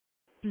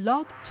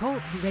Blog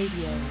Talk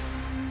Radio.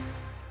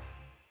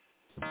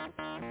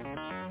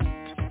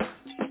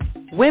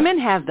 Women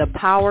have the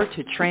power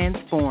to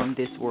transform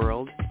this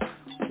world.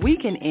 We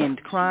can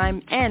end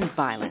crime and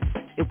violence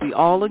if we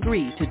all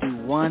agree to do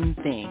one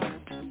thing: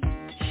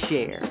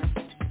 share.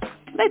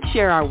 Let's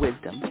share our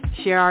wisdom,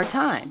 share our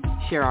time,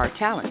 share our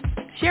talents,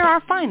 share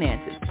our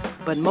finances,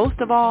 but most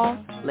of all,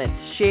 let's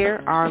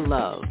share our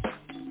love.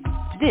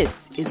 This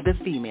is the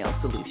Female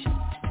Solution.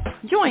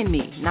 Join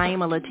me,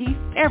 Naima Latif,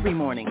 every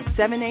morning,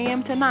 7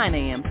 a.m. to 9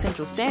 a.m.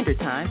 Central Standard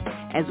Time,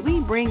 as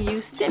we bring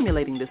you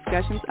stimulating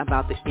discussions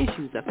about the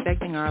issues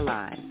affecting our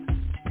lives.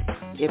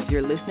 If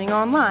you're listening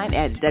online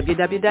at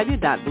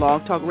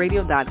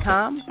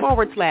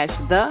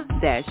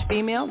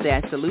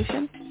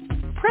www.blogtalkradio.com/the-female-solution,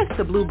 press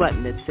the blue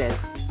button that says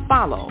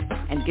follow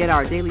and get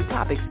our daily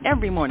topics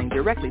every morning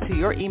directly to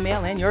your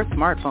email and your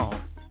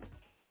smartphone.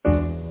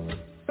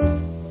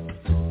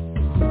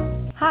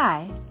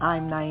 Hi,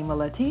 I'm Naima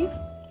Latif,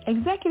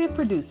 Executive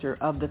Producer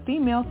of the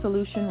Female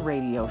Solution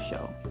Radio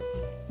Show.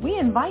 We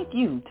invite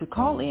you to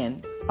call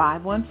in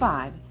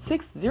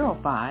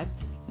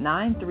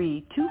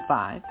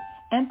 515-605-9325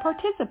 and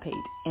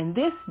participate in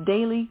this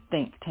daily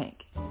think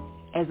tank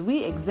as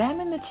we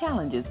examine the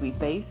challenges we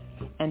face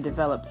and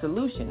develop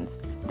solutions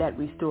that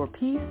restore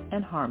peace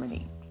and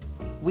harmony.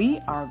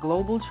 We are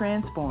global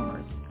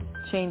transformers,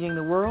 changing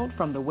the world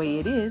from the way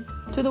it is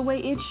to the way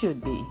it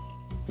should be.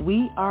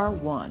 We are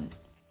one.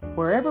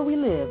 Wherever we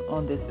live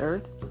on this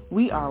earth,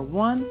 we are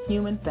one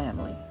human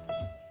family.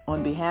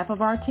 On behalf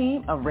of our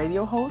team of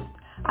radio hosts,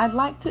 I'd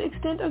like to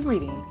extend a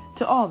greeting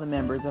to all the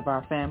members of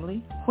our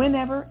family,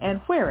 whenever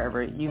and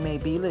wherever you may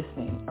be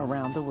listening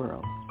around the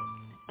world.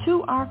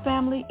 To our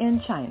family in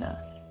China,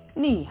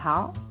 Ni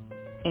Hao.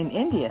 In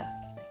India,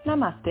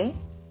 Namaste.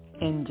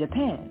 In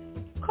Japan,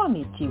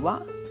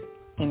 Konnichiwa.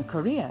 In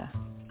Korea,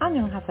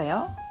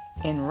 Annyeonghaseyo.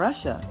 In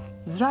Russia,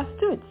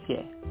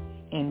 Здравствуйте.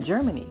 In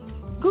Germany,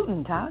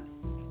 Guten Tag.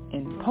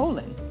 In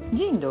Poland,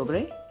 Dzień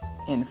dobry.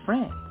 In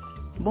France,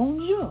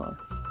 Bonjour.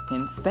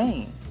 In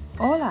Spain,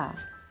 Hola.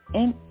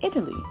 In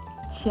Italy,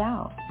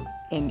 Ciao.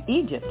 In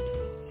Egypt,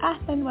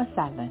 Ahlan wa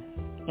sahlan.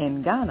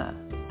 In Ghana,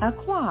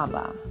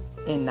 Akwaba.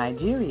 In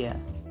Nigeria,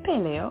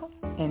 Peleo.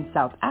 In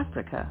South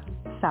Africa,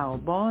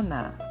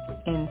 Sawubona.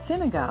 In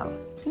Senegal,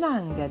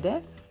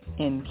 Nangadef.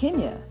 In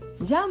Kenya,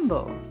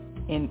 Jambo.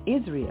 In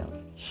Israel,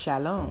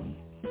 Shalom.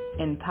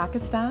 In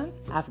Pakistan,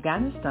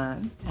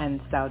 Afghanistan, and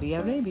Saudi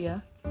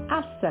Arabia,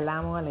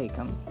 Assalamu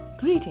alaikum.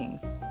 Greetings,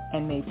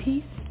 and may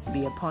peace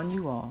be upon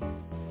you all.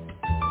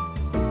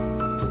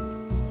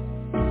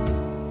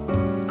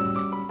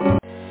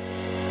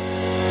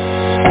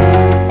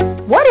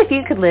 What if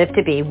you could live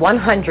to be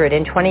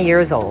 120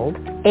 years old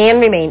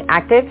and remain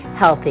active,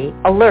 healthy,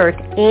 alert,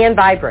 and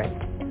vibrant?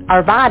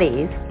 Our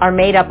bodies are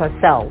made up of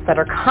cells that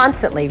are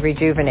constantly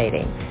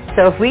rejuvenating.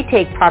 So if we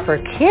take proper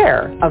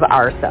care of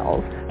our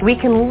cells, we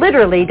can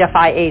literally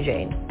defy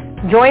aging.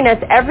 Join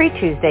us every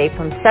Tuesday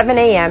from 7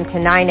 a.m. to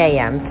 9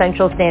 a.m.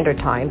 Central Standard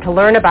Time to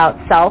learn about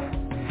cell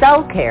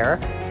care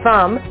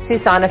from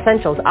Susan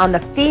Essentials on the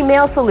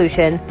Female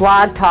Solution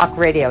Blog Talk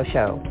Radio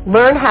Show.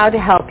 Learn how to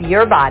help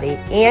your body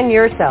and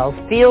your cells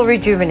feel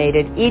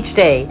rejuvenated each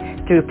day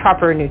through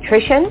proper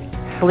nutrition,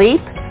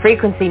 sleep,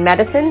 frequency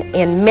medicine,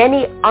 and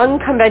many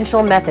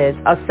unconventional methods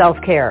of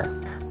self-care.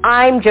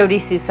 I'm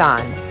Jody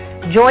Susan.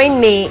 Join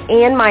me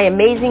and my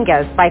amazing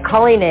guests by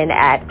calling in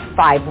at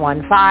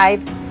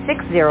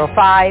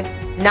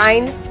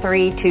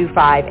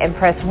 515-605-9325 and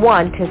press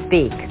 1 to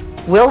speak.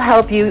 We'll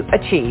help you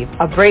achieve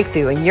a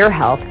breakthrough in your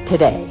health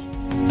today.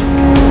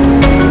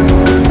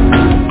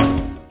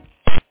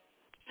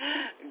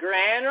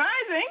 Grand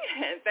Rising,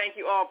 and thank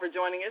you all for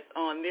joining us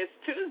on this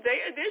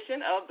Tuesday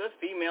edition of the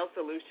Female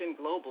Solution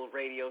Global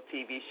Radio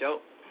TV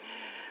show.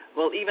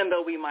 Well, even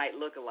though we might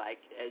look alike,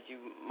 as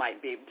you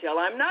might be able to tell,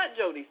 I'm not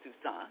Jody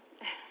Susan.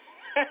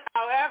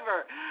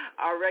 However,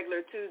 our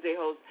regular Tuesday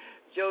host,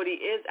 Jody,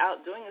 is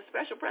out doing a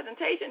special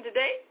presentation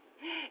today,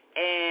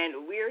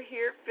 and we're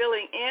here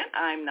filling in.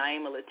 I'm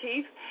Naima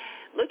Latif,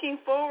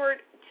 looking forward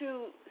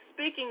to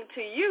speaking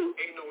to you.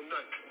 Ain't no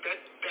none. That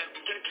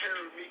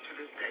carried me to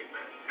this day,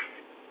 man.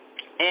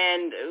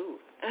 And,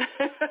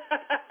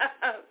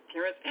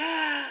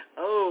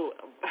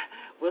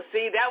 well,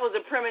 see, that was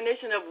a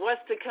premonition of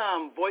what's to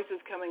come, voices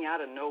coming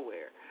out of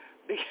nowhere.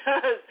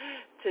 Because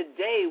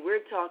today we're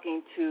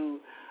talking to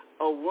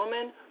a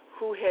woman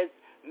who has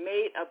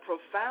made a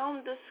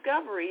profound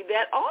discovery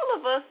that all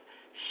of us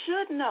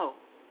should know.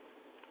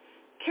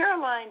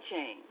 Caroline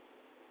Chang,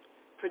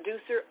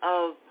 producer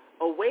of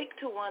Awake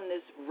to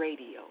Oneness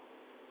Radio,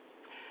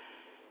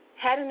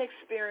 had an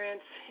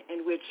experience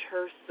in which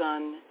her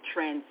son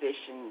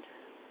transitioned.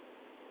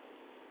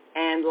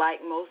 And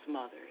like most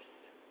mothers,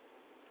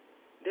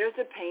 there's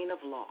a pain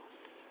of loss.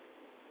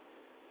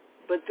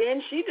 But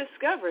then she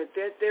discovered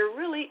that there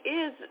really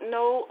is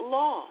no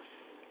loss.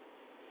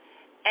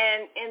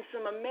 And in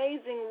some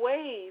amazing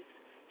ways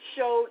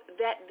showed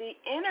that the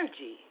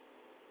energy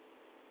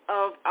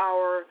of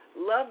our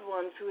loved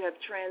ones who have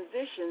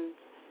transitioned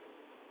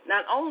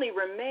not only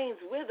remains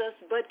with us,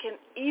 but can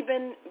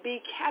even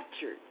be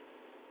captured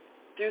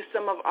through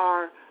some of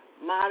our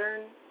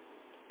modern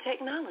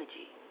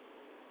technology.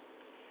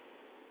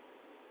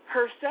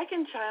 Her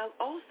second child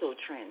also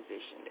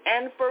transitioned,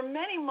 and for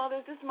many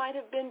mothers, this might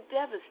have been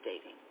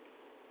devastating.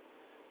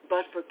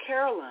 But for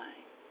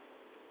Caroline,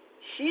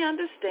 she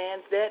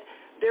understands that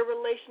their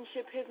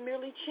relationship has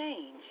merely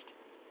changed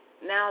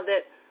now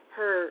that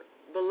her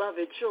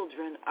beloved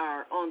children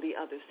are on the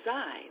other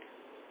side.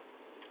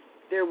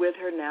 They're with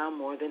her now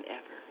more than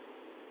ever.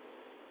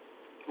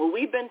 Well,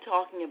 we've been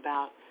talking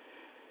about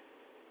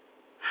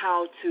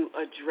how to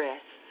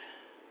address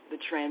the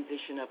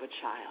transition of a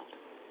child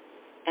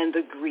and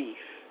the grief.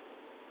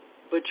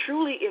 But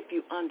truly, if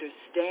you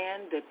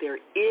understand that there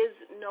is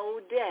no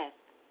death,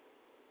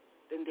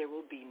 then there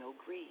will be no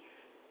grief.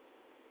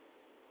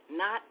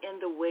 Not in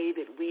the way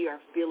that we are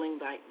feeling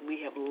like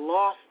we have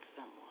lost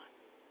someone.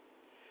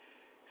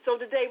 So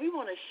today we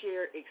want to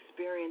share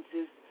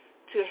experiences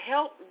to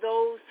help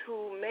those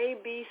who may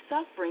be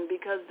suffering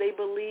because they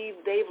believe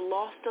they've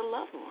lost a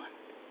loved one.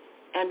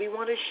 And we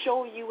want to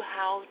show you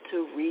how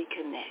to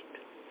reconnect.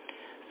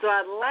 So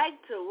I'd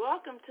like to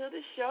welcome to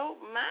the show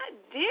my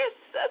dear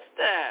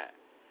sister,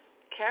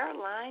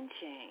 Caroline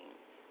Chang.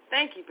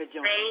 Thank you for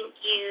joining. Thank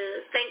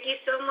you. Thank you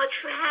so much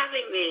for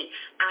having me.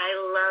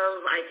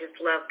 I just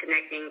love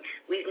connecting.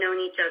 We've known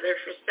each other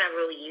for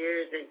several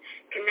years and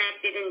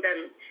connected and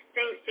done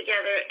things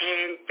together,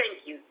 and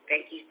thank you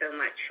so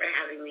much for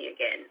having me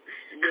again.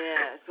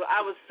 Yeah, so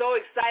I was so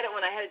excited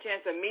when I had a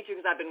chance to meet you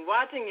because I've been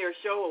watching your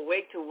show,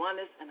 Awake to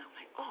Oneness, and I'm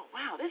like, oh,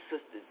 wow, this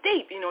was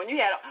deep, and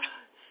you had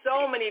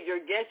so many of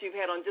your guests you've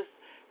had on just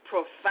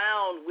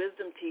profound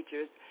wisdom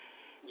teachers.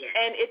 Yes.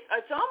 And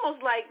it's almost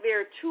like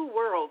there are two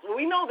worlds. Well,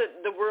 we know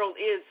that the world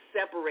is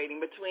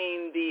separating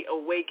between the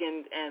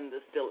awakened and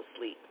the still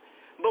asleep.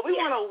 But we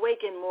want to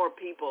awaken more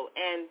people.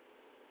 And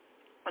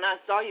when I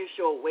saw your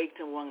show, Awake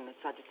to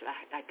Oneness, I just said,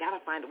 I got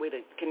to find a way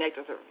to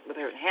connect with her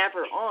and have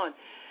her on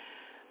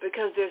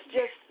because there's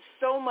just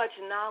so much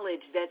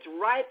knowledge that's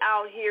right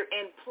out here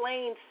in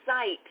plain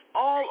sight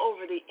all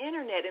over the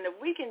Internet. And if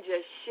we can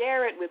just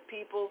share it with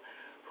people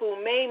who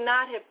may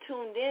not have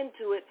tuned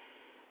into it,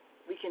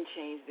 we can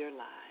change their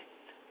lives.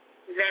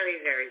 Very,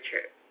 very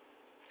true.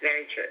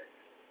 Very true.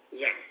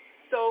 Yes.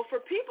 So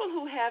for people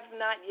who have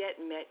not yet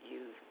met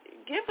you,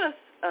 give us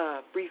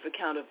a brief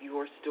account of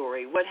your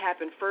story. What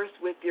happened first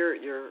with your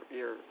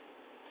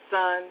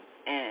son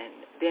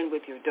and then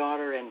with your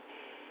daughter and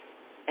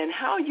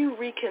how you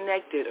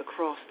reconnected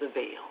across the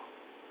veil.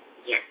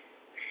 Yes.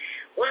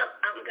 Well,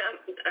 I'm going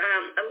to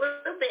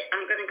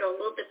go a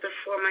little bit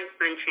before my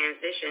son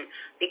transitioned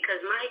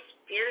because my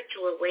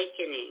spiritual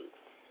awakening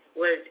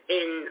was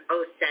in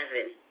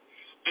 2007,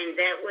 and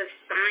that was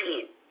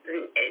science.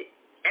 And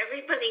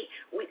everybody,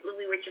 we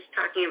were just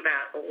talking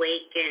about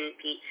awaken,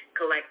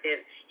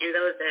 collective, and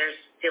those that are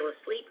still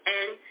asleep,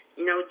 and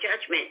no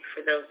judgment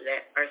for those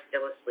that are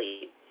still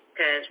asleep.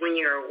 Because when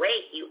you're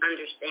awake, you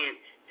understand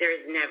there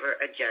is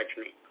never a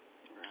judgment.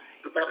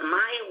 Right. But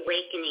my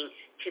awakening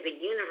to the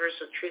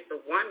universal truth of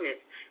oneness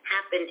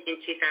happened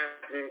in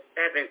 2007,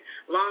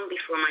 long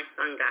before my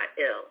son got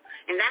ill.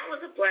 And that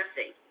was a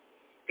blessing.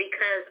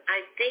 Because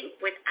I think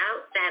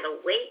without that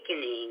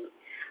awakening,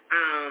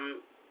 I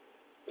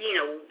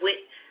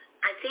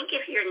think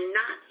if you're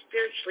not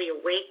spiritually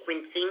awake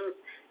when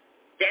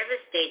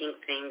devastating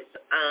things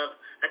of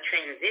a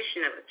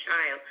transition of a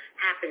child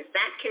happens,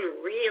 that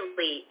can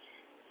really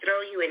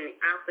throw you in the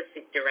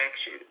opposite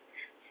direction.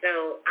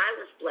 So I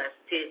was blessed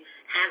to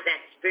have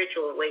that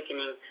spiritual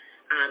awakening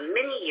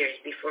many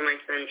years before my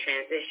son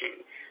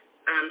transitioned.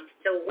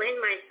 So when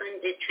my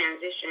son did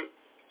transition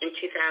in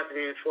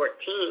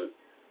 2014,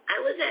 I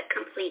was at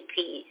complete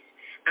peace.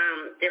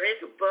 There is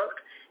a book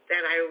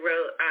that I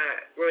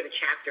wrote a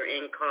chapter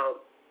in called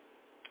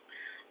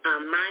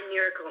My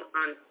Miracle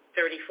on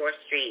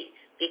 34th Street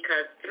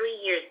because 3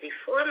 years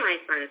before my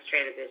son's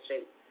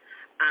transition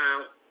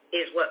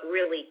is what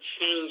really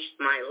changed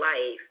my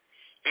life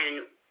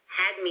and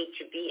had me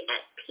to be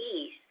at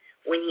peace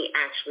when he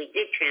actually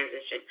did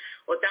transition.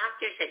 Well,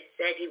 doctors had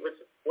said he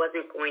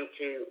wasn't going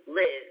to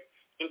live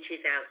in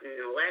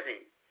 2011.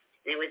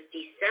 And it was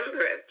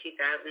December of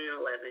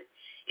 2011,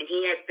 and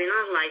he had been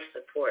on life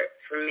support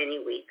for many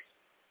weeks.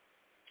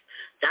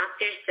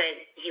 Doctors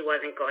said he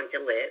wasn't going to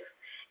live,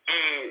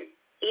 and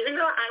even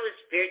though I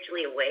was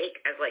spiritually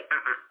awake, I was like,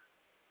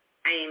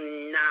 I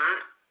am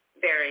not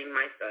burying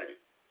my son.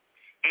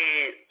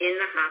 And in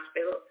the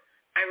hospital,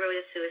 I wrote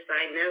a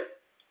suicide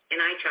note, and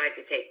I tried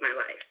to take my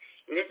life.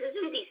 And this is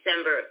in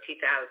December of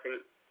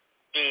 2011.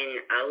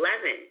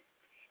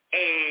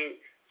 And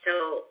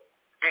so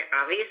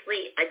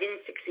I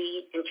didn't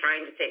succeed in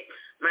trying to take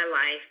my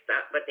life,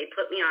 but they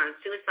put me on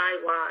suicide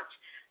watch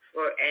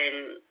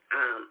and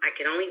I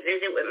could only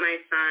visit with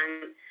my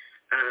son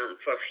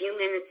for a few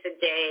minutes a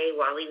day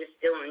while he was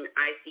still in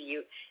ICU.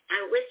 And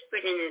I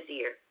whispered in his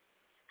ear.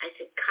 I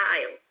said,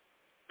 Kyle,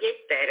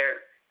 get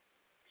better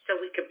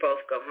so we could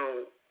both go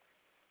home.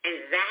 And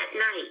that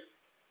night,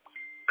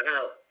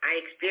 I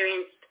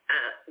experienced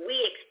we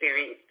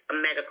experienced a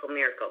medical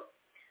miracle.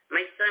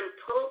 My son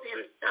pulled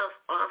himself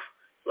off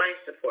life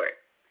support,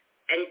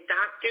 and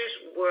doctors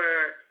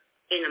were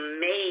in a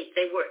maze.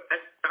 They were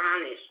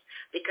astonished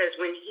because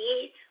when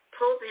he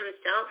pulled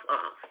himself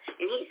off,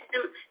 and he's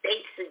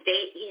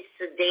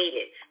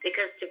sedated,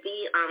 because to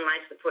be on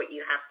life support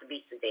you have to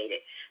be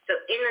sedated. So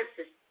in a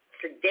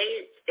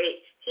sedated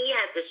state, he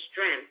had the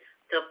strength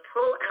to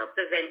pull out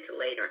the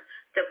ventilator,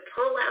 to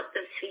pull out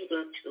the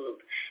feeding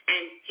tube,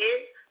 and his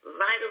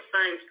vital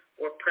signs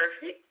were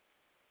perfect.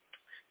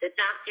 The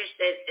doctor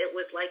said it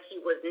was like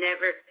he was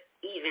never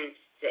even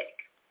sick.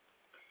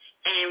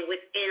 And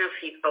within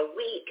a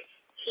week,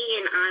 he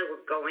and I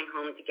were going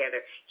home together.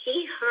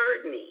 He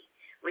heard me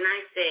when I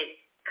said,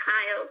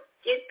 Kyle,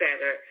 get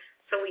better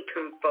so we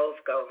can both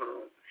go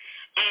home.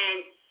 And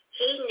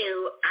he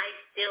knew I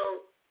still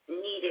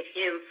needed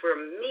him for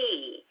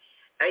me,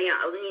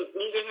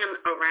 needed him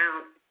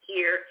around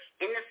here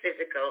in the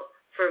physical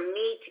for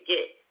me to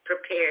get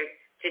prepared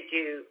to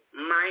do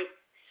my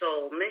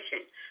soul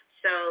mission.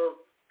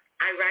 So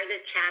I write a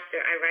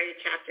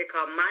chapter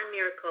called My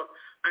Miracle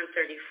on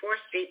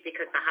 34th Street,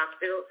 because the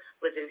hospital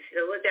was in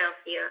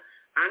Philadelphia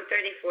on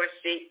 34th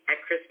Street at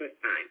Christmas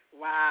time.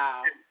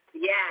 Wow.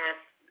 Yes.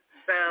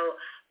 So,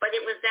 but it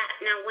was that.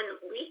 Now, when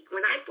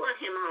I brought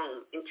him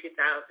home in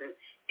 2011,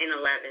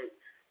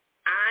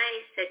 I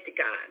said to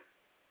God,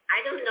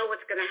 I don't know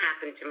what's going to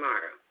happen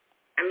tomorrow.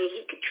 I mean,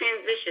 he could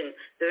transition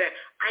to that.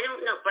 I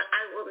don't know, but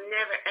I will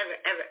never, ever,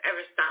 ever,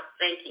 ever stop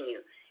thanking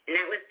you. And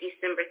that was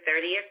December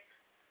 30th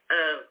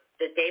of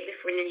the day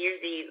before New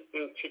Year's Eve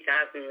in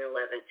 2011.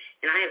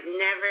 And I have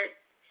never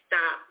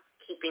stopped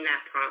keeping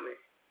that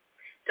promise.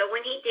 So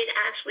when he did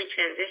actually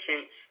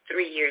transition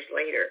 3 years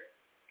later,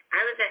 I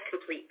was at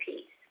complete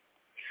peace.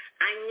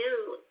 I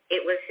knew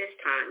it was his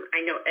time.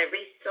 I know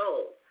every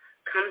soul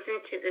comes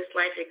into this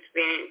life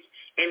experience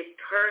in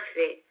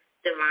perfect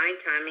divine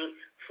timing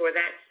for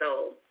that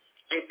soul,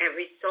 and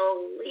every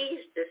soul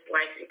leaves this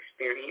life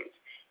experience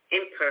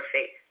in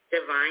perfect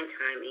divine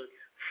timing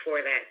for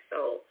that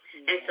soul.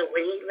 And so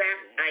when he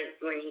left,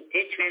 when he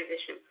did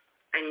transition,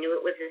 I knew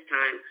it was his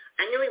time.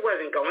 I knew he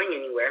wasn't going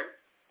anywhere.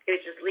 He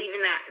was just leaving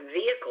that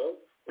vehicle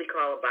we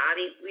call a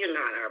body. We are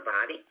not our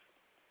body.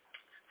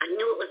 I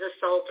knew it was a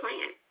soul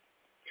plan.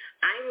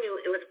 I knew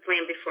it was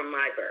planned before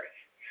my birth.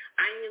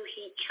 I knew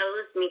he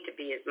chose me to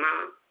be his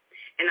mom.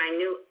 And I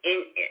knew,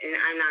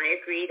 and I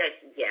agreed. I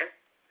said, yes,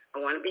 I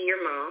want to be your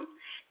mom.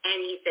 And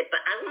he said, but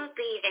I won't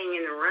be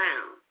hanging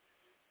around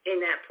in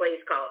that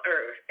place called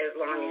Earth as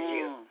long as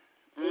you.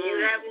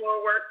 You have more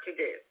work to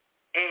do.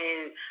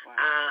 And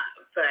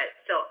but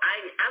so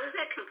I was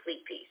at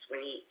complete peace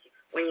when he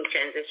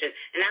transitioned,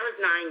 and that was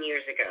 9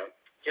 years ago,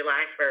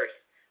 July 1st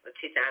of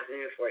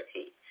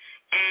 2014.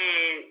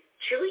 And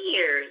 2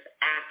 years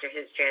after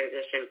his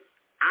transition,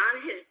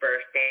 on his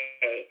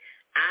birthday,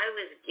 I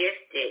was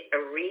gifted a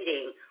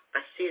reading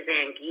by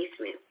Suzanne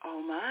Giesman. Oh,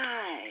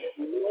 my.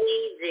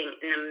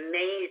 An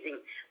amazing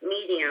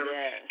medium.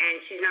 Yes. And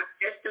she's not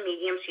just a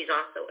medium, she's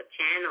also a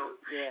channel.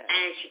 Yes.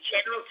 And she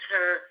channeled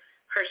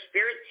her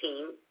spirit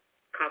team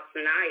called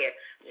Sanaya.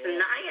 Yes.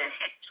 Sanaya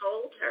had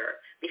told her,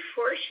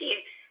 before she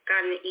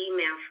got an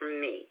email from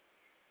me,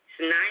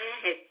 Sanaya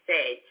had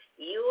said,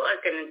 you are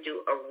going to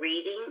do a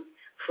reading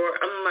for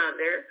a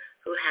mother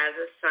who has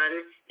a son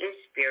in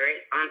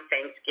spirit on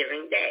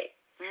Thanksgiving Day.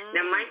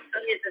 Now, my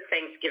son is a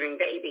Thanksgiving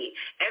baby.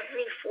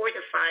 Every 4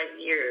 to 5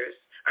 years,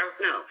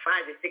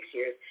 5 to 6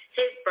 years,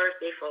 his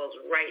birthday falls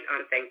right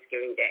on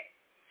Thanksgiving Day.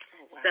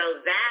 Oh, wow. So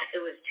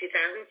it was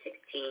 2016.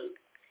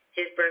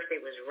 His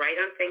birthday was right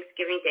on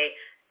Thanksgiving Day,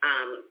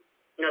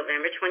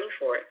 November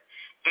 24th.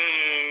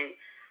 And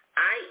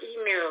I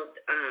emailed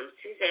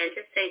Suzanne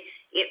to say,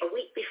 a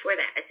week before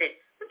that, I said,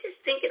 I'm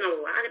just thinking a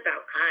lot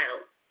about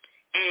Kyle.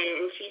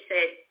 And she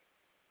said,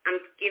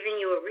 I'm giving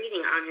you a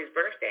reading on his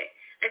birthday.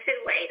 I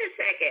said, wait a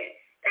second.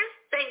 That's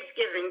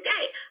Thanksgiving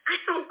Day. I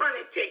don't want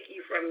to take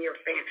you from your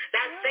family.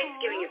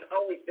 Thanksgiving has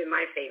always been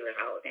my favorite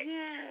holiday.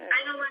 Yeah.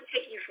 I don't want to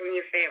take you from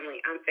your family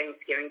on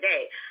Thanksgiving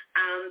Day.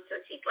 So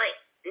she's like,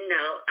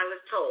 no, I was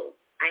told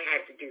I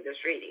had to do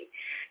this reading.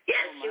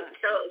 Yes.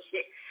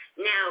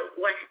 Now,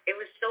 it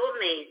was so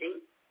amazing,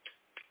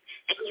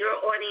 and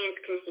your audience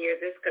can hear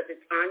this because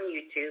it's on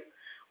YouTube.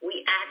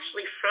 We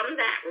actually, from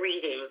that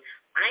reading,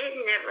 I had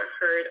never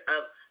heard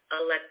of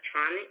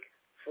electronic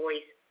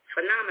voice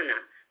phenomena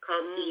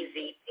called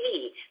EVP,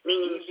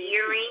 meaning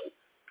hearing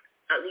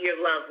your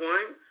loved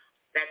one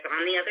that's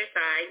on the other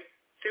side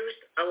through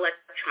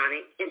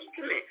electronic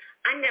instrument.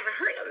 I never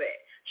heard of it.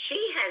 She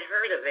had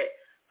heard of it,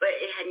 but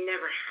it had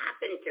never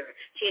happened to her.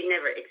 She had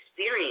never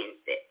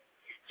experienced it.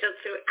 So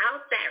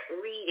throughout that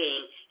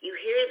reading, you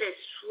hear this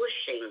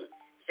swooshing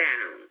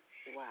sound.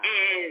 Wow.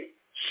 And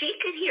she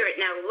could hear it.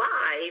 Now,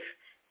 live,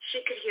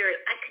 she could hear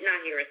it. I could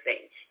not hear a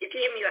thing. You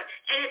can hear me loud.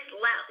 And it's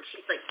loud.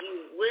 She's like,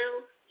 you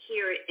will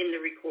hear it in the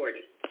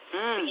recording.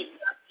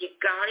 You've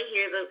got to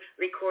hear the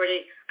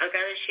recording. I've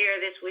got to share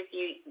this with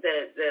you,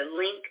 the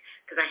link,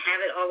 because I have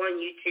it all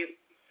on YouTube.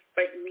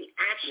 But we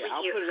actually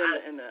I'll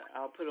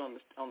put it on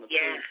the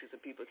page so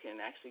people can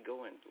actually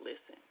go and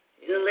listen.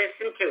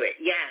 Listen to it,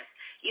 yes.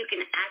 You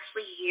can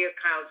actually hear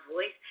Kyle's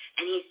voice,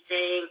 and he's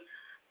saying,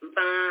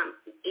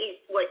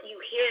 what you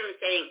hear him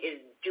saying is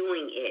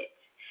doing it,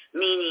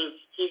 meaning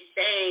he's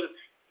saying,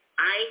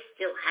 I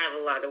still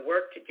have a lot of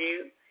work to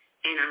do,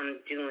 and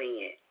I'm doing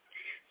it.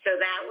 So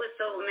that was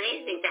so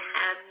amazing to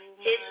have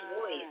his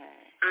voice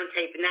on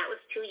tape, and that was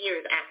 2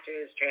 years after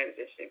his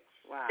transition.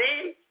 Wow.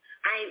 Then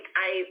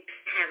I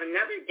have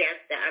another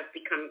guest that I've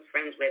become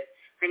friends with.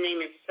 Her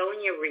name is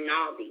Sonia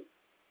Rinaldi.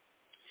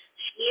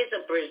 She is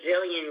a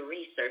Brazilian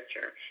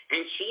researcher,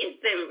 and she has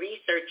been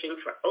researching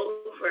for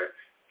over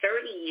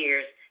 30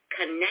 years,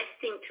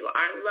 connecting to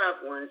our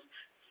loved ones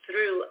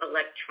through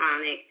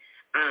electronic,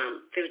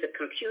 through the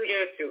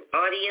computer, through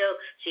audio.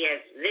 She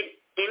has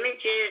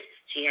images,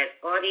 she has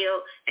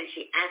audio, and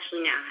she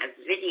actually now has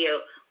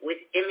video with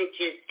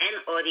images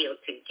and audio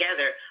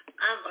together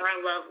of our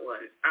loved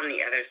ones on the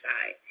other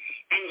side.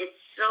 And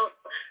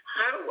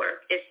her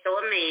work is so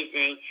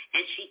amazing,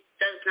 and she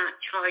does not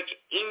charge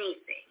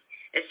anything,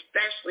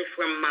 especially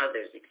for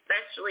mothers,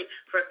 especially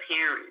for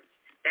parents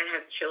that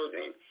have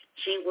children.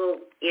 She will,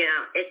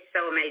 it's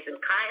so amazing.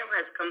 Kyle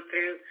has come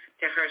through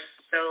to her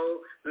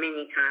so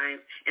many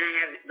times, and I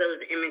have those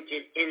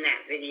images in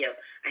that video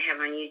I have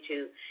on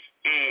YouTube,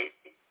 and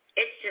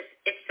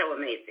it's so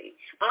amazing.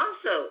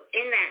 Also,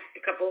 in that,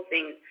 a couple of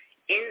things,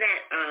 in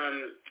that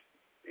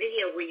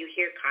video where you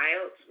hear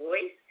Kyle's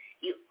voice,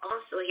 you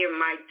also hear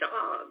my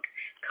dog,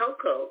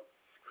 Coco,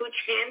 who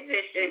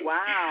transitioned.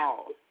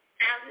 Wow.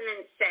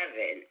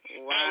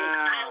 2007. Wow. And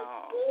Kyle's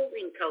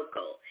holding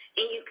Coco,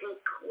 and you can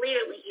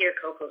clearly hear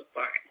Coco's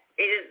bark.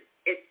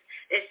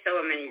 It's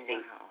so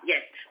amazing. Wow.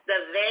 Yes, the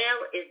veil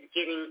is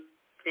getting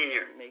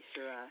thinner. Make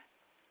sure I.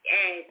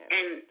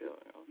 And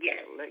okay.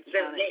 yes,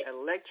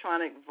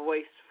 electronic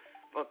voice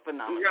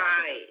phenomenon.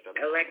 Right,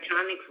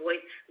 electronic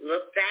voice.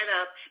 Look that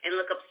up, and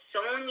look up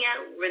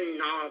Sonia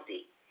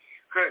Rinaldi.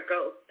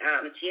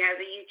 She has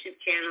a YouTube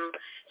channel.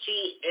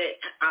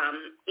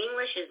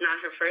 English is not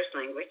her first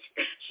language.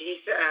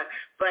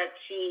 But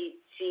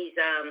she's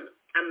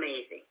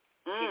amazing.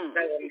 She's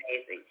so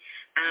amazing.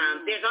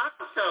 There's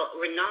also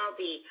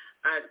Rinaldi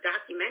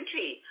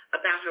documentary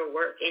about her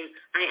work, and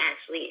I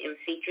actually am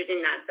featured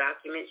in that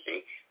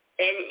documentary,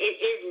 and it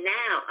is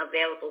now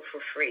available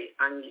for free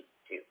on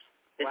YouTube.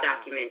 The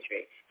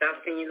documentary. So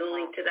I'll send you the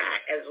link to that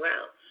as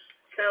well.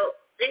 So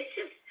it's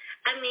just,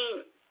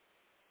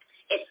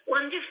 it's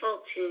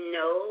wonderful to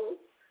know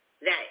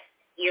that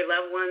your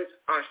loved ones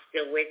are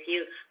still with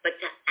you, but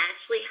to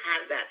actually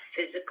have that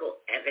physical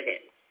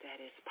evidence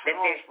that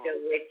they're still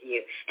with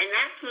you. And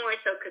that's more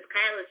so because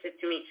Kyla said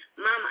to me,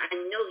 Mom,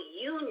 I know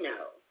you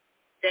know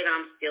that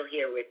I'm still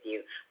here with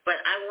you,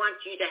 but I want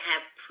you to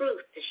have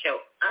proof to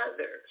show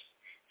others.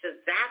 So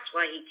that's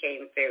why he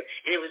came through.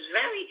 And it's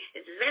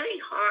very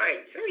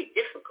hard, very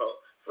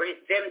difficult for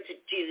them to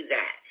do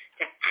that,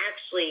 to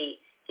actually,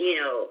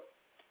 hear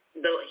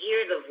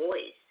the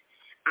voice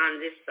on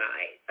this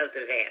side of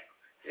the veil.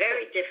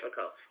 Very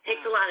difficult.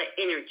 Takes a lot of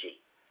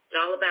energy. It's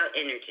all about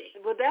energy.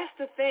 Well, that's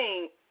the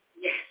thing.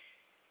 Yes.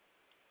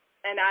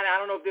 And I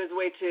don't know if there's a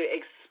way to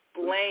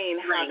explain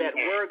how that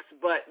works,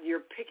 but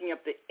you're picking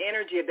up the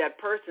energy of that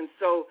person.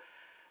 So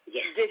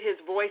did his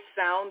voice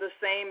sound the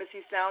same as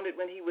he sounded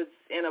when he was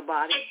in a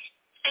body?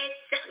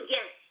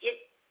 Yes,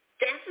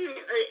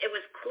 it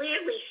was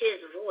clearly his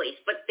voice,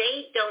 but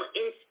they don't,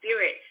 in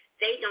spirit,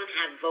 they don't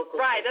have vocal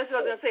cords. Right, that's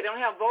what I was going to say. They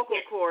don't have vocal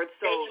cords.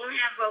 So they don't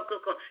have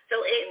vocal cords. So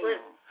it was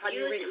how do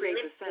you recreate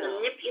the sound?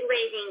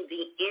 Manipulating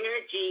the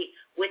energy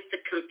with the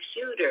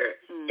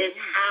computer is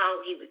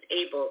how he was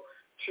able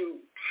to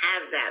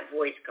have that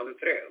voice come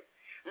through.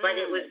 But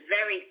it was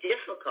very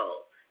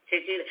difficult to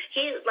do.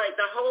 He, like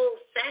the whole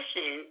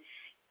session,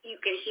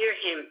 you can hear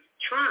him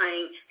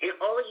trying, and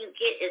all you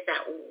get is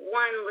that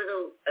one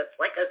little, it's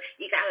like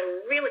you got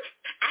to really,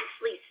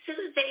 actually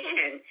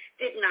Suzanne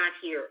did not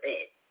hear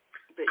it.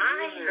 But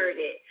I heard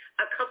it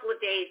a couple of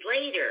days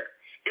later,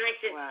 and I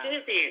said,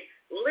 Suzanne,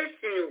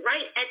 listen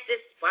right at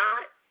this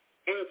spot.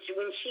 And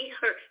when she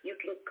heard, you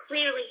can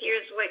clearly hear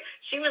his voice.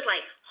 She was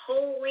like,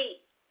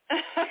 holy.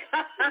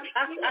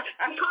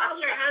 She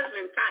called her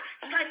husband, Ty.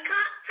 She's like,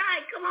 Ty,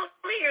 come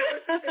over here,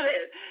 listen to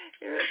this.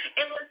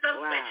 It was so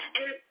fun.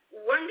 And the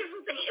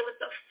wonderful thing, it was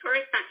the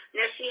first time.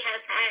 Now, she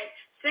has had,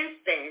 since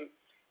then,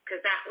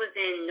 because that was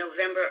in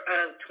November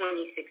of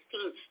 2016.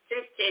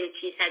 Since then,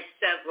 she's had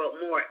several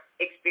more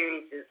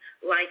experiences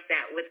like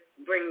that with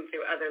bringing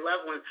through other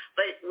loved ones.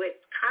 But with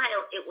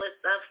Kyle, it was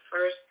the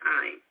first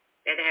time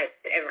that had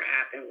ever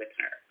happened with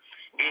her.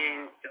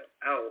 And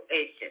so,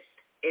 it's just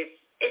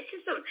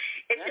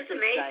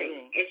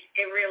amazing.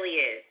 It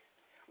really is.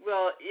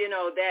 Well,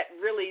 that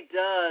really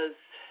does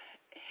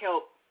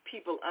help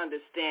people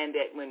understand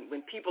that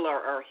when people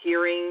are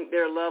hearing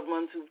their loved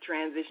ones who've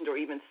transitioned or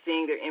even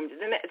seeing their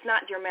images, and it's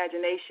not your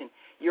imagination.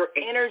 Your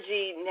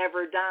energy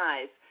never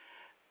dies.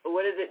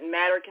 What is it?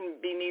 Matter can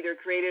be neither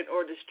created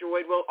or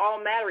destroyed. Well,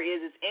 all matter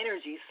is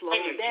energy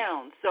slowed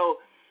down.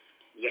 So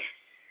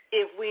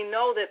if we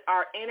know that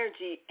our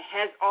energy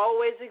has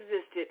always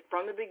existed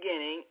from the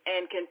beginning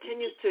and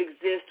continues to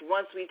exist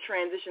once we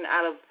transition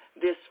out of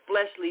this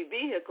fleshly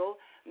vehicle,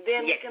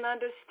 then we can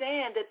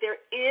understand that there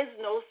is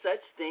no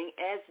such thing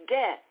as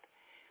death.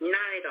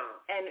 Not at all.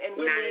 And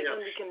when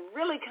we can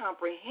really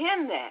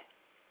comprehend that,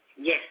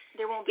 yes,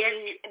 there won't be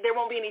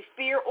any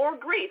fear or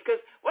grief.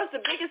 Because what's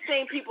the biggest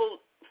thing people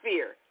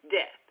fear?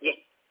 Death. Yes.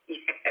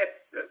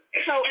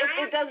 So if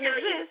it doesn't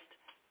exist.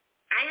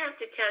 I have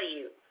to tell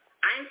you,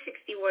 I'm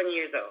 61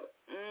 years old.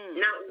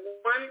 Not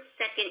 1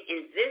 second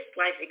in this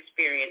life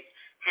experience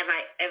have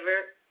I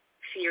ever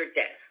feared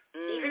death.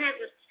 Even as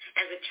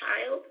a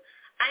child,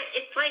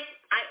 it's like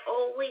I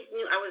always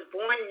knew. I was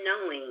born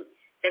knowing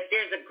that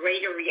there's a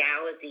greater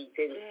reality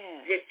than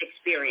this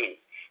experience,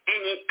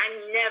 and I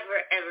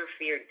never ever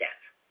feared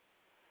death.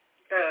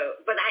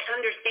 So, but I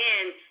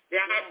understand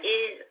that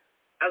is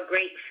a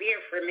great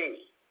fear for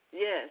many.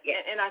 Yes.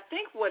 And I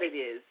think what it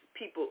is,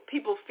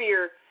 people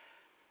fear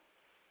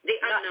the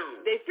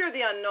unknown. They fear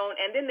the unknown,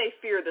 and then they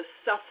fear the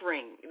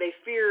suffering. They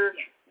fear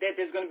that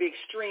there's going to be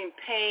extreme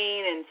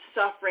pain and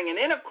suffering. And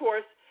then, of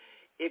course,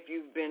 if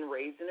you've been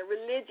raised in a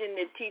religion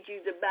that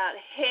teaches about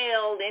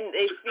hell, then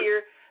they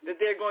fear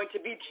that they're going to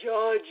be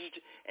judged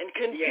and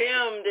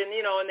condemned, and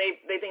and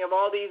they think of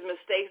all these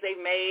mistakes they've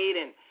made,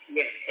 and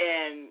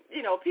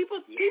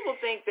people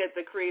think that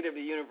the creator of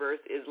the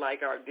universe is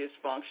like our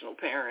dysfunctional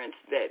parents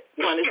that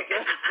punish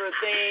us for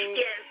things.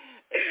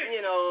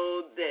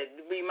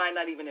 That we might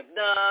not even have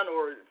done,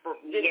 or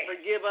didn't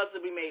forgive us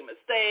if we made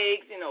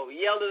mistakes,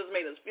 yelled at us,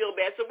 made us feel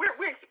bad. So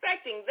we're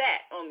expecting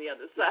that on the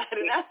other side,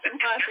 and that's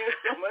why there's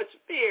so much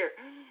fear.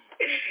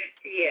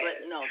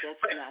 But no,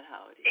 that's not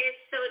how it is.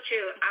 It's so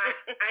true.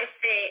 I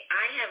say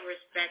I have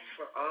respect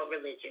for all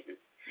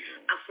religions.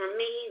 For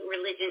me,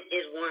 religion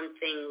is one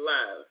thing,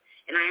 love.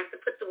 And I have to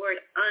put the word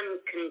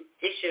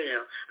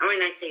unconditional. When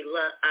I say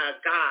love,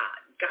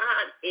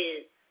 God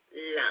is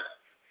love.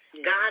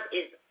 Yeah. God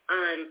is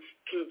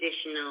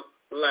unconditional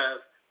love,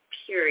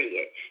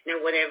 period.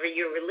 Now, whatever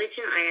your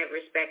religion, I have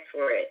respect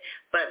for it.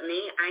 But me,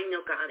 I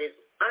know God is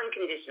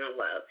unconditional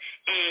love.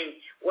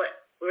 And what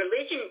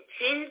religion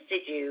tends to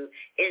do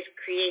is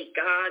create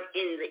God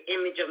in the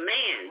image of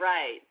man.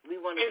 Right.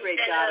 We want to create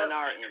God in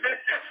our image.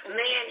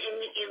 Man in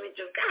the image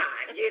of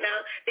God,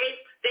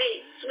 They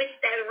switch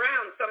that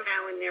around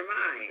somehow in their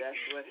mind.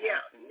 That's what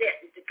happens.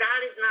 God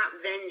is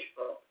not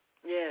vengeful.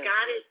 Yes.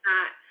 God is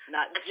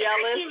not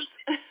jealous.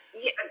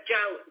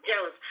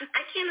 Jealous.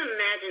 I can't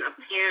imagine a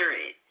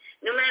parent,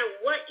 no matter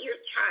what your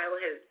child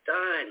has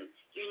done,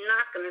 you're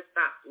not going to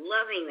stop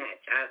loving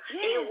that child. And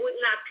you would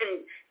not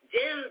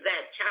condemn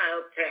that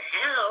child to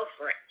hell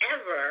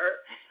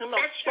forever. I'm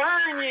going to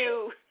burn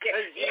you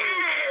because you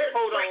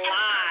told a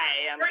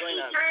lie. For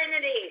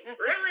eternity.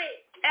 Really?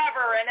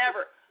 Ever and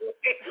ever.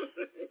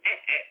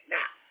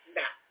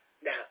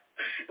 No.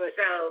 But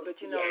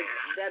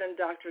that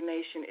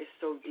indoctrination is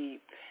so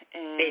deep.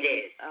 And it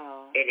is.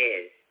 It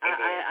is.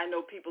 I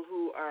know people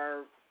who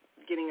are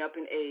getting up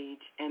in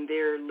age, and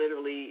they're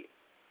literally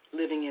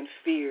living in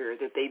fear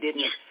that they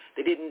didn't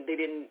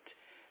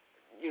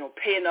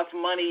pay enough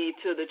money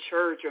to the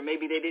church, or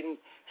maybe they didn't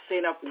say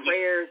enough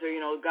prayers, or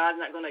God's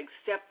not going to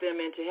accept them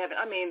into heaven.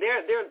 I mean,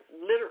 they're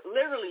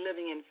literally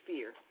living in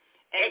fear,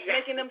 and it's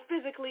making them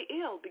physically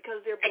ill because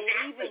they're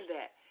believing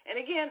that. And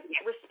again,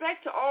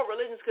 respect to all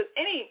religions, because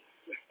any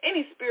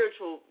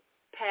spiritual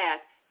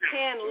path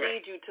can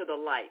lead you to the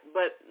light.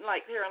 But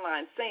like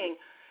Caroline's saying,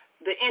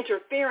 the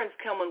interference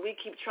comes when we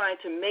keep trying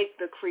to make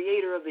the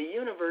creator of the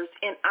universe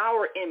in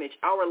our image,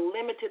 our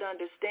limited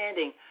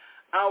understanding,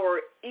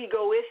 our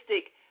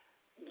egoistic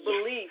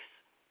beliefs.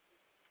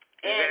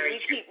 And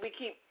we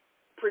keep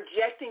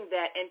projecting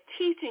that and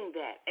teaching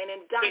that and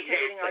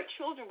indoctrinating our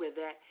children with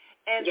that.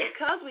 And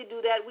because we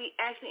do that, we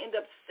actually end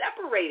up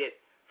separated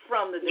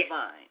from the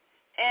divine.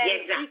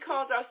 And we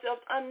cause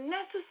ourselves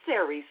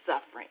unnecessary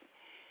suffering.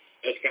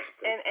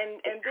 Exactly.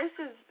 And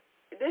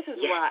this is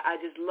why I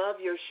just love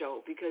your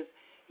show, because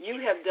you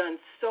have done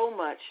so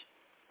much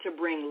to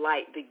bring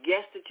light. The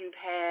guests that you've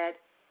had,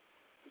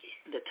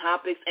 the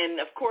topics, and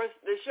of course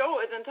the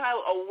show is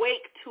entitled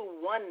Awake to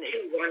Oneness.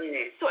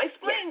 So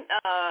explain,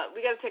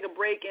 we got to take a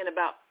break in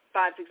about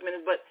 5-6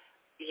 minutes, but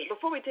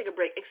before we take a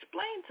break,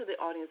 explain to the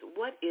audience,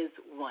 what is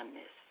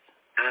oneness?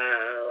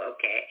 Oh,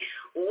 okay.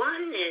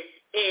 Oneness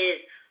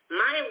is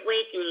my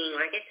awakening,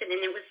 like I said,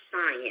 and it was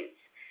science.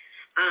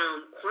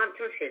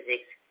 Quantum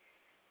physics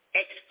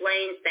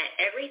explains that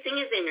everything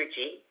is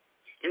energy,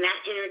 and that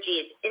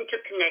energy is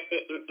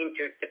interconnected and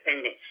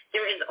interdependent.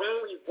 There is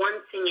only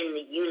one thing in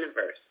the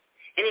universe,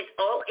 and it's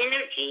all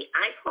energy.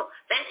 I call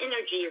that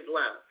energy is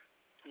love.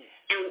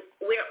 And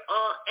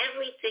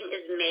everything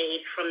is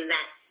made from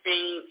that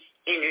same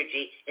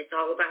energy. It's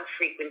all about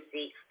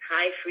frequency,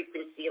 high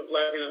frequency of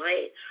love and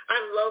light, a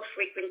low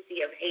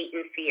frequency of hate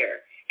and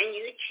fear. And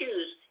you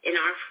choose in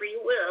our free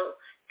will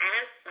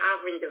as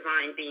sovereign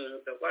divine beings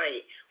of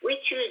light. We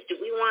choose,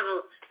 do we want to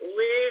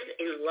live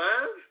in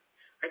love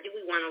or do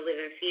we want to live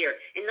in fear?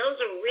 And those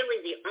are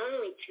really the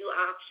only two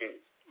options.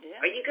 Yeah.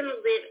 Are you going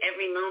to live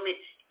every moment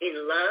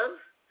in love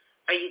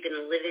or are you going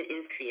to live it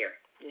in fear?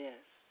 Yes,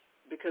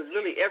 because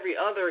really every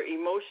other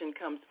emotion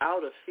comes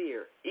out of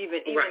fear.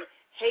 Even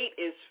hate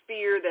is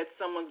fear that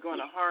someone's going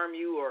to harm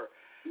you or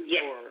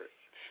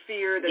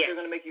fear that they're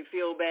going to make you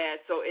feel bad.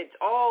 So it's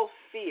all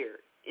fear.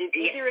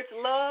 Either it's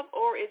love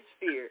or it's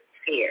fear.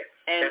 Fear.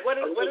 And what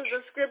does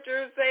the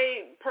scripture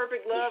say?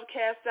 Perfect love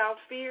casts out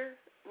fear?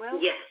 Well,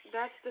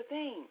 that's the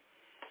thing.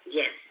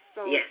 Yes.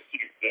 So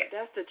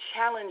that's the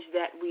challenge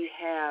that we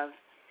have.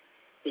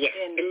 Yes,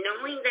 and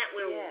knowing that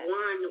we're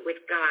one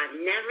with God,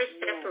 never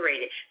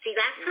separated. See,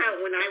 that's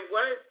how when I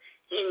was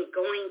in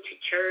going to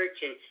church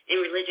and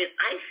in religion,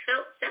 I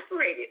felt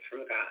separated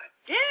from God.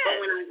 Yeah.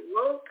 But when I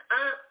woke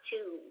up to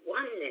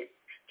oneness,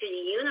 to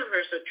the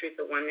universal truth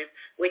of oneness,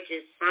 which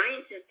is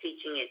science is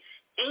teaching it,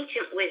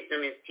 ancient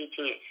wisdom is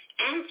teaching it,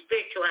 and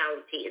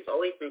spirituality has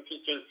always been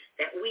teaching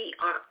that we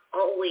are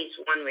always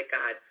one with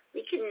God.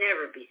 We can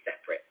never be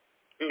separate.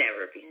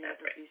 Never be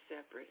separate. Never be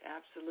separate,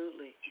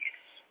 absolutely.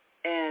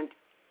 And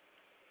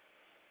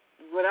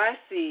what I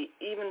see,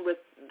 even with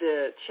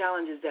the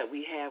challenges that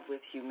we have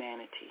with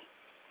humanity,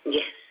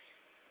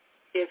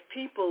 if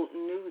people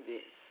knew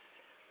this,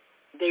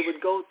 they would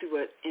go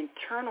through an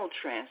internal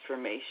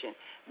transformation.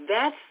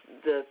 That's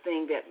the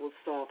thing that will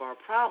solve our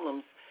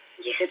problems.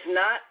 It's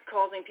not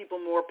causing people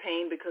more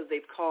pain because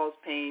they've caused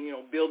pain,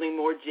 building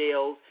more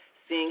jails,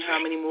 seeing how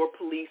many more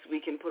police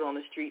we can put on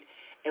the street.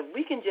 If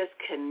we can just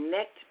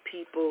connect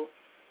people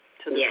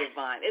to the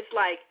divine, it's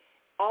like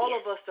all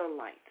of us are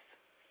lights.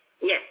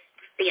 Yes.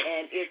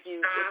 And if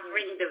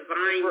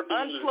we're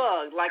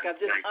unplugged, like I've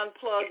just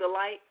unplugged the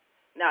light.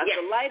 Now, if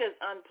the light is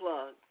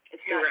unplugged,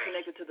 it's not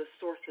connected to the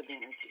source of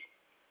energy.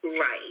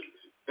 Right.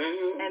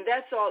 Mm-hmm. And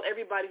that's all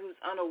everybody who's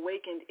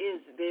unawakened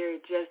is. They're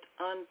just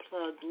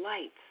unplugged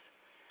lights.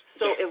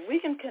 So if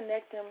we can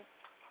connect them.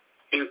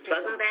 And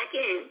plug them back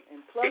in.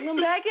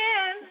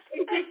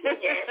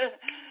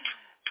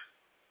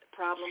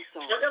 Problem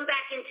solved. Plug them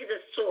back into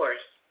the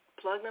source.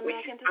 Plug them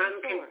back into the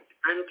source.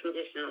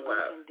 Unconditional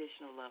love.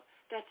 Unconditional love.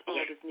 That's all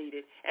that's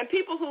needed. And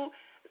people who,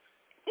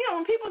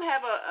 when people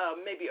have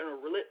maybe a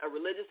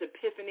religious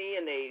epiphany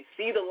and they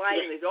see the light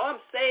and they say, I'm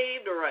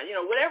saved, or,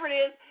 whatever it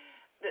is,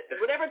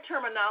 whatever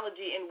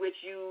terminology in which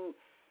you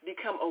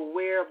become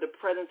aware of the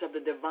presence of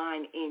the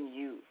divine in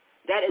you,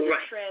 that is a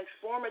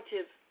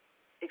transformative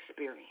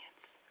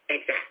experience.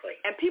 Exactly.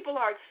 And people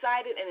are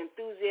excited and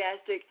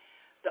enthusiastic.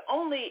 The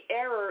only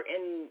error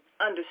in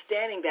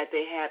understanding that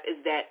they have is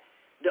that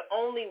the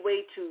only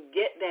way to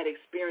get that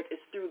experience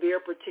is through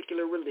their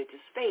particular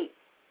religious faith.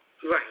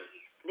 Right.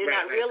 They're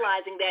not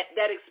realizing that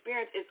that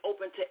experience is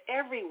open to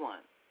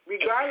everyone.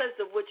 Regardless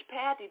of which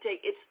path you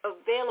take, it's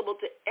available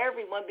to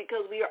everyone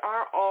because we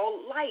are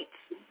all lights.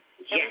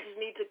 And we just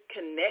need to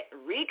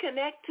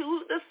reconnect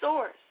to the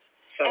source.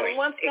 And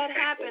once that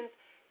happens,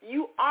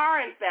 you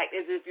are, in fact,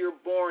 as if you're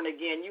born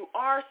again. You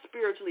are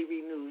spiritually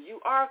renewed.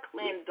 You are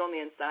cleansed on the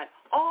inside.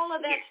 All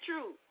of that's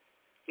true.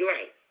 You're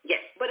right.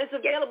 Yes. But it's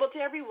available to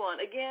everyone.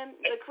 Again,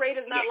 the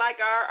Creator's not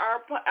like our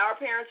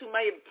parents who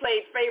may have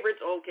played favorites.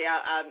 Okay,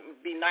 I'll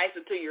be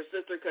nicer to your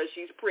sister because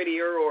she's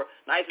prettier, or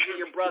nicer to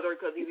your brother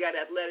because he's got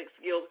athletic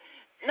skills.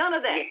 None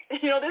of that.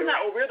 There's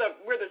not, we're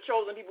the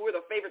chosen people, we're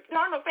the favorites.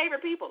 There are no favorite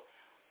people.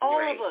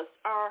 All of us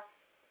are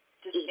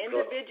just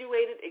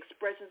individuated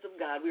expressions of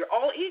God. We're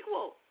all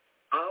equal.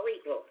 All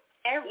equal.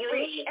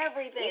 Everything.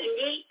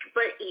 Unique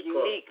but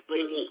equal.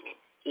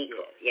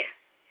 Equal. Yes.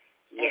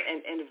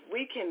 And if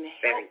we can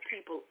help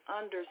people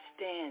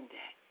understand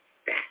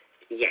that.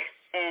 Yes.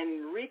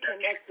 And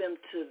reconnect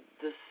them to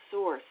the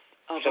source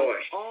of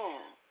us all.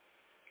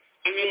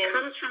 And it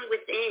comes from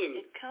within.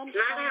 It comes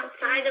not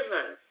outside of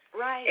us.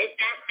 Right. It's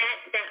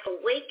that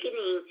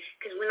awakening,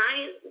 because when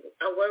I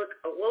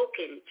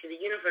awoken to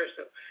the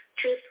universal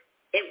truth,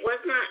 it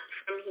was not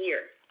from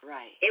here.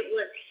 Right. It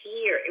was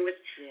here. It was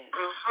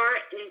a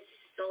heart and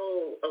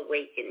soul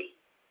awakening.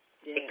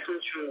 Yes. It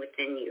comes from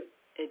within you.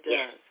 It does.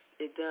 Yes.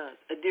 It does.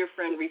 A dear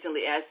friend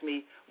recently asked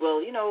me, well,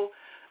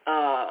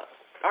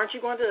 aren't you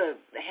going to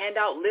hand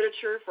out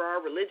literature for our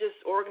religious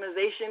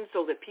organization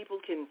so that people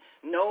can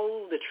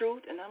know the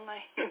truth? And I'm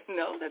like,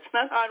 no, that's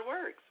not how it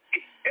works.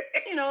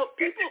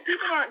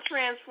 People aren't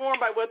transformed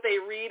by what they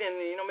read and,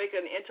 make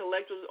an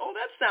intellectual,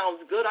 that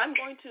sounds good. I'm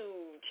going to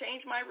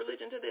change my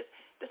religion to this.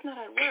 That's not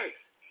how it works.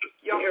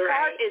 Your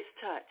heart is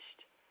touched.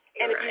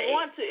 And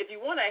if you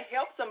want to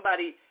help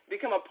somebody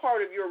become a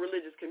part of your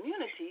religious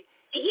community,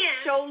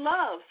 show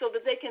love so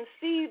that they can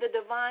see the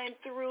divine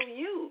through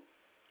you.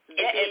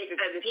 Be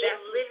a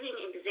living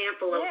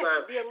example of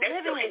love.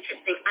 That's so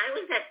interesting. I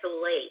was at the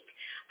lake.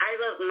 I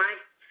love my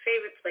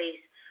favorite place.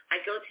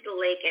 I go to the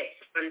lake at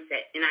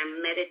sunset and I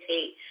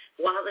meditate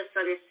while the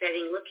sun is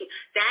setting. Looking,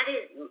 that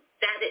is.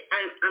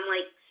 I'm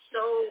like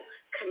so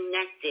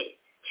connected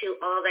to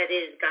all that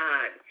is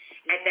God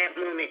at that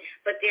moment.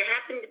 But there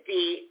happened to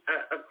be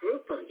a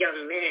group of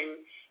young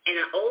men, and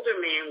an older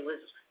man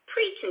was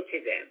preaching to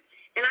them.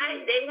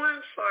 And they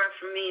weren't far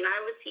from me, and I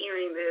was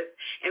hearing this,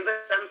 but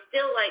I'm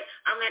still like,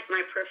 I'm at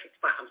my perfect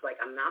spot. I was like,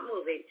 I'm not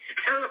moving.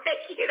 I'm like,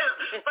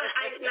 but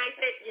I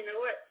said, you know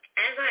what?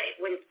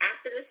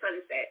 After the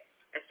sunset,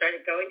 I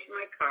started going to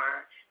my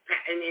car,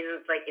 and then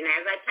it was like, and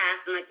as I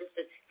passed, and I just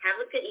said,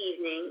 have a good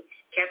evening,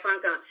 kept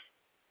on going.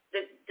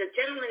 The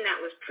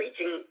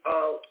preaching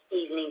all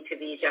evening to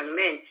these young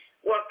men,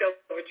 walked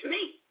over to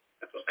me.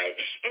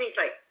 And he's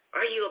like,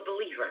 are you a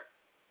believer?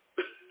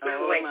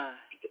 Oh, like, my.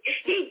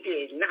 He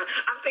did not.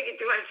 I'm thinking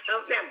to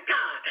myself, now,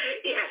 God,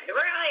 yeah,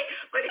 really?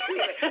 But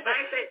anyway, but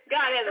I said,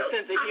 God has a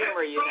sense of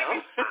humor, you know.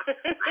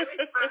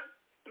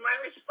 My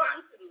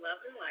response in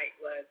love and light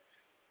was,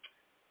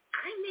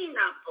 I may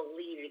not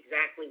believe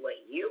exactly what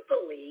you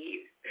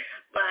believe,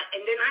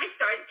 and then I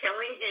started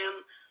telling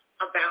him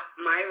about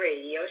my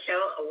radio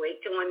show,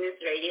 Awake to Oneness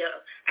Radio.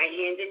 I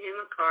handed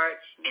him a card,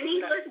 and he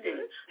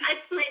listened. I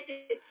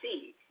planted the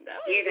seed,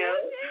 you know.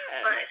 Yeah.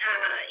 But,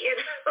 you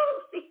know,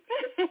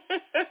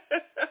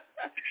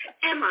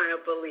 am I a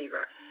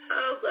believer?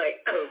 I was like,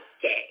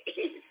 okay.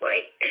 He's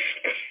like,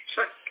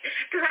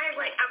 because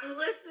I'm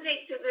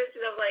listening to this,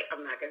 and I'm like,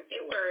 I'm not going to say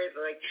words.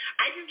 Like,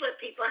 I just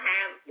let people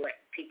let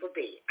people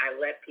be. I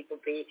let people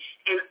be,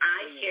 and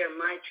I share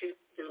my truth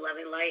in love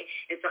and light.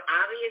 And so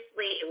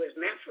obviously it was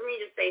meant for me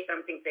to say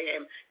something to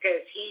him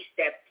because he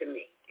stepped to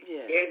me.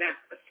 Yeah. You know?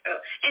 So,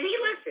 and he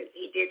listened.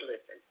 He did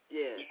listen.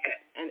 Yeah.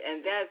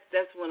 And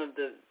that's one of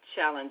the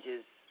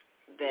challenges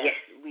that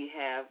we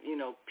have. You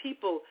know,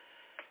 people,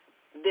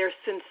 they're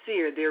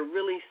sincere. They're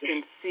really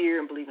sincere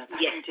and believe if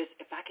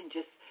I can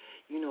just,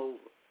 you know,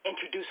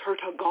 introduce her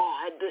to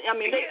God. I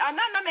mean, I'm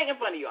not making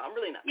fun of you. I'm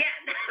really not. Yeah.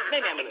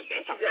 Maybe I'm a little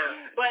bit.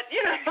 But, you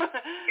know,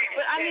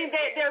 but I mean,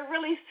 they're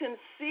really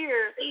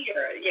sincere.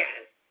 Yes.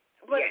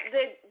 But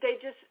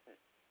they just,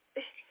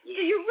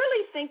 do you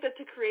really think that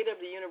the creator of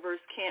the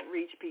universe can't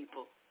reach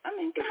people? I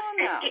mean, come on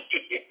now.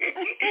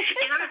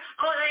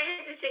 All I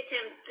had to say to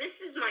him, this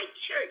is my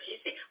church.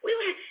 You see, we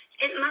went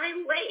in my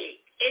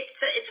lake. It's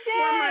 4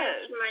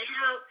 miles from my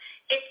house.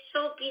 It's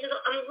so beautiful.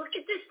 I mean, look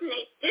at this,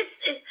 Nate. This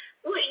is,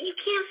 you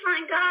can't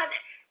find God.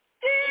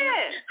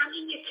 Yeah. I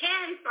mean, you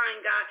can find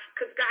God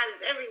because God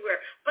is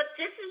everywhere. But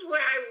this is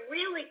where I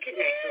really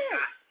connect with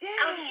God.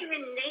 Out here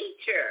in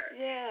nature.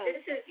 Yeah.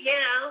 This is, you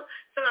know,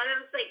 so I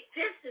was like,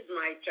 this is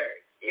my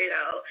church, you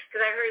know,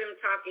 because I heard him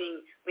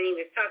talking, when he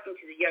was talking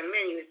to the young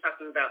men, he was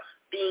talking about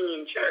being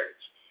in church.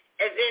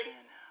 As if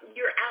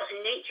you're out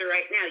in nature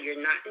right now. You're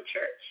not in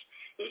church.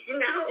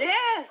 You know?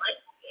 Yes. Like,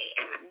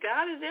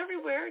 God is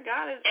everywhere.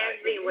 God is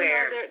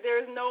everywhere. You know,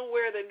 there's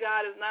nowhere that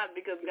God is not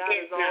because God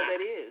is all that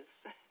is.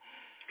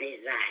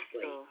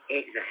 Exactly. So,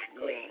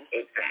 Exactly.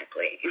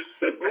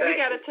 Well, we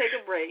got to take a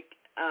break.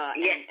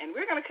 Yes. And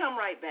we're going to come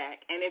right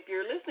back. And if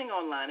you're listening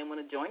online and want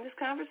to join this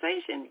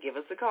conversation, give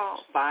us a call,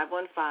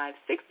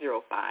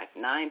 515-605-9325,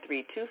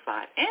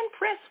 and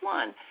press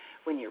 1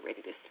 when you're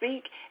ready to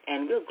speak,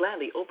 and we'll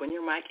gladly open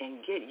your mic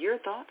and get your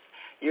thoughts.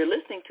 You're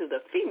listening to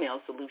the Female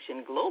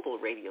Solution Global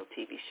Radio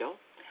TV show.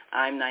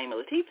 I'm Naima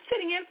Latif,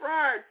 sitting in for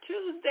our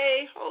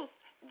Tuesday host,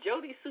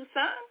 Jody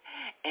Susan,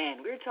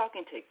 and we're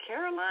talking to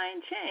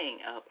Caroline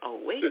Chang of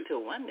Awake to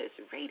Oneness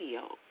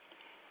Radio.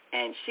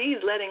 And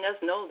she's letting us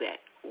know that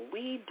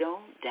we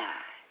don't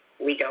die.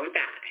 We don't die.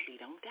 We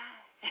don't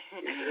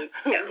die.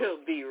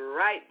 We'll be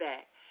right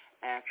back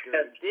after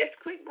this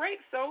quick break,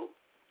 so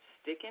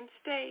stick and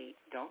stay.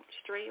 Don't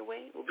stray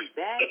away. We'll be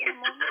back in a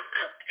moment.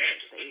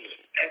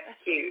 That's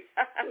cute.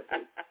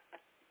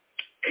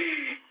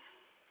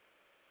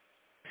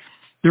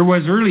 There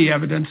was early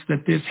evidence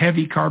that this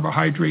heavy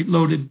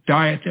carbohydrate-loaded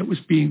diet that was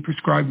being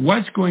prescribed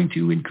was going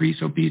to increase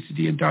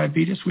obesity and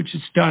diabetes, which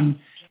is done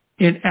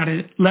at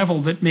a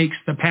level that makes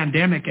the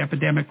pandemic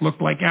epidemic look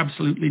like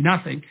absolutely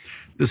nothing.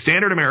 The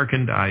standard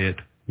American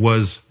diet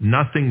was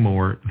nothing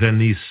more than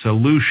the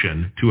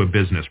solution to a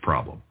business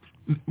problem.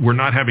 We're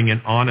not having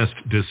an honest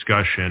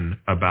discussion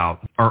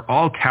about, are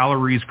all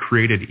calories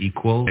created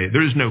equal?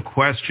 There's no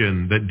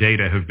question that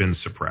data have been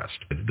suppressed.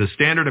 The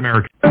standard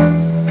American...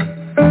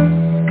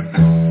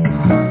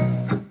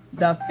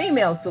 The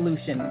Female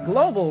Solution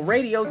Global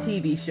Radio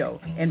TV show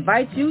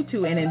invites you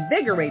to an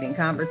invigorating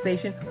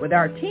conversation with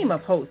our team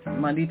of hosts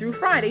Monday through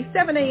Friday,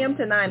 7 a.m.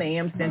 to 9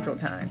 a.m. Central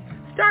Time.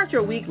 Start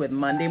your week with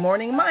Monday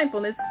Morning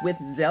Mindfulness with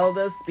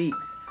Zelda Speaks.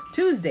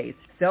 Tuesdays,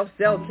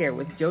 Self-Care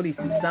with Jody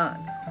Susan.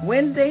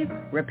 Wednesdays,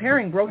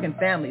 Repairing Broken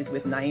Families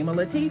with Naima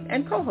Latif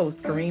and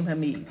co-host Kareem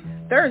Hamid.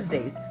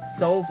 Thursdays,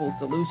 Soulful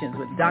Solutions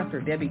with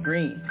Dr. Debbie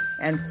Green.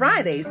 And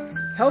Fridays,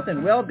 Health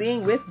and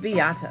Wellbeing with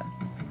Beata.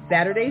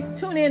 Saturdays,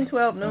 tune in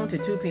 12 noon to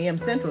 2 p.m.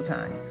 Central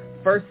Time.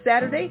 First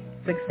Saturday,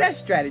 Success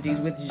Strategies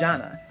with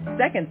Jana.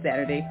 Second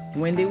Saturday,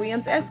 Wendy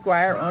Williams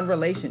Esquire on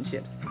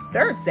relationships.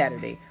 Third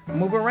Saturday,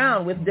 Move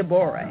Around with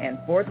Deborah. And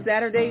fourth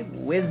Saturday,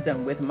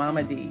 Wisdom with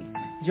Mama D.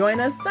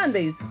 Join us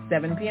Sundays,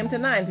 7 p.m. to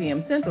 9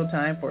 p.m. Central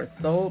Time for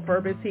Soul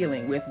Purpose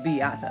Healing with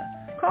Beata.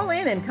 Call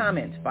in and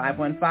comment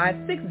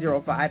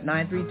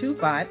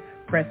 515-605-9325.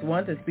 Press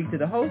 1 to speak to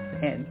the host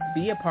and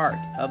be a part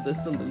of the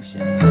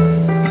solution.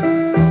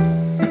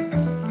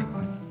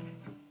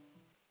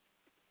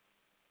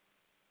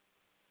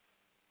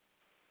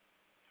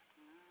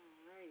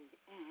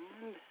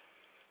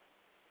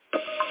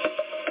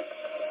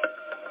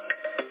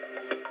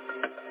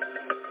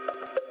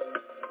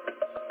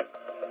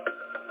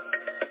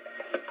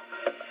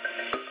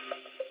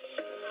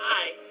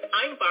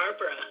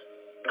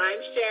 I'm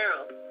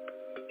Cheryl.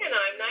 And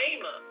I'm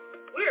Naima.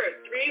 We're a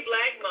three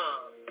black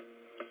moms.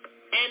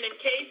 And in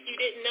case you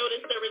didn't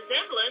notice the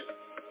resemblance,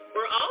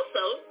 we're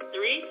also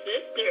three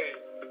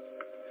sisters.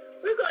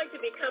 We're going to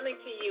be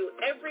coming to you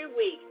every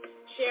week,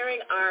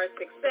 sharing our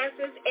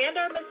successes and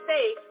our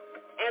mistakes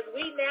as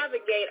we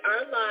navigate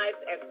our lives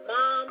as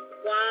moms,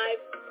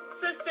 wives,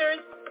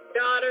 sisters,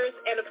 daughters,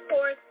 and of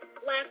course,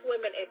 black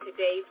women in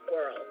today's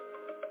world.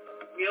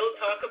 We'll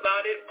talk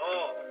about it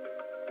all: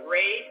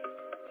 race,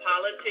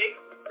 politics,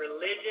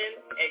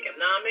 religion,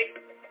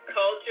 economics,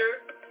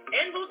 culture,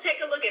 and we'll take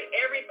a look at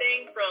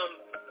everything from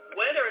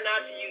whether or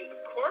not to use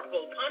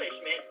corporal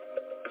punishment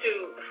to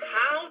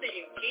how do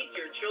you teach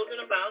your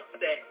children about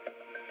sex.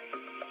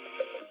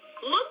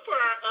 Look for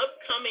our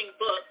upcoming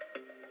book,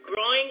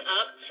 Growing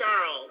Up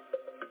Charles.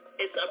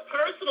 It's a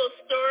personal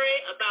story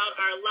about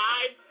our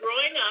lives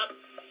growing up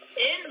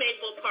in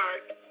Maple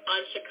Park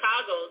on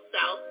Chicago's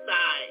South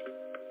Side.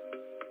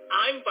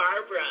 I'm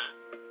Barbara.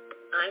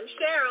 I'm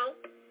Cheryl.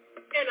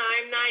 And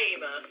I'm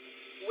Naima.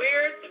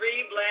 We're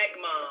three black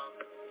moms.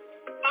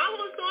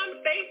 Follow us on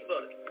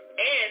Facebook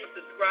and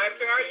subscribe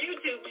to our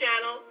YouTube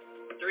channel,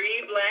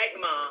 Three Black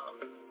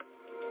Moms.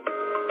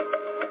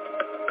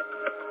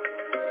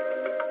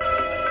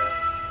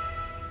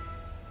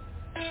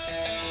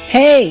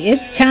 Hey,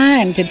 it's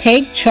time to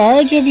take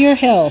charge of your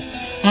health.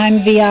 I'm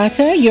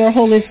Viata, your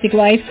holistic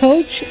life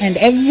coach, and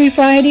every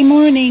Friday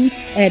morning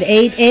at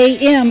 8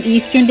 a.m.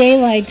 Eastern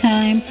Daylight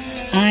Time,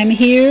 I'm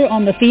here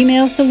on The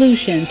Female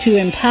Solution to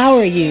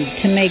empower you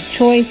to make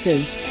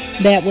choices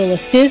that will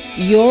assist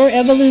your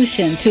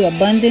evolution to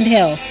abundant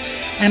health.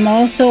 I'm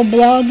also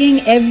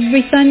blogging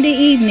every Sunday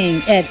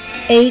evening at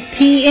 8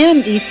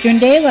 p.m. Eastern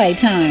Daylight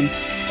Time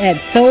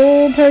at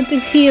Soul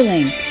Purpose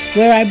Healing,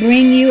 where I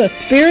bring you a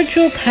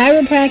spiritual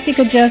chiropractic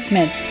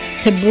adjustment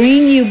to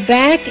bring you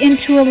back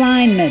into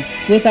alignment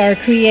with our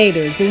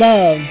Creator's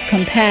love,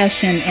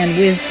 compassion, and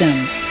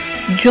wisdom.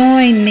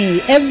 Join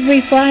me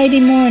every Friday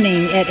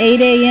morning at 8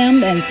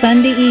 a.m. and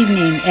Sunday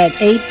evening at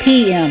 8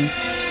 p.m.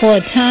 for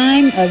a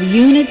time of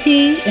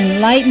unity,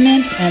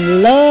 enlightenment,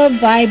 and love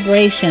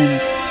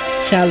vibrations.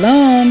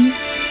 Shalom.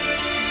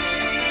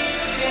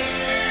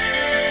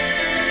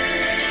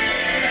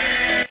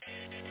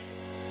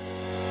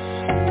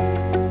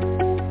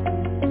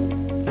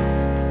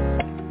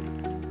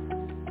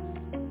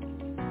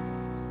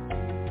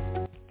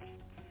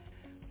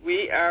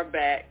 We are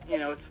back. You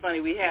know, it's funny.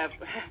 We have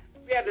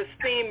this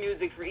theme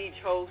music for each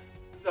host.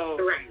 So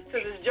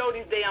since it's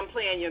Jody's day, I'm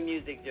playing your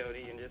music,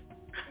 Jody, and just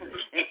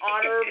in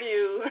honor of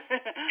you,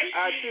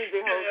 our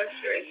Tuesday host,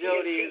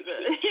 Jody.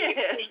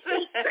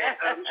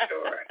 I'm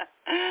sure.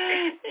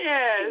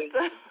 Yes.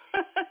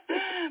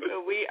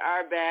 But we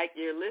are back.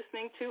 You're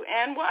listening to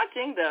and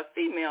watching the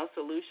Female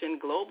Solution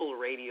Global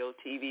Radio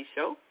TV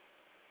show.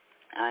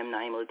 I'm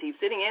Naima Latif,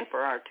 sitting in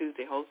for our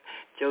Tuesday host,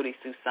 Jody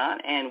Susan,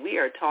 and we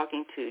are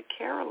talking to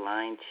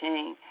Caroline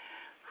Chang,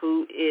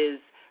 who is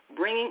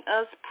bringing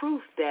us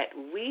proof that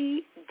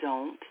we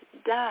don't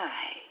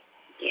die.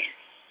 Yes.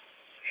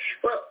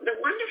 Well, the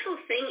wonderful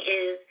thing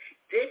is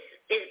this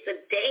is the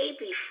day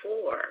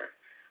before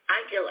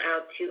I go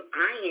out to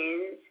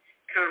IONS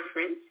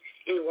conference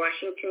in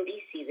Washington,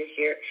 D.C. this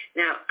year.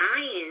 Now,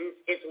 IONS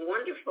is a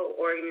wonderful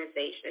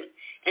organization,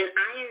 and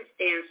IONS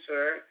stands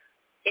for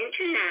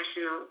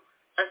International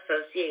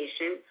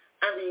Association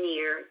of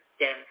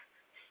Near-Death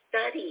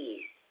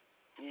Studies.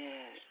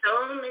 Yes.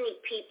 So many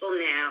people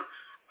now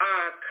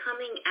are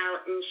coming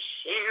out and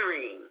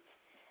sharing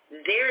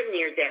their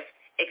near-death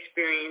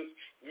experience,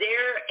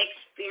 their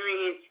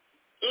experience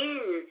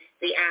in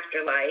the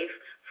afterlife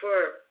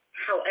for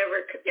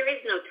however, because there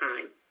is no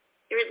time.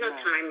 There is no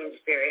time in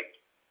spirit.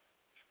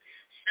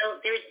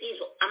 So there's these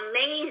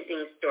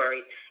amazing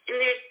stories, and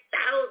there's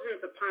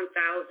thousands upon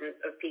thousands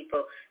of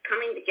people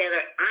coming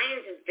together.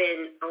 IONS has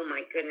been, oh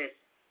my goodness,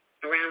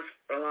 around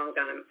for a long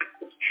time.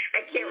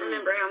 I can't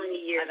remember how many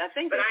years. I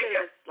think it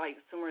was like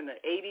somewhere in the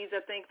 80s,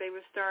 I think they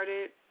were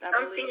started.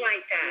 Something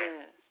like that.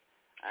 Yes.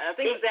 I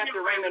think it was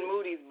after Raymond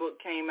Moody's book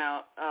came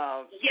out.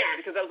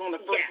 Yes. Because that was one of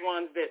the first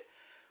ones that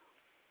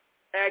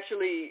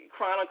actually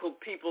chronicled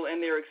people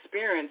and their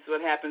experience,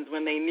 what happens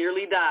when they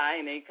nearly die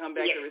and they come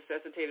back to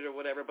resuscitated or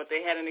whatever, but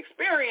they had an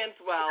experience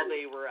while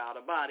they were out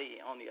of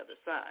body on the other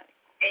side.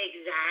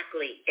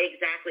 Exactly.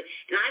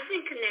 And I've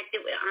been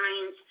connected with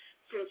IONS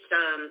since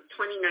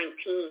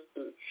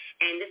 2019,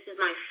 and this is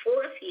my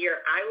fourth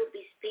year. I will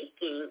be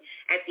speaking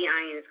at the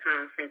IONS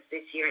conference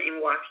this year in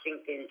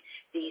Washington,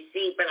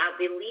 D.C., but I'll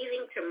be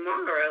leaving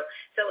tomorrow.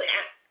 So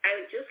I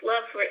would just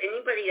love for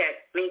anybody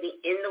that may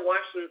be in the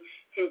Washington,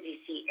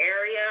 D.C.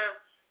 area,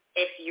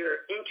 if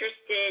you're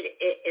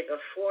interested, it is a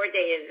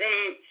 4-day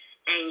event,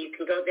 and you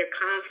can go to their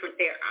conference.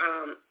 Their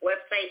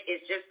website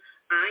is just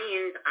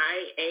IONS,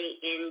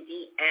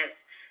 IANDS.org,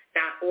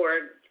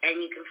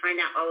 and you can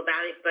find out all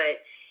about it.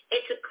 But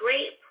it's a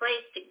great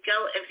place to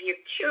go if you're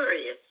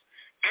curious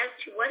as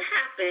to what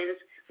happens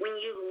when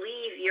you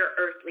leave your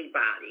earthly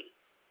body.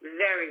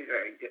 Very,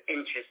 very good,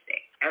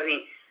 interesting. I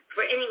mean,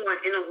 for anyone,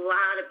 and a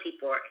lot of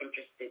people are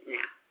interested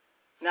now.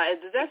 Now,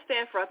 does that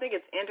stand for, I think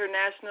it's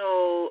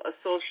International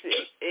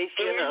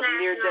Association of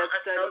Near-Death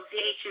Studies?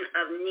 Association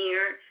of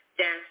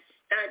Near-Death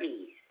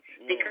Studies,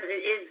 because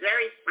it is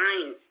very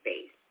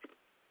science-based.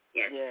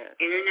 Yes.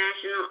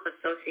 International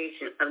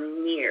Association of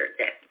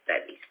Near-Death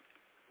Studies.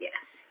 Yes.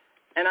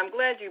 And I'm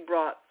glad you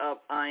brought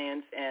up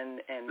ions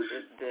and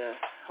the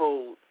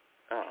whole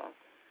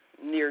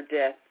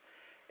near-death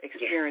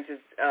experiences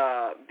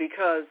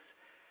because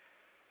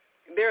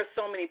there are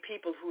so many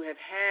people who have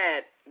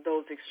had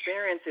those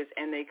experiences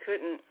and they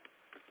couldn't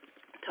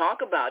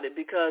talk about it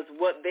because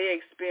what they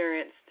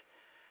experienced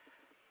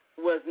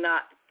was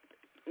not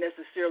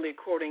necessarily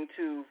according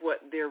to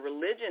what their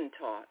religion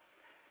taught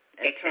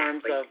in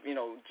terms of,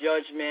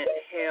 judgment,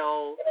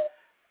 hell,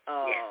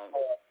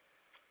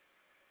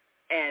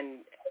 and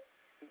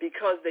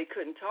because they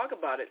couldn't talk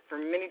about it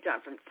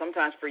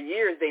sometimes for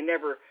years, they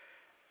never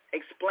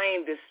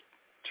explained this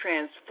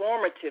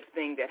transformative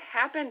thing that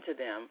happened to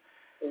them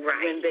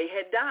when they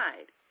had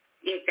died.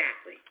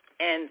 Exactly.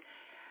 And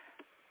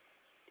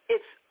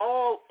it's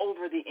all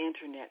over the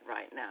internet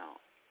right now.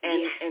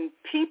 And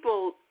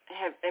people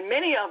have, and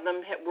many of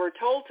them were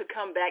told to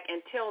come back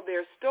and tell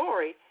their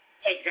story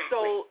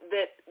so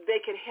that they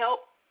could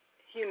help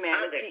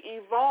humanity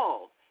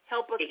evolve,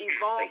 help us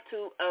evolve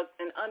to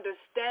an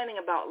understanding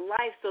about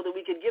life so that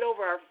we could get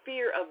over our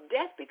fear of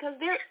death because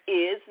there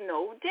is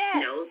no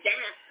death. No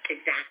death,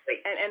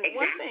 exactly. And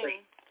one thing,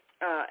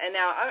 and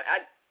now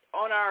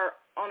on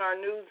our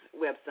news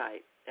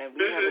website, and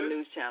we have a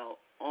news channel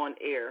on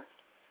air.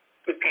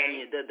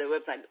 Okay. The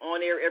website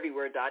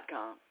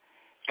onaireverywhere.com.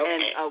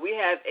 Okay. And we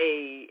have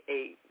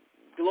a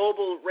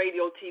global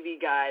radio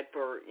TV guide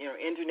for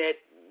internet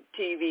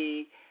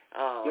TV,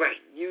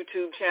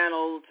 YouTube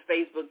channels,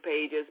 Facebook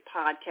pages,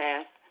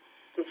 podcasts.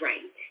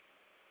 Right.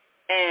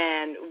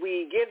 And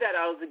we give that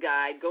out as a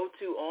guide. Go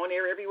to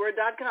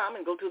onaireverywhere.com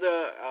and go to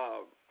the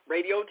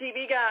radio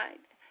TV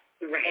guide.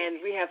 Right. And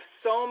we have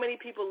so many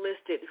people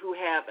listed who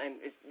have, and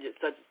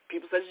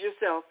people such as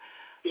yourself,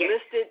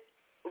 listed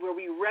where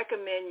we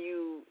recommend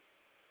you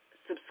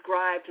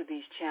subscribe to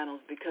these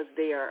channels because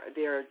they are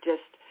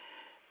just,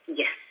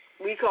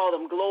 we call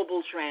them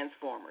global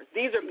transformers.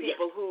 These are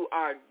people who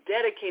are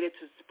dedicated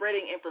to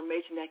spreading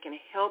information that can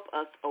help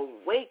us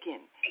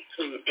awaken.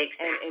 Exactly.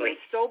 And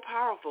it's so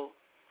powerful.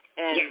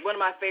 And one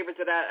of my favorites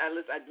that I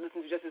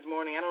listened to just this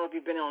morning, I don't know if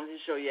you've been on his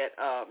show yet,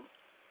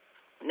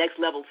 Next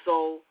Level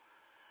Soul.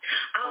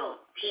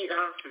 Oh, he's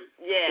awesome.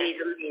 Yeah. He's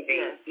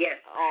amazing.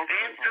 Yes. Awesome.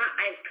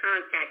 I've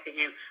contacted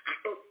him. I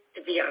hope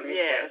to be on his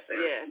show.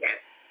 Yes.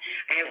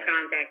 I have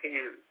contacted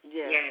him.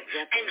 Yes.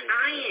 And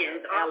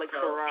Ian's Alex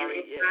also. Ferrari,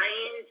 and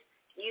Ian's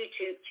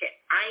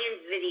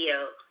Ian's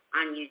video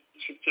on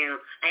YouTube channel.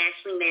 I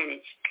actually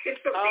manage. That's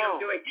what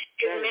I'm doing.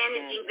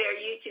 Managing their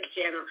YouTube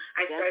channel.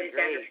 I started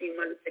that a few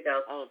months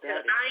ago. Oh, so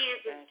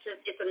Ian's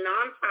it's a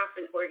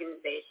non-profit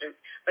organization,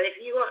 but if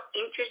you are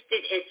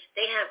interested in,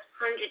 they have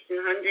hundreds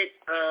and hundreds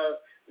of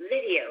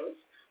videos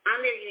on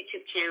their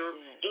YouTube channel,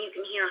 and you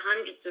can hear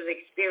hundreds of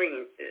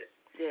experiences.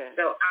 Yeah.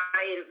 So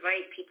I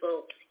invite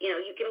people,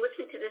 you can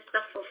listen to this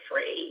stuff for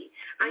free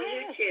on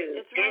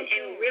YouTube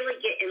and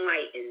really get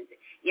enlightened.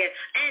 Yeah.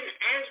 And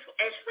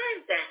as far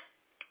as that,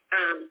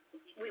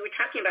 we were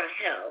talking about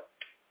hell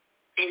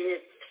and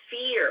this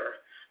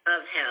fear of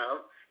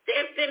hell. There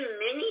have been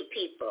many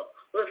people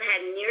who have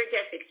had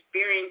near-death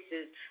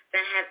experiences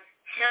that have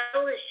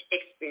hellish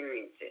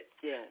experiences.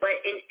 Yes. But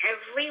in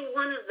every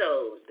one of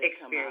those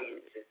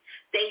experiences,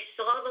 they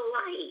saw the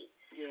light.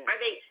 Yeah. Or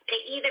they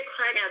either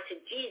cried out to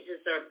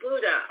Jesus or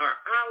Buddha or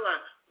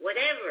Allah,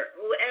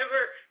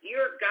 whoever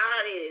your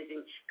God is,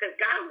 because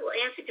God will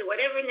answer to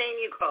whatever name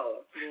you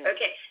call him. Yeah.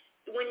 Okay,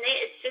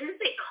 as soon as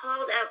they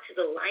called out to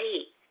the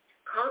light,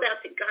 called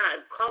out to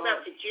God, called out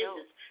to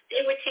Jesus,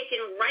 they were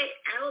taken right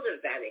out of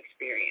that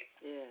experience,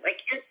 like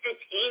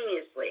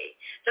instantaneously.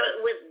 So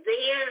it was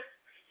their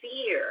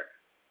fear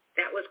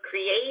that was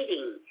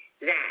creating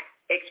that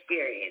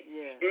experience.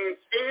 Yeah. And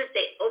as soon as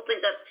they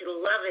opened up to the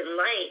love and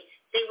light,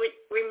 they were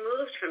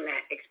removed from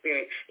that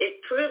experience.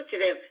 It proved to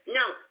them,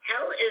 no,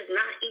 hell is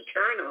not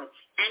eternal,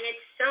 and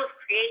it's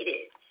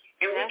self-created.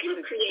 And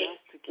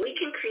we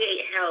can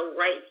create hell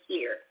right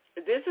here.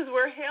 This is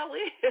where hell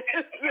is.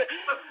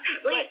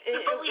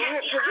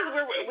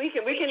 We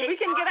can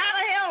get out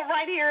of hell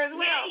right here as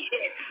well.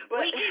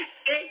 But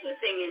here's the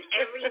thing: in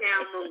every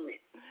now moment,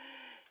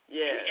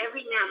 in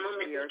every now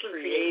moment, we can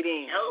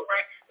create hell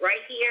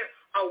right here,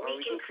 or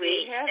we can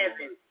create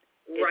heaven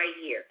right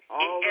here.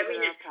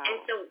 And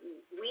so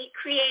we're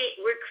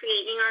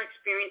creating our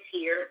experience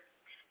here,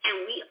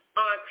 and we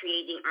are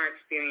creating our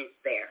experience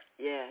there.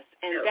 Yes,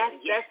 and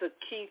that's a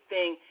key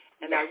thing.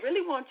 And I really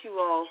want you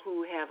all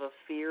who have a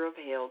fear of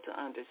hell to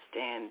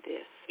understand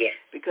this. Yes.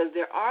 Because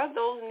there are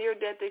those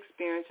near-death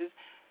experiencers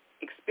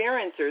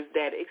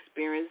that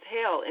experienced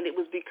hell, and it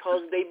was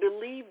because they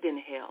believed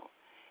in hell.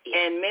 Yes.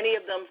 And many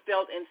of them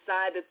felt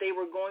inside that they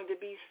were going to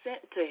be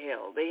sent to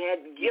hell. They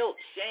had guilt,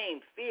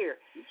 shame,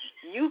 fear.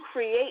 You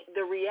create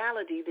the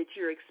reality that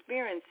you're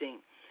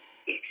experiencing.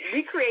 Exactly.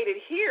 we created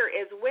here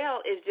as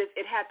well. Is just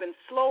it happens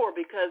slower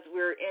because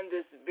we're in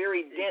this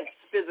very dense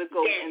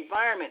physical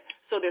environment.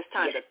 So there's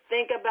time to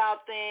think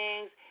about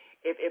things.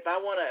 If I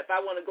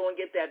wanna go and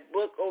get that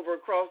book over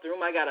across the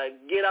room, I gotta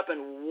get up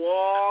and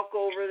walk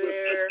over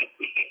there.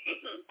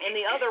 In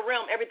the other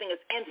realm, everything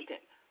is instant.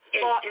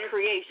 Thought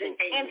creation,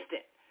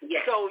 instant.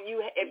 Yes. So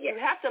you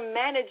have to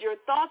manage your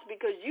thoughts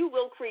because you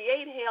will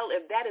create hell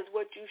if that is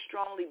what you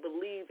strongly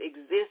believe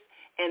exists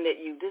and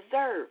that you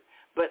deserve.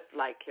 But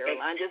like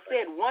Caroline just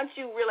said, once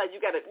you realize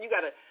you gotta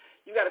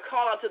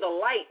call out to the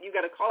light, you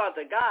gotta call out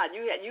to God.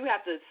 You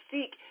have to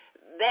seek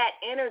that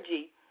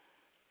energy,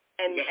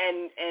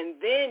 and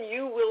then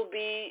you will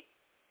be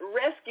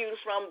rescued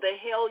from the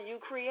hell you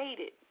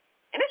created.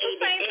 And it's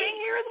the same thing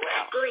here as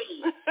well.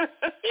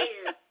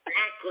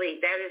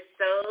 Exactly. That is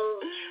so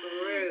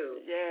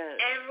true.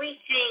 Yes.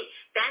 Everything,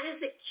 that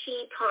is a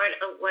key part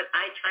of what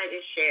I try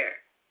to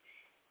share.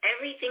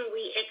 Everything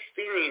we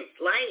experience,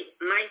 like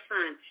my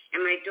son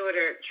and my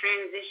daughter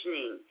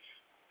transitioning,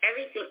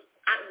 everything,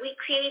 we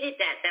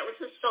created that. That was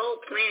the soul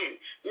plan.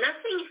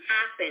 Nothing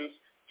happens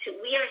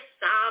we are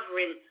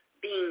sovereign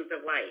beings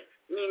of life,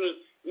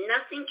 meaning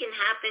nothing can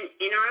happen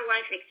in our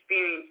life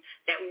experience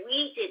that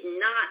we did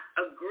not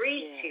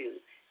agree to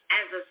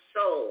as a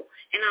soul.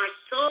 And our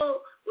soul,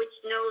 which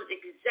knows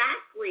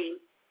exactly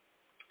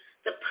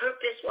the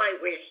purpose why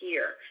we're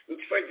here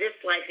for this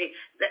life,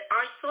 that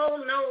our soul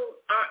knows,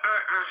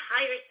 our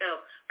higher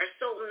self, our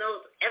soul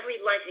knows every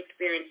life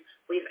experience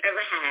we've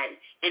ever had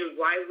and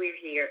why we're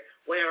here,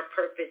 what our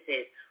purpose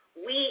is.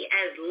 We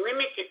as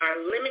our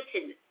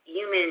limited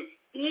human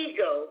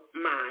ego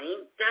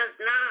mind does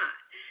not.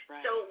 Right.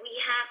 So we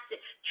have to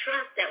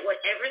trust that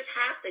whatever is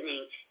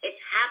happening,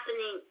 it's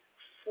happening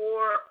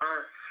for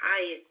our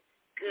highest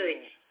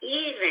good.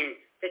 Even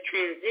the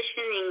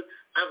transitioning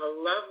of a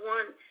loved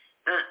one,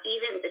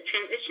 even the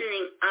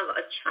transitioning of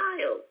a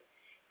child.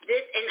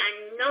 And I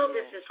know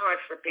this is hard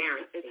for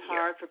parents to hear. It's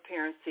hard for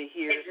parents to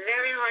hear. It's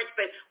very hard,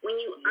 but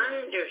when you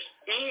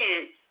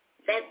understand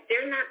that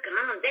they're not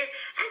gone.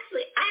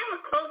 I have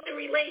a closer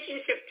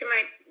relationship to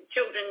my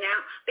children now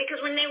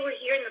because when they were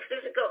here in the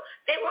physical,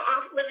 they were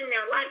off living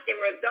their life. They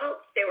were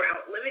adults. They were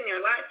out living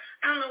their life.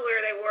 I don't know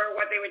where they were,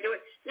 what they were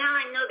doing. Now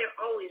I know they're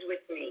always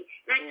with me.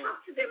 And I talk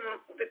to them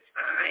all the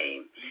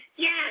time.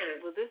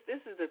 Yes. Well, this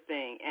is the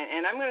thing.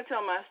 And I'm going to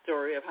tell my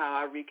story of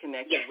how I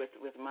reconnected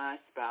with my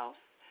spouse.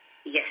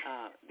 Yes.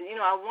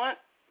 I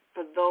want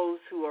for those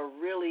who are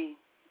really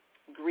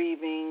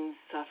grieving,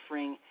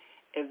 suffering,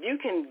 if you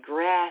can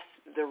grasp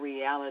the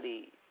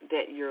reality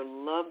that your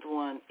loved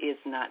one is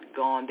not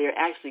gone, they're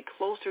actually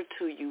closer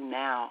to you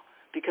now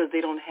because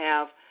they don't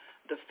have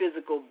the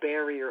physical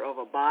barrier of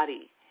a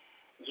body.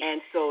 Yes.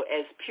 And so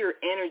as pure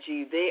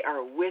energy, they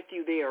are with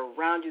you, they are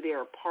around you, they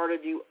are a part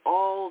of you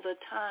all the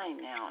time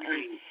now.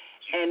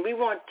 And we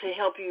want to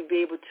help you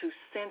be able to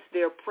sense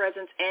their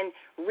presence and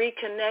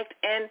reconnect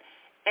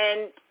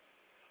and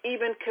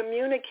even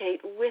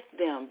communicate with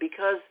them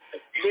because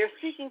they're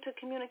seeking to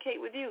communicate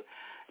with you.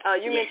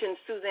 You mentioned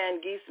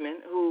Suzanne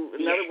Giesemann, who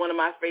another one of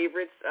my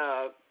favorites,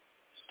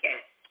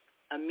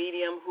 a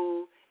medium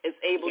who is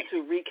able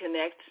to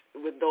reconnect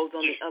with those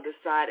on the other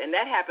side. And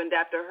that happened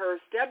after her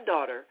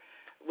stepdaughter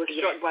was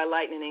struck by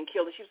lightning and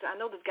killed. And she said, I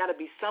know there's got to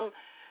be some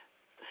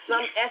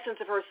essence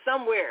of her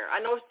somewhere.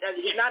 I know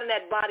she's not in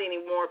that body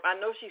anymore, but I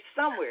know she's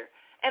somewhere.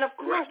 And, of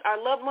course,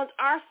 our loved ones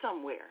are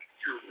somewhere.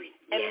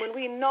 And when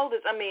we know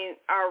this, I mean,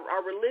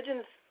 our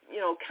religions,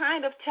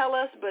 kind of tell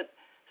us, but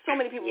so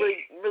many people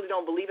really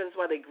don't believe it. That's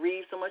why they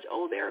grieve so much.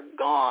 Oh, they're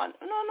gone.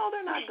 No,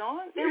 they're not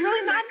gone. They're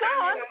really not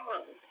gone.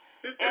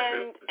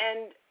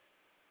 And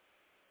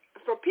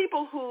for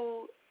people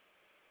who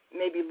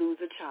maybe lose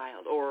a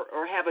child or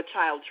have a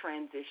child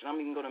transition, I'm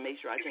even going to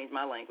make sure I change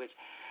my language.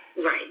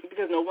 Right.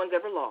 Because no one's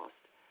ever lost.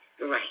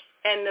 Right.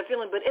 And the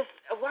feeling, but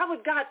why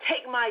would God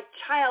take my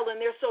child and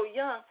they're so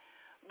young?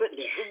 But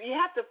you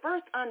have to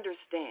first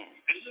understand,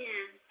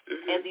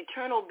 as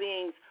eternal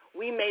beings,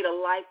 we made a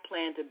life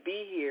plan to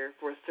be here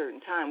for a certain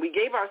time. We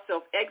gave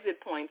ourselves exit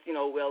points,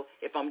 well,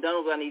 if I'm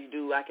done with what I need to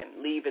do, I can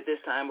leave at this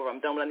time, or if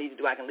I'm done with what I need to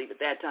do, I can leave at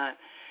that time.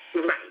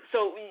 Right.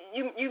 So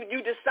you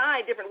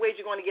decide different ways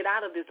you're going to get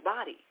out of this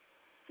body.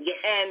 Yes.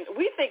 And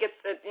we think it's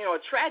a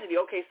tragedy.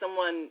 Okay,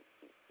 someone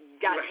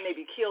got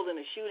maybe killed in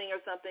a shooting or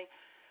something.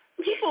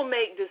 People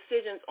make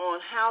decisions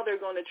on how they're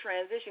going to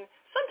transition,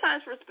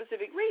 sometimes for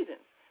specific reasons.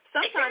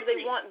 Sometimes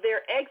they want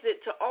their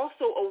exit to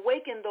also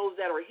awaken those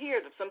that are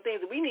here, some things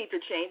that we need to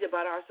change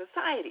about our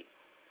society.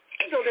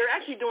 So they're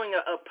actually doing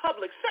a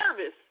public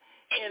service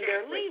in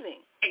their leaving.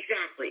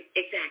 Exactly.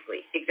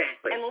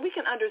 And when we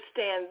can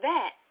understand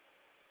that,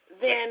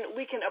 then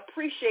we can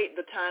appreciate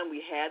the time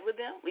we had with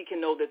them. We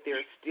can know that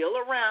they're still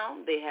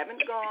around, they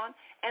haven't gone,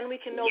 and we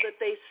can know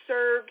that they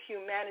served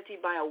humanity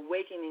by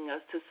awakening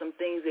us to some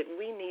things that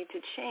we need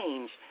to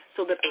change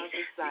so that our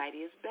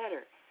society is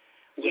better.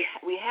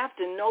 We have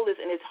to know this,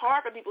 and it's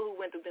hard for people who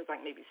went through things like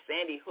maybe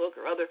Sandy Hook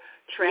or other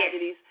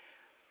tragedies.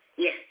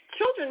 Yes.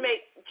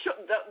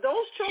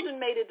 Those children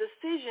made a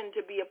decision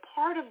to be a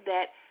part of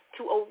that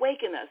to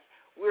awaken us.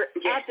 we're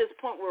at this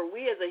point where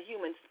we as a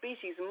human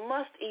species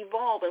must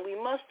evolve, and we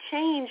must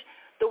change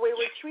the way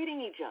we're treating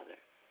each other.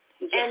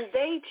 And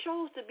they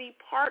chose to be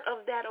part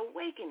of that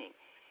awakening.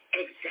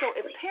 Exactly. So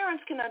if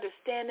parents can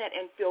understand that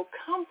and feel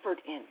comfort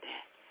in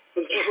that,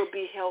 it will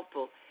be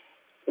helpful.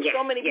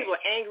 So many people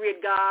are angry at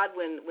God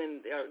when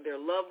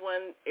their loved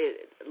one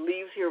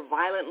leaves here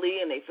violently,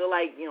 and they feel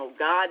like,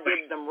 God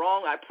did them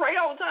wrong. I pray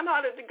all the time,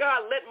 how did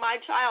God let my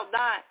child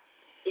die?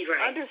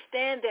 Right.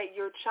 Understand that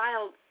your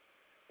child,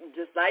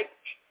 just like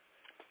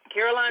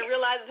Caroline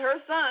realizes her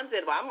son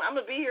said, well, I'm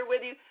going to be here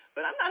with you,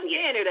 but I'm not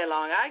staying here that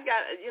long. I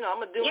got, I'm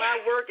going to do my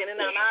work, and then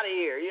I'm out of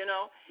here,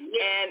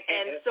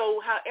 And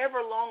so however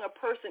long a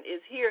person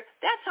is here,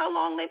 that's how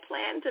long they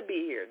plan to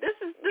be here. This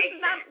doesn't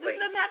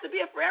have to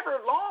be a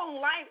forever long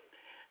life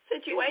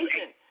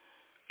situation.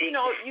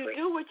 You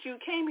do what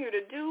you came here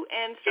to do,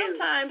 and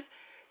sometimes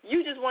you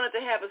just wanted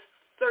to have a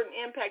certain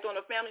impact on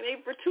a family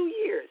maybe for 2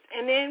 years,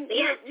 and then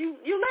you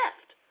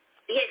left.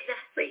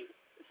 Exactly.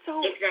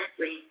 So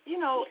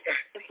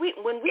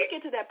when we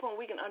get to that point,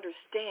 we can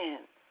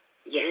understand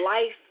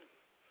life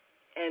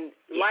and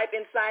life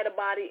inside a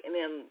body, and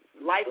then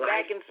life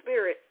back in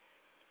spirit.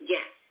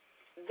 Yes.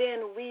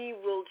 Then we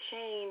will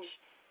change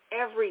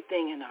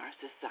everything in our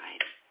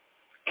society.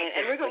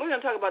 And we're going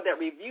to talk about that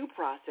review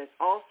process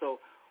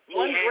also.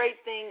 One great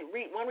thing,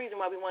 one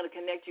reason why we want to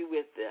connect you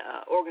with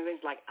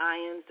organizations like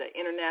IONS, the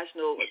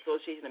International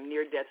Association of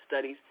Near-Death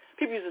Studies.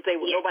 People used to say,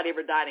 well, nobody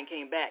ever died and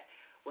came back.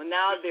 Well,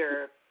 now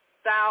there are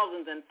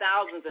thousands and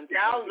thousands and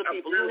thousands of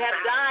people who have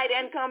died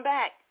and come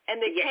back. And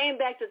they came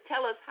back to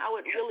tell us how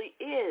it really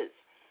is.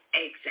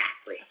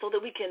 Exactly. So that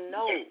we can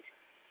know.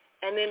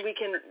 And then we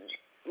can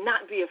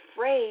not be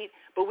afraid,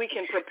 but we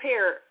can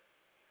prepare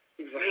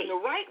in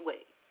the right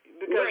way.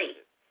 Because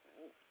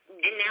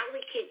and now we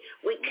can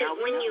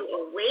when you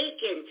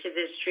awaken to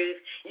this truth,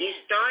 you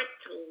start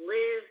to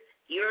live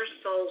your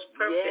soul's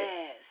purpose.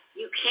 Yes.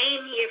 You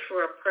came here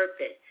for a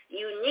purpose,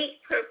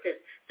 unique purpose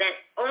that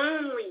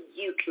only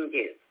you can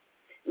do.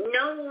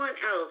 No one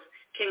else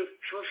can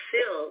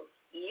fulfill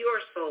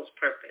your soul's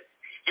purpose.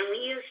 And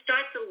when you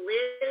start to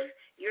live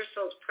your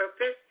soul's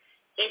purpose,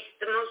 it's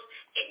 $1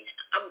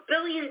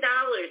 billion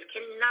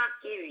cannot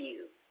give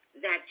you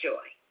that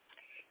joy.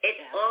 It's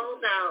all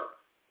about,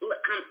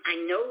 look, I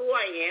know who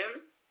I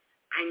am,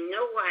 I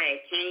know why I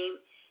came,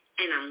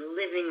 and I'm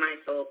living my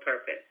soul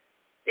purpose.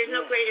 There's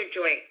no greater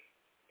joy.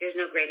 There's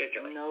no greater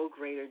joy. No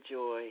greater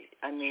joy.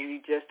 I mean, you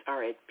just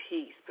are at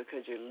peace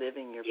because you're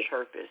living your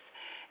purpose.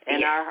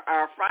 And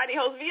our Friday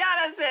host,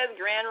 Viata, says,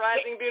 Grand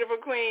Rising,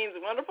 beautiful queens,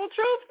 wonderful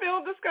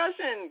truth-filled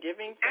discussion,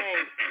 giving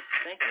thanks.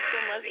 Thank you so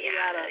much,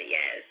 Viata.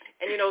 Yes.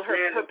 And,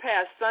 her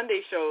past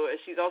Sunday show,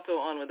 she's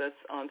also on with us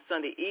on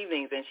Sunday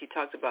evenings, and she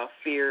talks about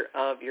fear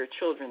of your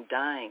children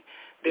dying.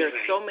 There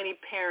are so many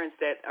parents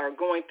that are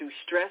going through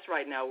stress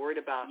right now,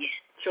 worried about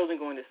children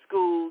going to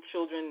school,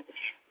 children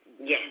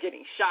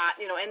getting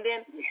shot, and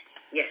then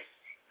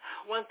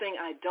one thing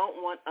I don't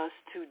want us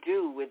to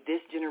do with this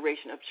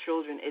generation of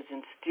children is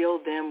instill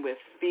them with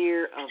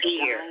fear of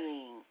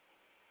dying.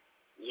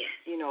 Yes.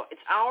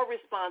 It's our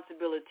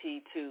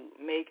responsibility to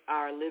make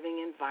our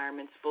living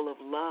environments full of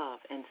love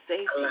and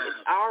safety.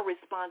 It's our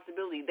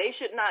responsibility. They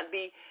should not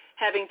be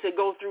having to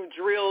go through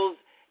drills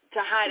to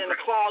hide in a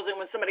closet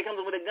when somebody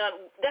comes in with a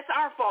gun. That's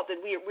our fault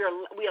that we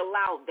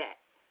allowed that.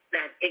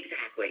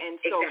 Exactly. And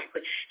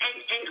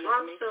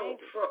also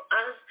for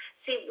us,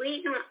 see,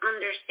 we don't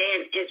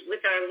understand is with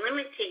our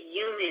limited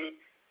human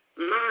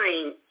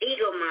mind,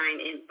 ego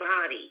mind and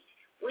body,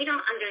 we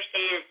don't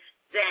understand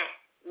that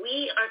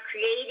we are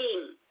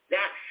creating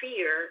that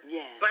fear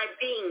by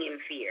being in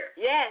fear.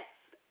 Yes.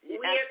 We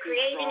are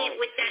creating it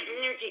with that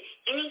energy.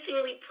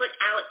 Anything we put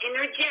out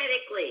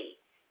energetically,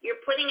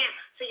 you're putting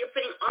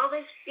all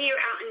this fear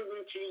out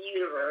into the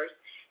universe,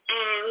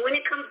 and when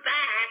it comes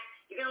back,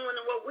 you're going to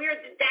wonder, well, where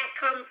did that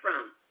come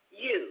from?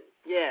 You.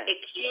 Yeah. It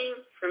came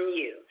from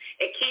you.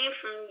 It came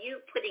from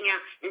you putting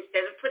out,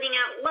 instead of putting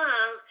out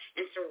love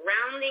and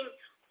surrounding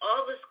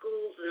all the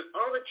schools and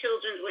all the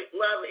children with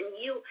love, and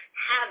you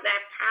have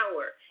that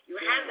power.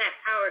 You have that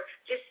power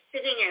just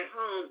sitting at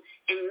home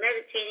and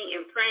meditating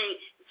and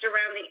praying,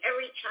 surrounding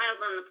every child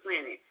on the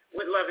planet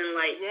with love and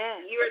light.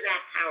 Yes. You're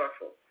that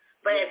powerful.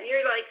 But if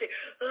you're like,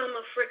 I'm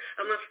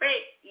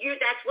afraid,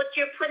 that's what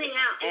you're putting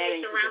out,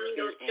 and you're surrounding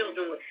those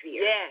children with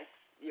fear. Yes.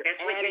 You're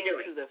That's what adding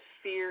you're doing. to the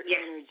fear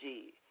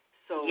energy.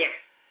 So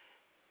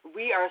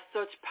we are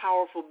such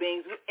powerful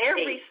beings.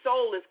 Every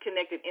soul is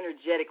connected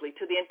energetically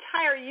to the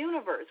entire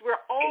universe. We're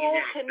all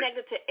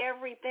connected to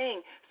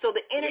everything. So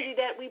the energy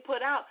that we put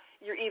out,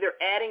 you're either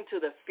adding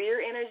to the fear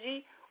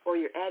energy or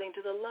you're adding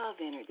to the love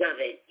energy. Love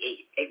it.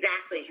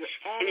 Exactly.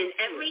 And in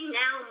every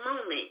now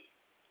moment,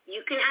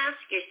 you can ask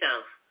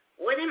yourself,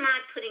 what am I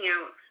putting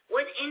out?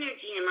 What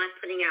energy am I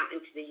putting out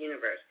into the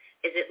universe?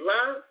 Is it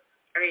love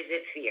or is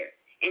it fear?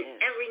 And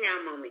every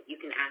now moment, you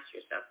can ask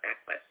yourself that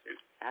question.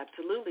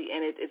 Absolutely,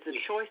 and it's a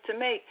choice to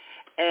make.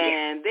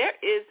 And there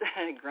is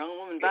a grown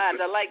woman vibes.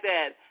 I like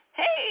that.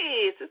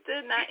 Hey,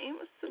 Sister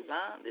Naima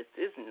Salam. This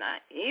is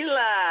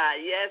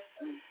Naila. Yes,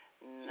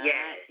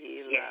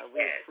 Naila,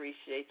 we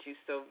appreciate you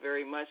so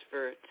very much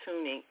for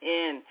tuning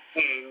in.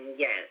 And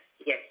yes.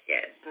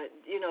 But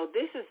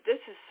this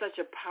is such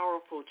a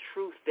powerful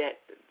truth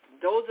that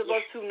those of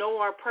us who know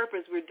our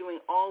purpose, we're doing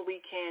all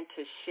we can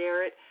to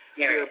share it.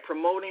 We're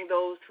promoting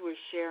those who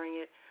are sharing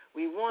it.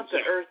 We want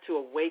the earth to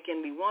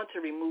awaken. We want to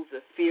remove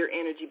the fear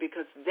energy,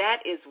 because that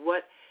is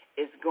what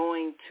is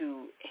going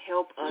to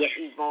help us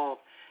evolve.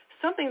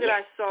 Something that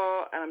I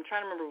saw, and I'm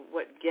trying to remember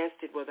what guest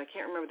it was. I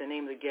can't remember the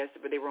name of the guest,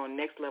 but they were on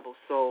Next Level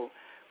Soul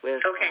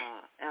with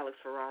Alex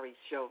Ferrari's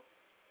show.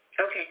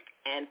 Okay.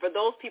 And for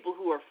those people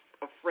who are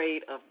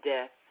afraid of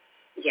death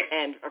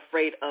and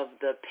afraid of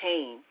the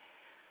pain,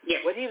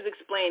 what he was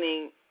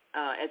explaining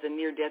as a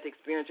near-death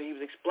experiencer, he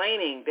was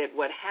explaining that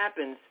what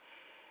happens,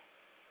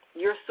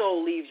 your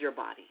soul leaves your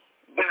body.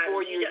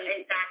 Before you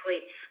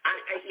exactly.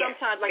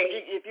 Sometimes,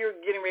 if you're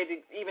getting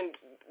ready to even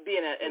be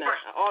in an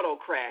auto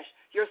crash,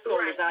 your soul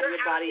is out of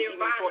your body even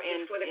before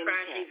the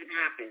crash even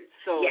happens.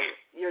 So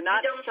you're not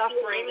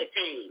suffering. Feel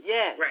anything.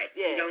 Yes. Right.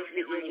 Yes. You don't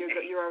feel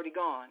anything. You're already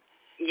gone.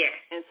 Yes.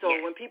 And so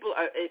when people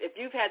are, if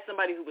you've had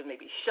somebody who was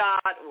maybe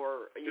shot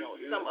or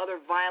some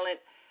other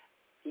violent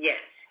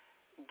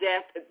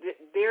death,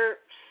 their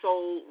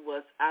soul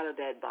was out of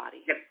that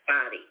body. The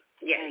body.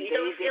 Yeah, and you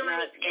don't feel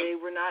anything. They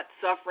were not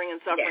suffering and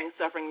suffering and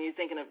suffering. And you're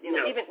thinking of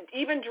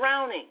even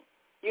drowning.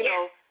 You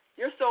know,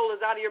 your soul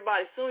is out of your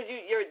body. As soon as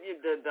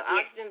the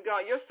oxygen's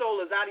gone, your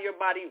soul is out of your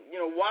body.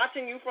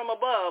 Watching you from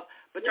above,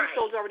 but your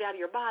soul's already out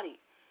of your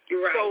body.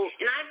 Right. So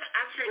and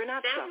I've heard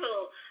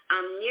several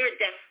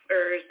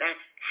near-deathers that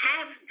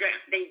have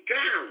drowned. They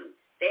drowned.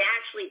 They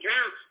actually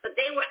drowned, but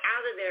they were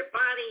out of their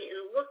body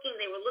and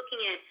they were looking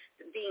at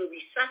being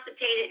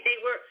resuscitated. They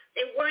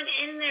weren't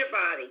in their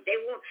body. They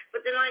weren't,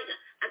 but they're like,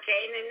 okay,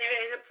 and then they're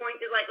at a point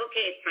they're like,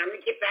 okay, it's time to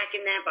get back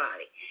in that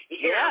body.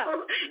 You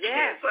know?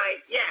 Yeah. It's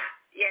like,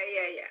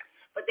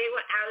 but they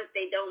were out of,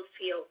 they don't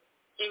feel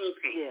any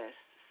pain. Yes.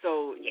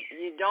 So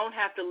you don't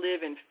have to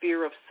live in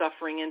fear of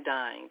suffering and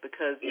dying,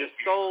 because your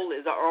soul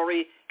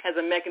already has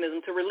a mechanism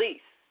to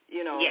release,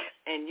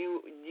 and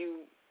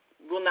you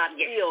will not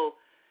feel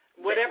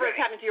whatever is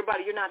happening to your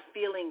body. You're not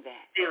feeling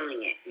that.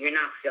 Feeling it. You're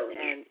not feeling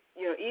it. And,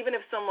 even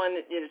if someone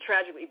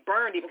tragically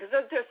burned, even because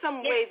there's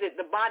some ways that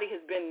the body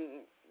has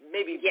been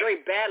maybe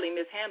very badly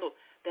mishandled,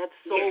 that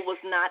soul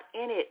was not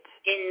in it.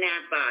 In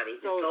that body.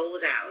 The soul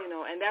was out.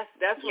 And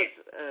that's what's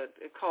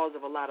a cause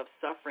of a lot of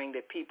suffering,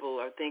 that people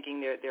are thinking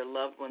their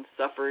loved ones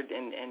suffered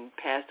and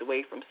passed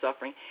away from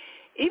suffering.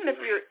 Even if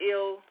you're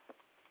ill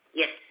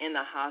in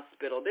the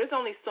hospital, there's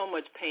only so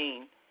much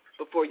pain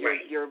before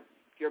your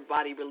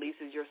body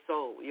releases your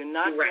soul. You're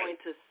not going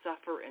to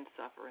suffer and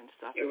suffer and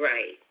suffer.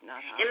 Right.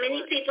 Not how and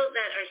many people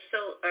that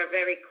are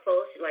very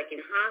close, like in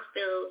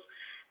hospitals,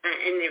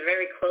 and they're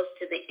very close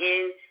to the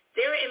end,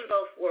 they're in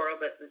both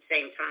worlds at the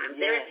same time.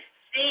 They're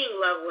seeing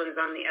loved ones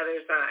on the other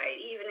side,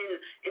 even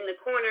in the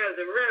corner of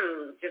the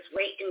room, just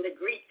waiting to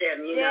greet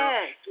them, you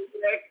know.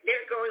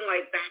 They're going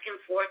like back and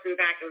forth. And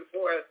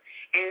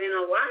then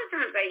a lot of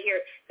times I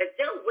hear that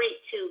they'll wait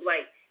to,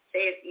 like,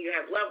 say if you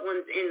have loved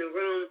ones in the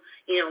room,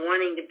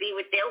 wanting to be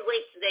with, they'll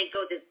wait till they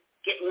go to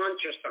get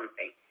lunch or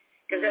something.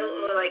 Because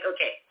they're like,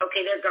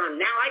 okay, they're gone.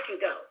 Now I can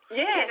go.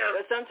 Yeah,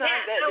 but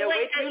sometimes they'll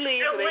wait till you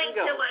leave so they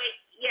can go.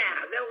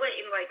 They're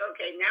waiting like,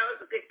 okay, now is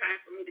a good time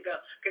for me to go.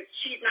 Because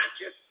she's not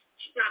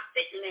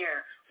sitting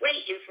there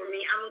waiting for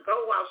me. I'm going to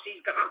go while she's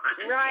gone.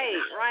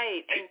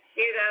 Right. And,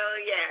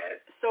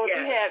 So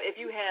if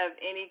you have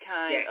any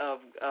kind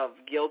of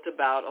guilt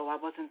about, I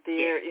wasn't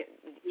there,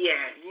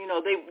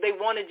 they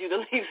wanted you to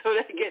leave so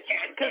they could,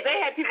 because they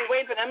had people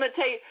waiting for them. I'm going to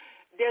tell you,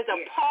 there's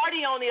a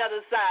party on the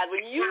other side.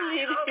 When you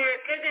leave here,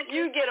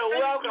 you get a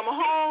welcome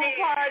home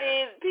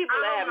party. People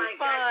are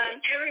having fun.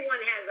 Everyone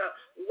has a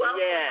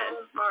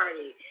welcome home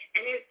party,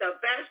 and it's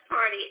the best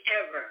party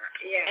ever.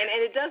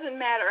 And it doesn't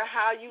matter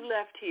how you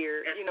left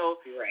here.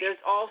 There's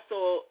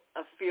also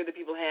a fear that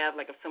people have,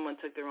 like if someone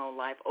took their own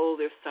life,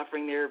 they're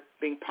suffering, they're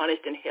being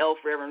punished in hell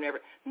forever and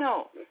ever.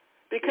 No,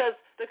 because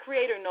the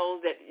Creator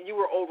knows that you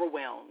were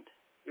overwhelmed,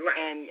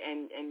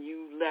 and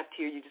you left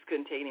here, you just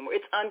couldn't take it anymore.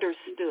 It's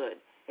understood.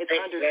 It's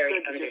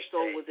understood that your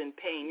soul was in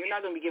pain. You're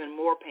not going to be given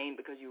more pain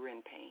because you were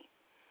in pain.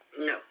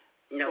 No,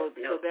 not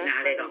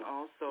at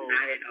all.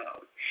 Not at all.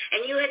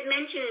 And you had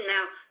mentioned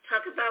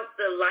talk about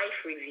the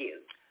life review.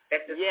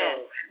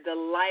 The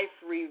life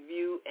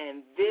review,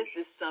 and this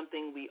is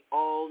something we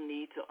all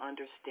need to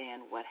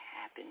understand what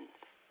happens.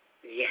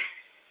 Yes.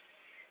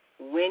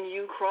 When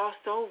you cross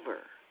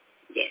over,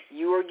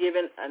 you are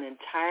given an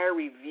entire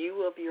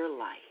review of your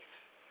life.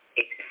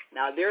 Exactly.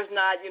 Now, there's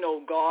not,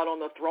 God on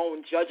the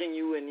throne judging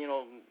you and,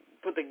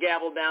 put the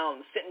gavel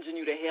down and sentencing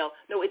you to hell.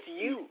 No, it's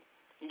you.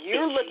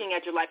 You're looking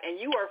at your life, and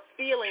you are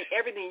feeling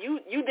everything.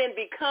 You then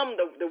become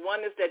the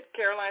oneness that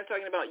Caroline's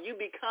talking about. You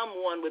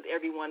become one with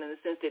everyone in the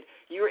sense that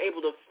you're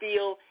able to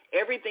feel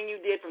everything you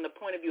did from the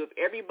point of view of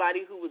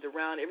everybody who was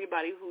around,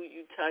 everybody who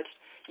you touched.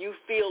 You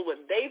feel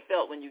what they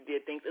felt when you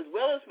did things, as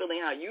well as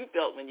feeling how you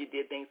felt when you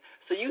did things.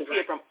 So you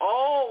see it from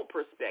all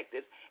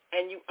perspectives,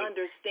 and you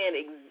understand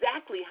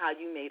exactly how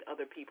you made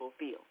other people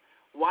feel.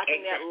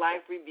 watching that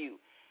life review.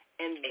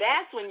 And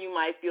that's when you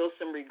might feel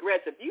some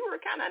regrets. If you were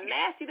kind of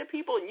nasty to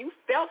people and you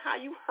felt how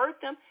you hurt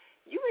them,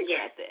 you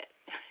regret that.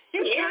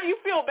 You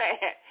feel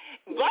bad.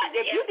 But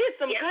if you did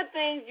some good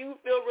things, you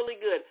feel really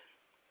good.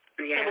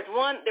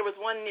 There was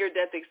one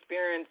near-death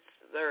experience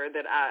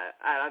that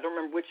I don't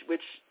remember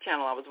which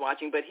channel I was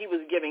watching, but he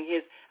was giving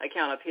his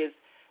account of his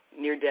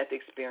near-death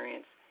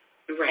experience.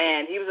 Right.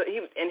 And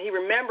he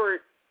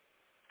remembered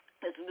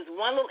this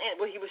one little.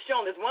 He was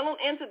shown this one little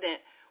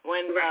incident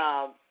when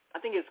I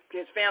think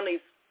his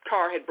family's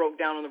car had broke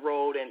down on the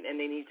road, and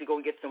they needed to go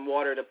and get some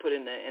water to put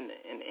in the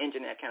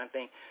engine, that kind of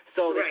thing.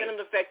 So they sent him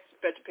to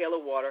fetch a pail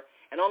of water,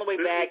 and on the way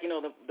back,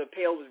 the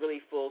pail was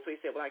really full, so he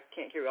said, well, I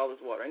can't carry all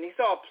this water. And he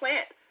saw a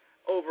plant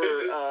over,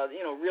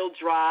 real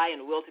dry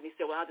and wilted, and he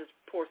said, well, I'll just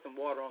pour some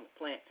water on the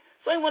plant.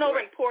 So he went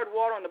over and poured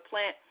water on the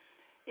plant,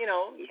 he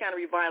kind of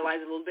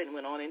revitalized it a little bit and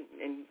went on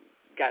and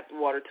got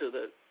water to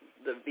the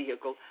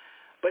vehicle.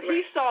 But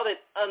he saw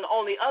that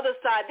on the other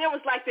side, there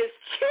was like this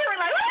cheering,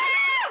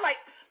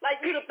 like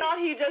you'd have thought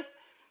he just,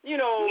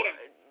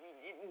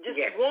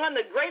 won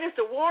the greatest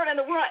award in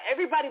the world.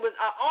 Everybody was,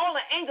 all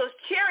the angels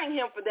cheering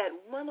him for that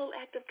one little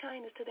act of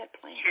kindness to that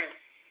plant.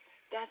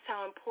 That's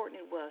how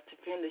important it was to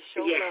him to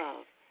show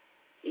love.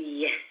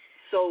 Yes.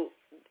 So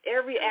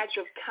every act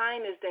of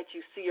kindness that you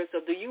see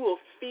yourself do, you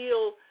will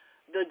feel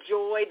the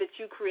joy that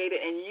you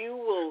created, and you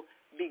will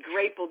be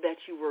grateful that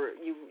you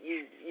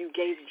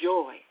gave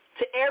joy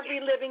to every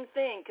living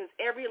thing, because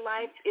every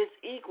life is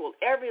equal.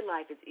 Every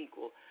life is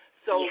equal.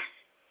 So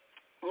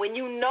when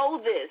you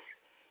know this,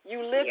 you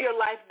live your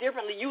life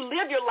differently. You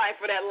live your life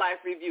for that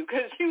life review,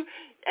 because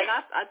and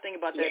I think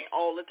about that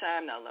all the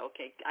time now. Like,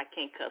 okay, I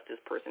can't cuss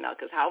this person out,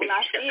 because how will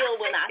I feel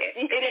when I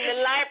see it in the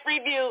life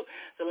review?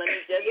 So let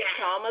me just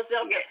calm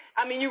myself down.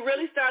 I mean, you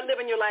really start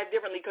living your life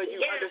differently, because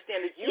you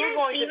understand that you're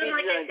going to be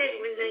judged.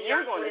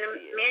 You're going to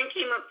see it. Man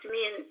came up to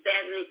me and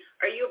said to me,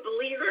 "Are you a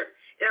believer?"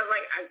 And I'm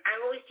like, I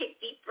always take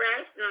deep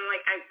breaths, and I'm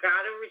like, I've got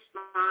to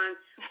respond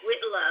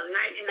with love. And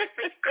it's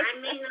like, I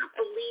may not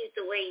believe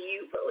the way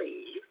you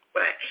believe,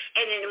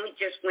 and then we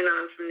just went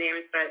on from there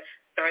and I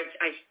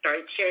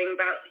started sharing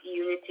about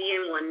unity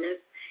and oneness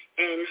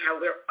and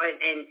how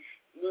and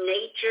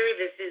nature.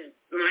 This is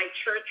my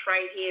church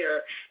right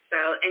here. So,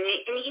 and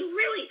he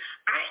really,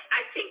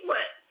 I think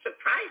what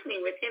surprised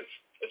me with him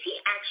is he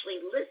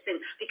actually listened,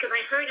 because I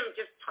heard him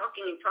just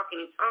talking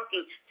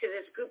to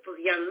this group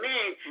of young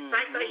men. So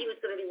I thought he was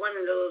going to be one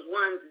of those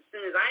ones, as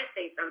soon as I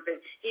say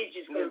something, he's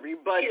just going to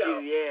rebut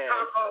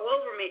talk all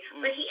over me.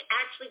 But he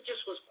actually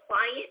just was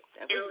quiet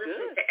and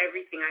listened to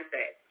everything I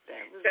said.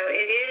 So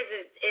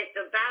it's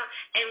about,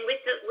 and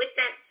with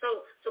that,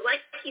 so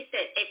like he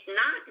said, it's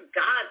not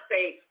God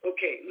saying,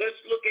 okay, let's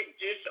look at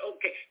this,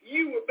 okay,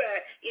 you were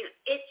bad.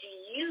 It's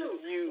you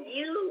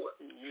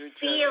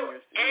feel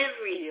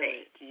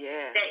everything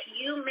that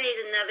you made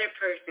another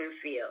person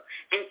feel.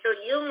 And so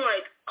you're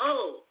like,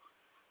 oh,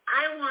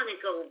 I want to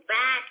go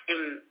back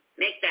and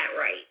make that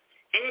right.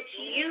 And it's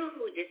you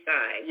who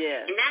decide.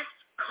 And that's,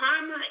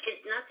 karma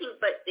is nothing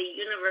but the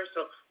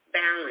universal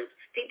balance.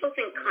 People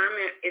think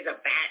karma is a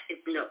bad.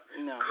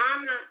 No.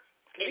 Karma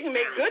is you can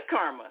make good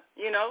karma.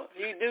 If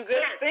you do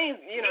good things,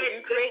 you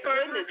create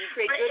goodness. You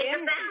create good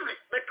energy. Balance.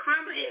 But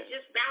karma is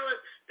just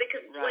balance,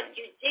 because what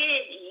you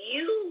did,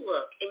 you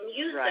look and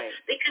you say,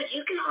 because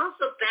you can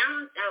also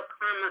balance out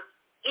karma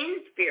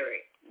in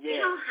spirit.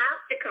 You don't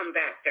have to come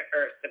back to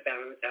earth to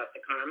balance out the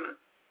karma.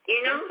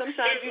 And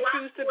sometimes you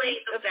choose to be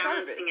of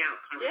service.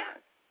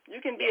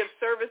 You can be of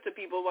service to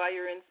people while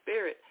you're in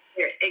spirit.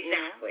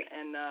 Exactly.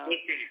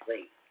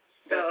 Exactly.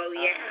 So,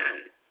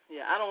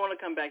 I don't want to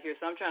come back here,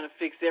 so I'm trying to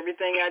fix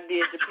everything I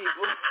did to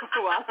people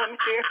while I'm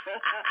here.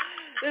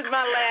 This is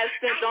my last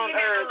stint on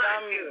earth. No,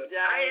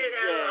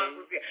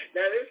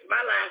 this is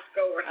my last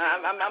go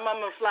around. I'm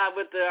going to fly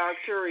with the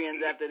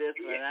Arcturians after this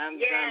one.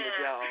 I'm done with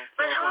y'all.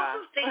 But I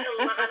also think a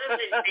lot of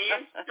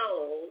advanced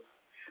souls,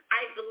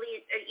 I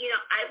believe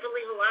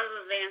a lot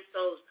of advanced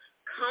souls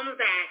come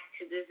back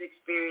to this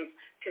experience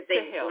because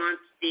they want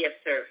to be of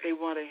service. They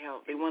want to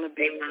help. They want to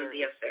be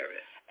of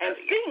service. And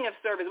speaking of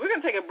service, we're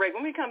going to take a break.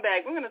 When we come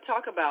back, we're going to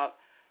talk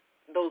about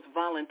those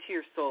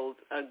volunteer souls.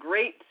 A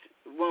great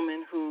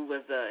woman who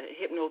was a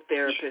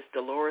hypnotherapist,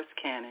 Dolores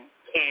Cannon.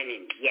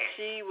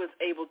 She was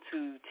able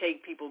to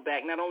take people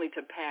back not only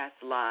to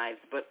past lives,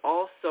 but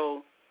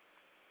also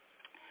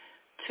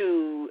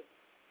to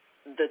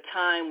the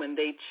time when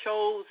they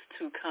chose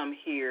to come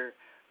here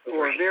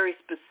for a very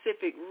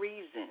specific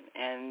reason.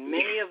 And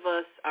many of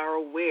us are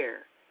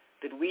aware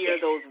that we are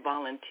those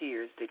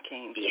volunteers that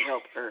came to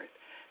help Earth.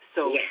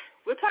 So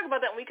we'll talk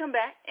about that when we come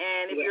back.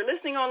 And if you're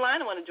listening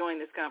online and want to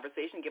join this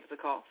conversation, give us a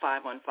call,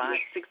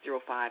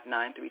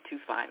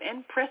 515-605-9325,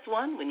 and press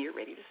 1 when you're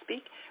ready to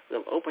speak.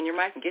 We'll open your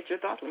mic and get your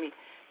thoughts. Let me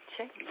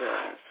check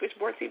the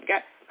switchboard, see if we've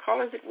got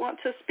callers that want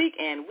to speak,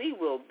 and we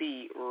will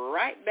be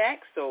right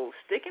back. So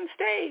stick and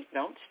stay.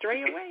 Don't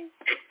stray away.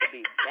 We'll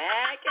be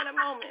back in a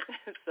moment.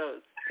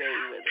 So stay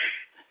with us.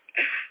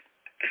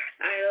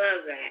 I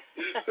love that.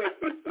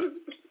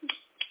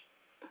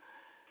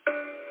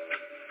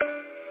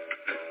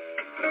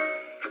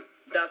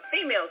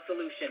 Female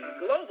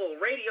Solution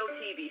Global Radio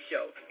TV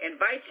Show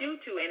invites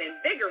you to an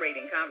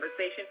invigorating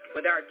conversation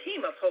with our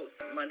team of hosts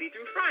Monday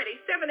through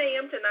Friday, 7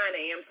 a.m. to 9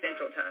 a.m.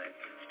 Central Time.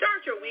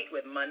 Start your week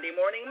with Monday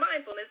Morning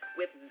Mindfulness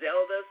with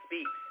Zelda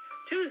Speaks.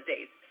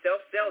 Tuesdays,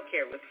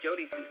 Self-Care with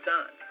Jody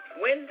Susan.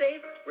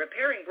 Wednesdays,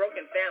 Repairing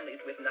Broken Families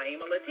with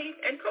Naima Latif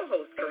and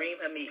co-host Kareem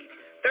Hamid.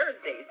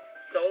 Thursdays,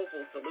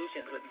 Soulful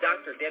Solutions with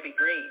Dr. Debbie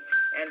Green.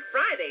 And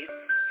Fridays,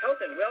 Health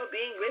and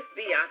Wellbeing with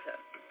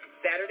Beata.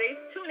 Saturdays,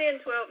 tune in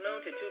 12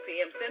 noon to 2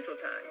 p.m. Central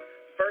Time.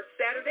 First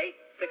Saturday,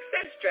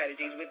 Success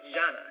Strategies with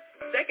Jana.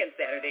 Second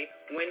Saturday,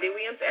 Wendy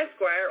Williams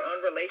Esquire on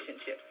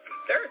relationships.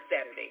 Third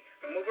Saturday,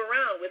 Move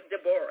Around with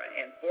Deborah.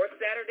 And fourth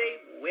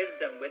Saturday,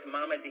 Wisdom with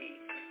Mama D.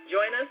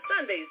 Join us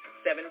Sundays,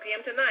 7 p.m.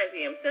 to 9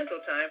 p.m.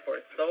 Central Time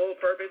for Soul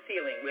Purpose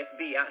Healing with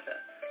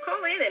Beata. Call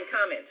in and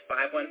comment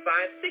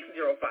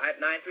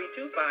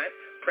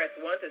 515-605-9325. Press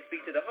 1 to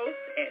speak to the host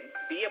and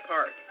be a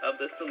part of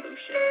the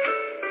solution.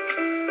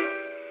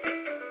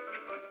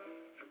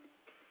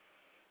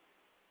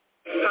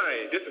 Hi,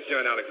 this is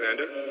John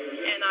Alexander.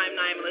 And I'm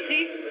Naima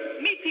Latif.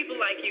 Meet people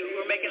like you who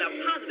are making a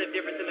positive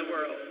difference in the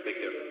world. Big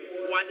difference.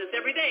 Watch us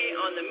every day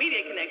on The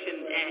Media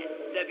Connection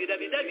at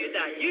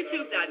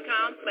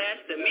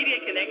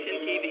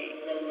www.youtube.com/TheMediaConnectionTV.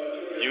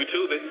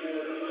 YouTube it.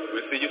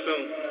 We'll see you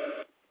soon.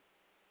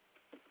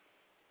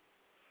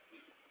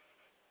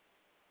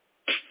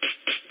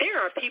 There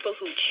are people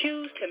who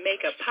choose to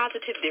make a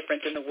positive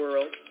difference in the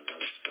world.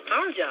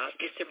 Our job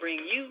is to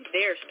bring you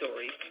their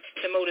stories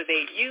to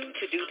motivate you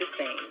to do the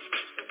same.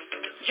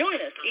 Join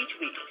us each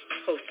week,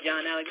 host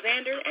John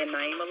Alexander and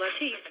Naima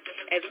Latif,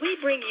 as we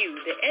bring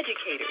you the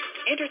educators,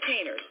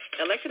 entertainers,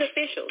 elected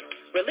officials,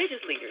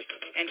 religious leaders,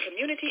 and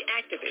community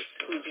activists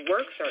whose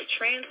works are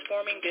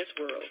transforming this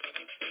world.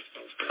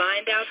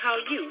 Find out how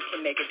you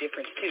can make a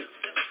difference too.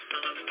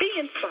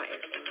 Be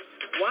inspired.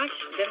 Watch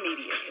The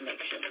Media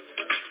Connection.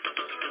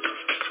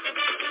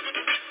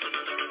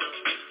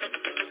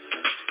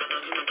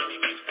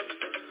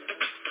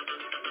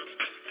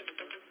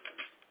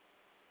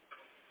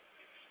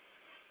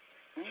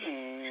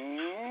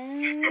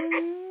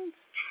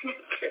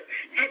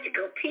 Had to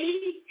go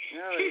pee.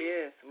 Oh,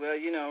 yes. Well,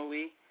 you know,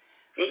 we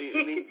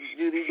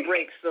do these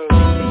breaks. So,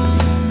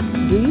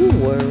 do you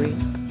worry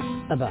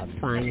about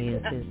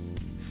finances,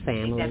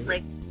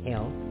 family,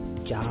 health,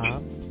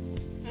 job,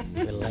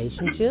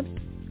 relationships?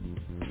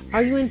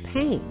 Are you in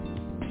pain?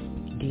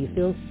 Do you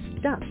feel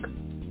stuck?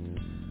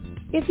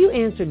 If you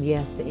answered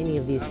yes to any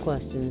of these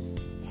questions,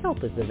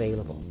 help is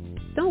available.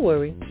 Don't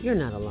worry, you're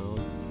not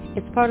alone.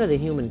 It's part of the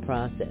human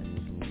process.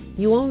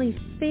 You only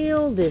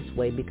feel this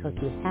way because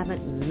you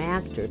haven't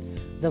mastered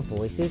the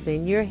voices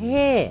in your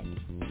head.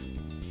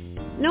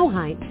 No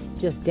hype,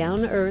 just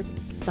down-to-earth,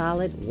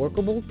 solid,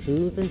 workable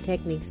tools and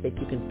techniques that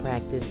you can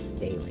practice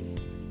daily.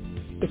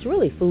 It's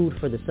really food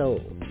for the soul,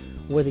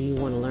 whether you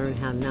want to learn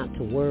how not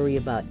to worry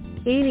about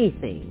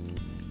anything,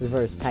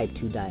 reverse type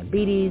 2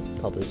 diabetes,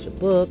 publish a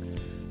book,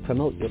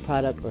 promote your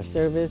product or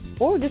service,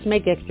 or just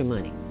make extra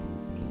money.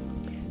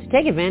 To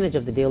take advantage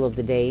of the deal of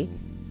the day,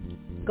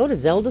 go to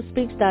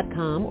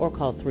zeldaspeaks.com or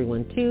call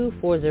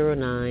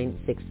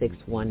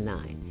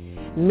 312-409-6619.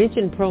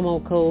 Mention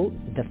promo code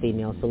The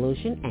Female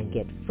Solution and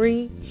get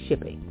free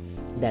shipping.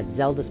 That's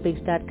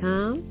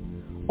zeldaspeaks.com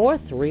or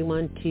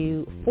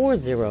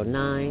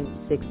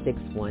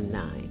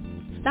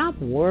 312-409-6619. Stop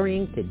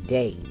worrying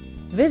today.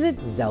 Visit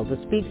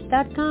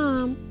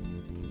zeldaspeaks.com.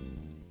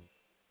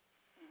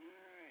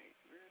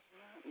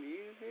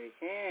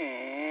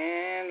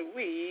 and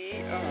we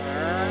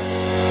are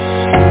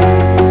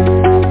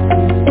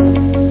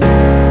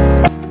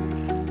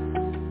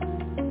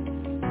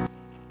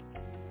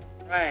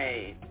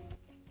right.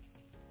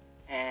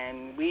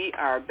 And we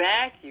are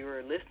back. You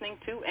are listening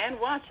to and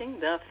watching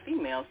the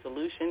Female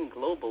Solution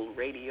Global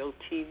Radio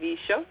TV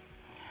show.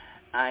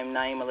 I'm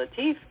Naima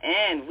Latif,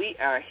 and we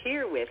are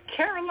here with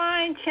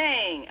Caroline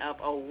Chang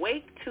of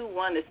Awake to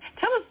Oneness.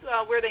 Tell us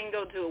where they can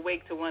go to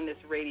Awake to Oneness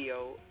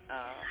Radio.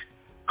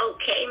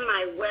 Okay,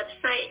 my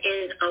website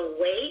is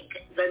awake,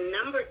 the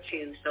number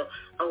 2, so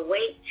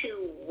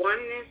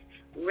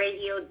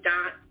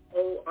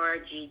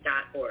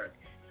awake2onenessradio.org.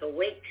 So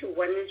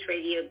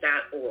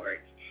awake2onenessradio.org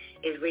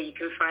is where you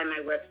can find my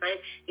website.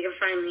 You can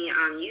find me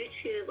on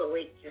YouTube,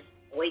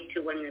 Awake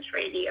to Oneness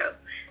Radio,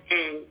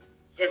 and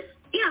just,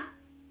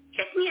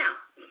 check me out.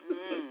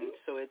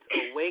 So it's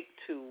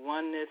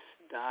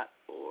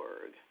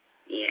awake2oneness.org.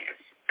 Yes.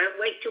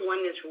 Awake to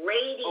Oneness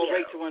Radio.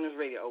 Awake to Oneness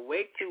Radio.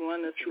 Awake to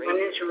Oneness Radio.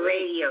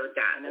 OnenessRadio.org.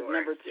 And that's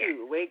number 2. Yes.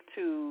 Awake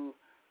to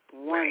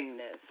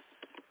Oneness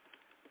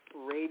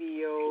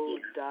Radio.org.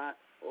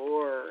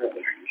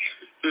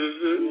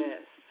 Mm-hmm.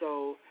 Yes.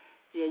 So,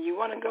 you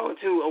want to go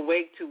to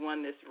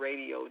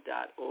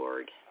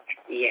awake2onenessradio.org.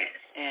 Yes.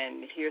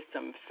 And hear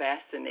some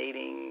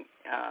fascinating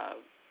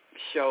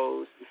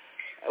shows.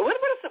 What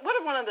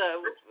are one of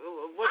the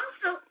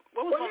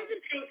one of the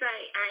things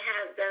I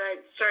have that I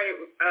started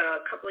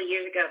a couple of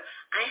years ago,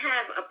 I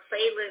have a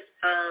playlist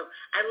of,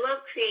 I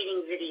love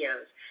creating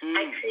videos.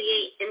 I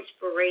create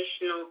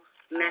inspirational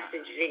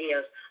message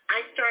videos.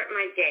 I start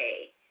my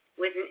day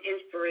with an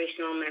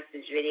inspirational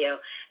message video.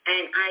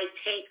 And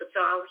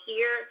so I'll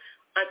hear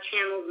a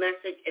channeled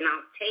message, and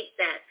I'll take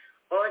that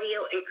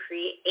audio and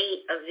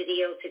create a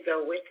video to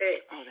go with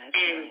it. Oh, that's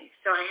and nice.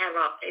 So I have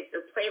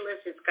the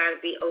playlist has got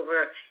to be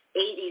over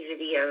 80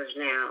 videos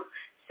now.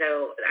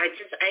 So I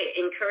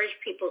encourage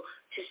people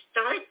to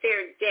start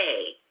their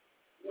day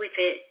with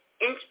an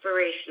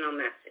inspirational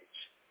message.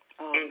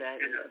 Oh, and that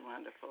is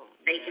wonderful.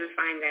 They can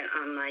find that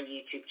on my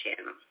YouTube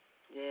channel.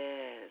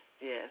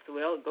 Yes.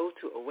 Well, go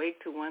to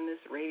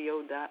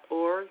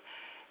awaketoonenessradio.org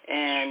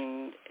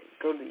and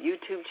go to the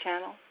YouTube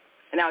channel.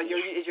 Now,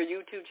 is your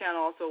YouTube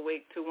channel also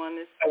Awake to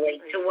Oneness? Awake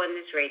to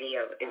Oneness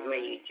Radio is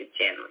my YouTube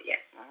channel, yes.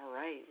 All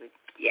right.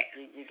 Yes.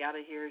 You got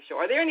to hear a show.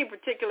 Are there any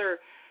particular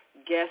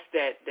guests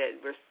that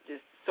were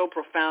just so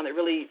profound that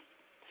really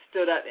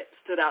stood out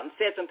and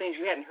said some things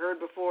you hadn't heard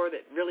before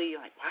that really,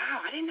 like,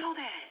 wow, I didn't know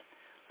that?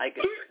 Like,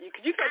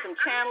 could you play some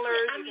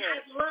channelers?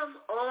 I love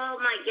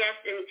all my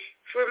guests, and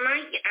for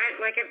I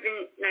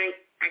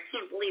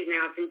can't believe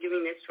now I've been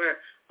doing this for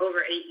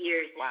over 8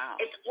 years. Wow.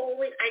 It's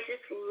always, I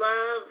just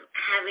love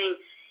having,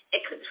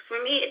 because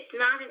for me, it's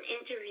not an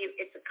interview,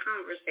 it's a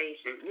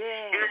conversation.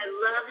 Yeah. And I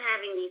love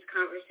having these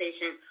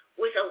conversations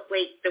with the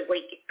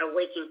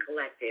Awaken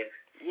Collective.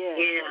 Yeah.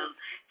 You know,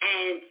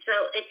 and so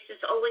it's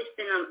just always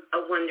been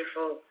a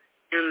wonderful,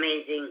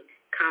 amazing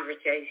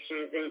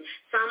conversations, and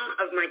some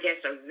of my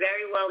guests are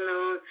very well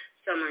known,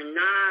 some are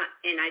not,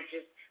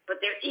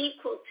 but they're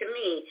equal to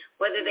me,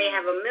 whether they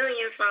have 1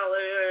 million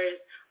followers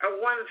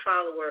or one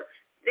follower,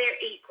 they're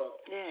equal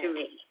to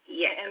me.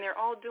 Yeah. And they're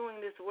all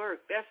doing this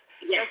work. That's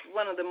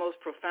one of the most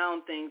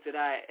profound things that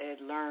I had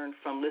learned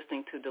from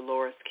listening to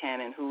Dolores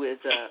Cannon, who is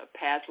a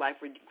past life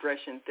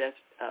regression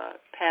therapist.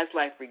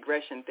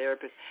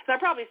 And I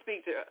probably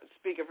speak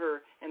of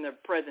her in the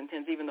present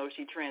tense, even though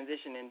she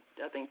transitioned in,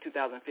 I think,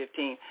 2015.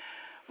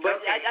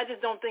 But okay. I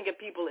just don't think of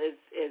people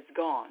as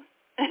gone.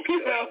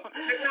 You know,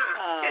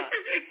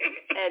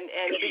 and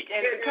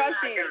because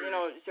she, you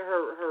know,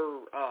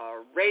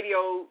 her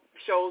radio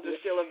shows are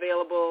still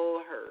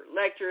available, her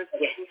lectures.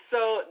 Yes.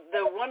 So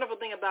the wonderful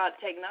thing about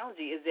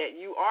technology is that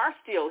you are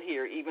still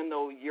here, even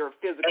though your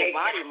physical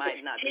body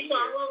might not be here. She's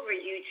all over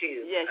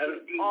YouTube. Yes,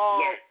 she's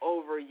all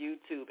over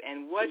YouTube.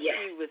 And what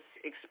she was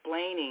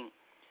explaining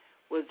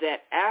was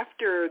that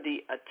after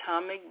the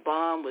atomic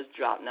bomb was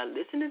dropped, now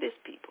listen to this,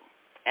 people.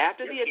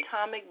 After the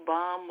atomic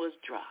bomb was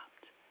dropped,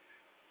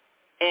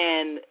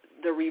 and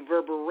the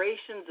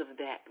reverberations of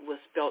that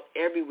was felt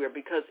everywhere,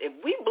 because if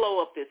we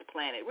blow up this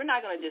planet, we're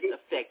not going to just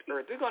affect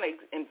Earth. We're going to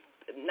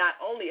not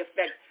only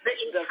affect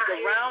the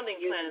surrounding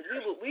planets,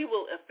 we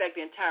will affect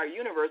the entire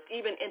universe,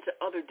 even into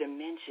other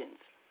dimensions.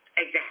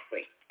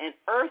 Exactly. And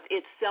Earth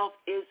itself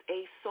is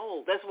a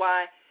soul. That's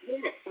why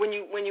when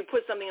you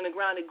put something in the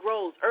ground, it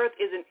grows. Earth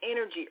is an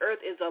energy.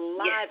 Earth is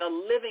alive, a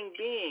living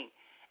being.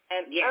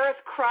 And Earth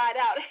cried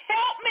out,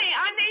 help me,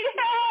 I need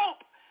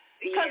help,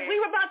 because we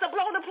were about to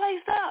blow the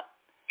place up.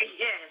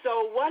 Yes.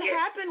 So what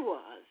happened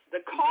was the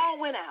call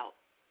went out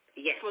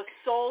for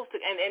souls to,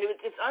 and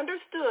it's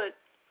understood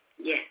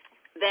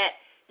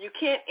that you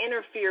can't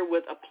interfere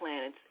with a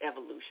planet's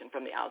evolution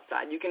from the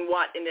outside. You can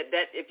watch, and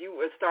that if you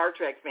were a Star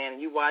Trek fan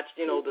and you watched,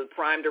 you know, the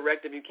Prime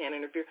Directive, you can't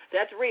interfere.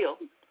 That's real.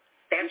 You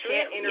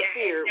can't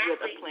interfere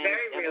with a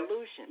planet's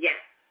evolution. Yeah,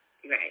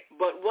 right.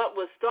 But what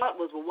was thought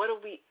was, well, what are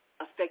we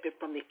affected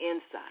from the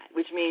inside,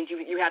 which means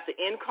you have to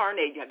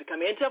incarnate, you have to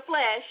come into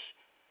flesh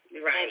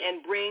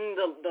and bring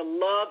the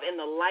love and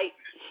the light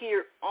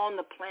here on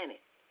the planet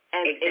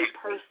as a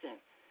person.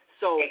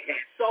 So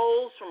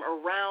souls from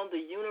around the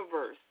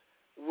universe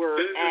were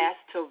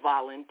asked to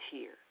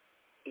volunteer.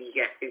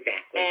 Yes,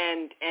 exactly.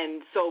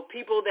 And so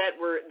people that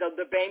were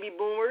the baby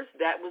boomers,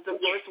 that was the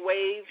first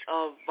wave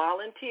of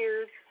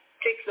volunteers.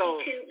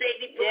 62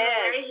 baby boomers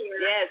right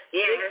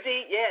here.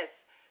 60, yes.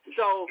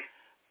 So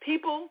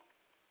people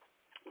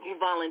who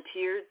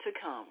volunteered to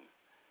come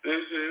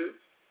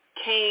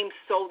came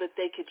so that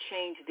they could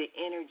change the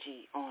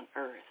energy on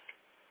Earth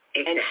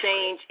and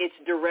change its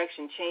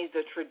direction, change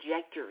the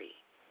trajectory.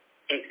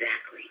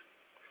 Exactly.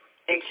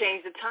 And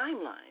change the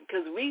timeline,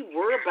 because we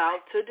were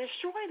about to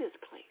destroy this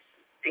place.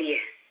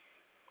 Yes.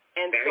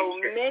 And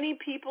many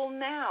people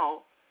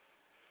now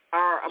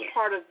are a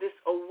part of this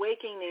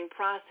awakening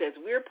process.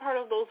 We're part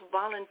of those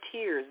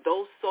volunteers,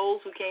 those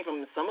souls who came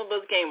from, some of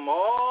us came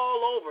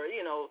all over,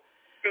 you know.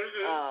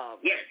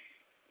 Yes.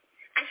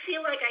 I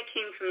feel like I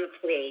came from the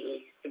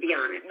Pleiades, to be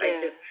honest.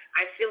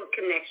 I feel a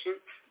connection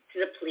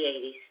to the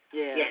Pleiades.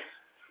 Yes.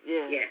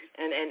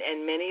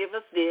 And many of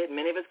us did.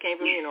 Many of us came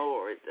from, you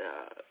know,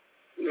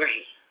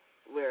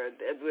 where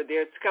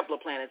there's a couple of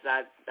planets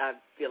I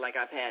feel like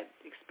I've had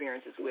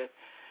experiences with.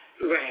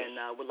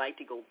 And would like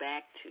to go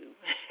back to.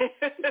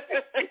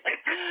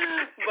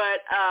 But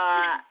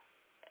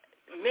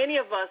many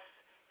of us,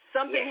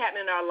 something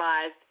happened in our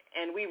lives,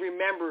 and we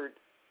remembered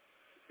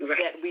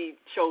that we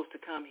chose to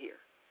come here.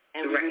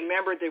 And we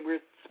remembered that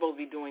we're supposed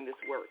to be doing this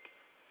work.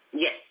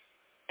 Yes.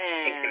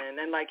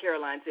 And like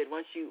Caroline said,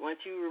 once you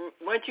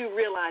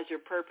realize your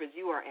purpose,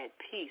 you are at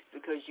peace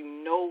because you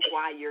know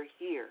why you're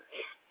here.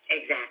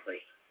 Exactly.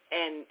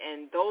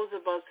 And those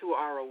of us who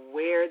are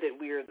aware that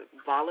we are the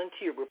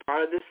volunteer, we're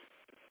part of this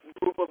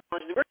group of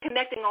volunteers, we're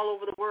connecting all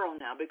over the world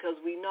now because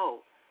we know.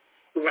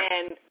 Right.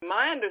 And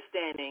my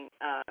understanding,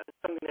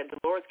 something that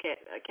Dolores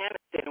Cannon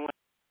said, when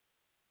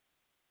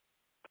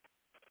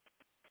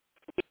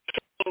we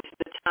changed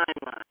the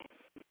timeline,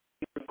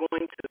 we were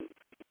going to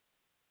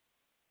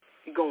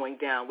be going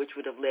down, which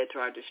would have led to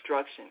our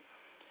destruction.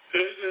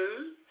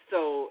 Mm-hmm.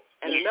 So,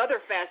 and another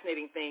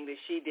fascinating thing that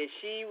she did,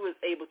 she was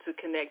able to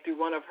connect through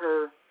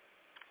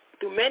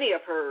many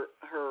of her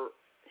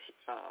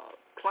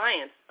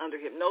clients under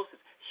hypnosis.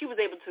 She was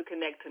able to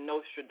connect to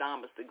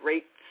Nostradamus, the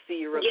great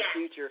seer of the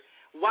future,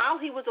 while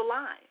he was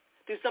alive,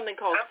 through something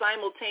called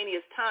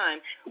simultaneous time,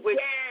 which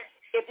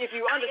if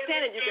you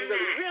understand it, you can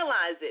really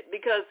realize it.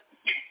 Because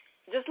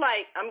just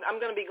like I'm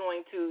going to be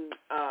going to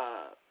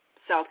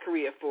South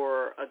Korea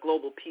for a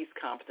global peace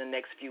conference in the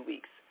next few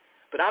weeks.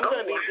 But I'm going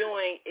to be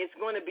it's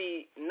going to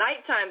be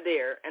nighttime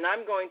there, and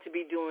I'm going to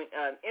be doing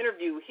an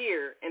interview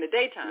here in the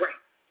daytime. Right.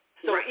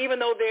 So even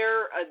though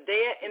they're a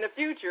day in the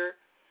future,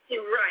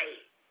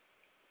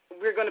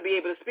 we're going to be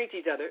able to speak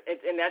to each other,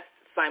 and that's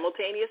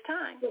simultaneous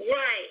time.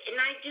 Right, and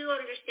I do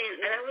understand.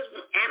 And I was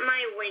at my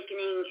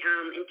awakening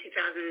in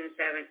 2007.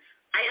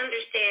 I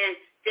understand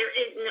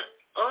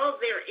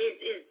all there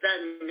is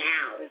the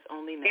now. It's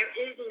only now. There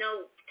is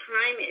no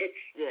time.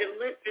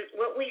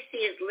 What we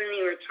see as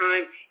linear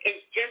time is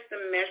just a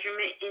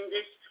measurement in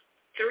this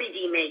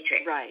 3D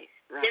matrix. Right.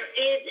 There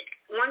is,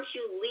 once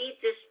you leave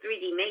this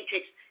 3D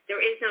matrix, there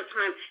is no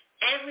time.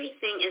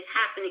 Everything is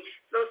happening.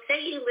 So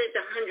say you lived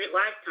 100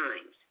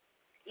 lifetimes.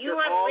 They're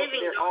all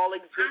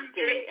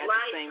existing at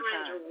the same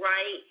time.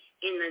 Right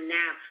in the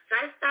now. So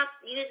I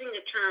stopped using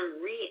the term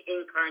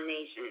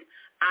reincarnation.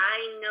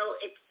 I know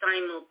it's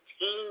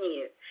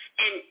simultaneous.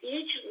 And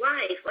each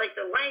life, like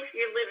the life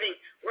you're living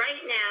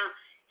right now,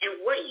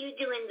 and what you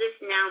do in this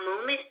now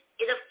moment,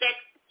 it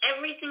affects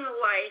everything in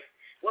life,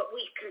 what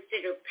we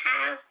consider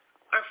past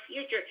or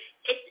future.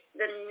 It's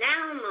the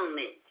now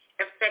moment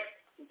affects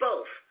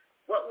both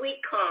what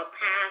we call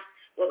past,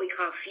 what we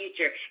call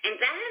future. And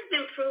that has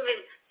been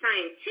proven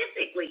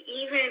scientifically.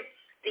 Even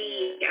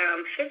the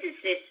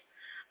physicist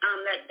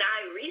that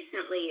died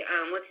recently,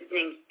 what's his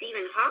name,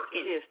 Stephen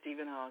Hawking. Yes,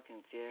 Stephen Hawking,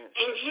 yes.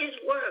 In his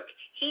work,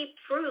 he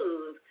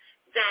proved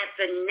that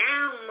the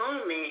now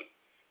moment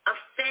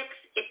affects,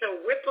 it's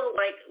a ripple,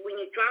 like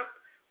when you drop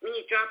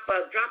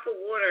a drop of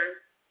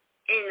water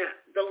in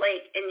the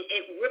lake and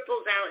it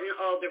ripples out in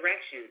all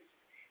directions.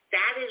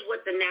 That is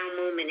what the now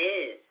moment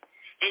is.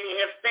 And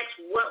it affects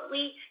what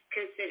we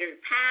consider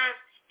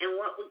past and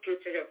what we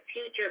consider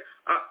future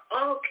are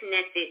all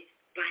connected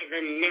by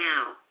the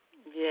now.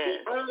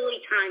 Yes. The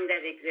only time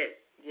that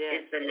exists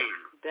is the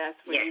now. That's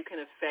when you can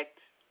affect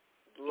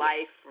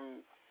life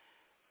from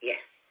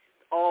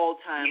all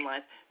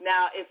timelines.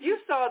 Now, if you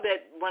saw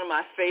that one of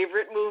my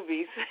favorite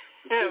movies,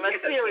 my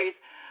series,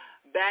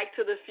 Back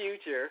to the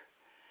Future,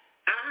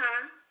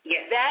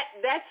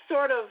 that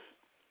sort of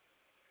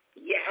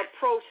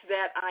approached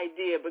that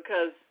idea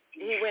because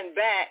he went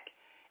back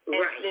and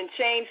then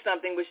changed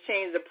something, which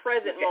changed the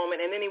present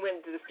moment, and then he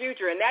went to the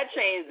future, and that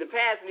changed the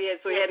past, and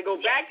so he had to go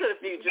back to the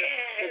future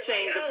to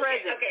change the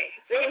present.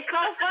 It was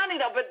so funny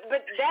though, but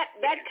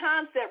that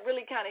concept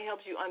really kind of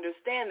helps you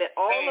understand that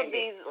all of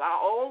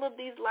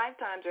these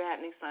lifetimes are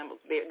happening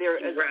simultaneously. They're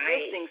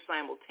existing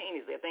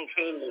simultaneously. I think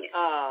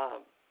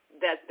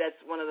that's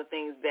one of the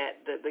things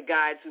that the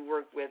guides who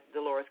work with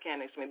Dolores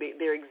Cannon explain.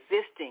 They're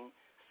existing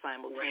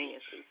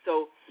simultaneously.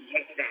 So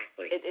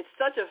it's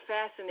such a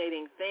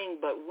fascinating thing,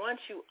 but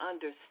once you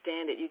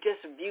understand it, you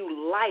just view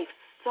life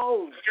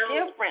so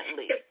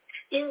differently.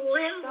 You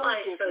live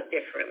life so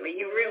differently.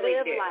 You really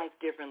live life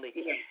differently.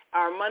 Yes.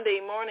 Our Monday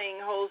morning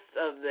host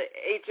of the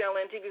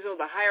HLN TV show,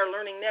 the Higher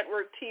Learning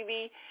Network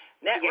TV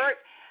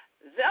network,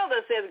 Zelda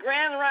says,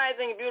 Grand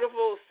Rising,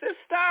 beautiful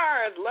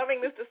sisters,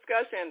 loving this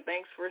discussion.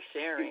 Thanks for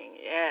sharing.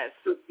 Yes.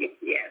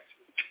 Yes.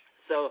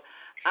 So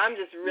I'm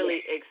just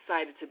really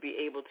excited to be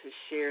able to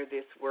share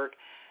this work.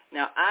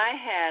 Now, I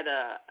had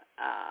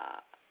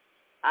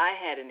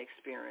an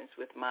experience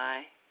with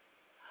my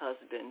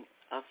husband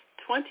of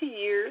 20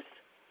 years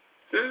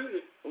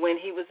when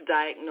he was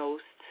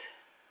diagnosed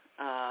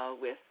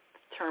with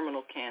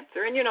terminal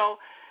cancer. And, you know,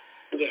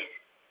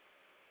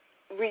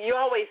 you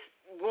always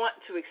want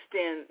to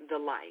extend the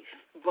life,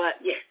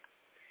 but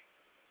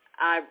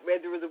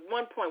there was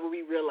one point where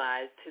we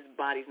realized his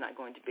body's not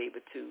going to be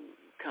able to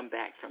come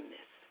back from this.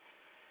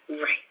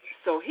 Right.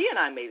 So he and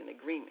I made an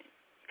agreement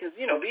because,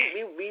 you know,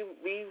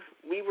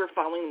 we were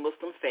following the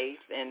Muslim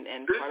faith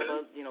and part of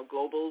a, you know,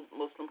 global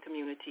Muslim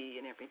community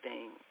and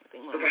everything. I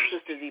think one of my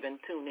sisters even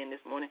tuned in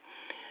this morning.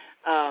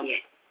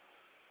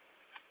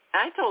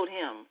 I told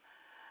him,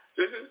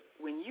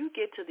 when you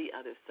get to the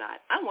other side,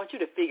 I want you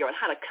to figure out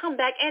how to come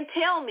back and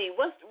tell me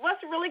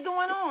what's really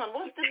going on.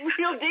 What's the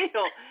real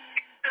deal?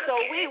 So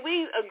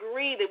we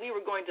agreed that we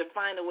were going to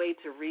find a way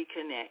to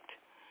reconnect.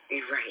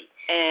 Right.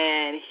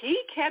 And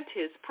he kept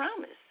his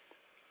promise.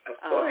 Of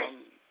course.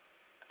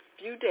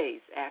 A few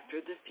days after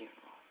the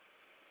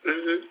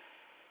funeral,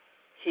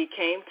 he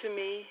came to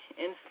me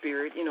in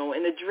spirit. You know,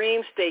 in the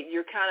dream state,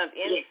 you're kind of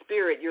in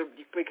spirit.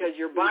 Because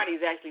your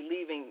body's actually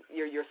leaving.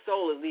 Your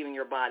soul is leaving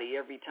your body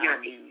every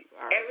time you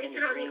are in the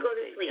dream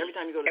state. Every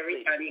time you go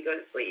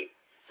to sleep.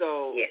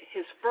 So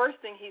his first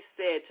thing he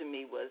said to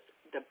me was,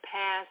 the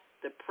past,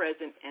 the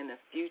present, and the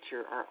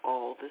future are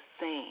all the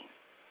same.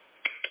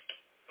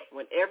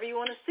 Whenever you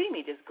want to see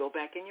me, just go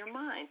back in your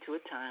mind to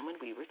a time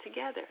when we were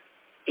together.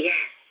 Yes.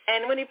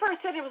 And when he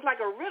first said it, was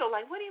like a riddle.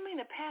 Like, what do you mean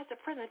the past, the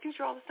present, the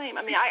future are all the same?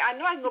 I mean, I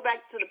know I can go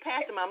back to the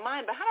past in my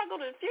mind, but how do I go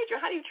to the future?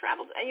 How do you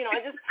travel? You know,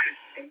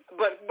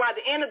 but by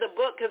the end of the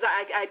book, because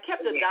I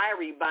kept a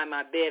diary by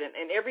my bed,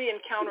 and every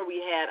encounter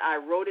we had, I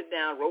wrote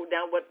down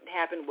what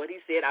happened, what he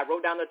said. I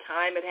wrote down the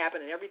time it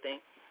happened and everything.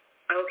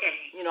 Okay.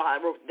 You know,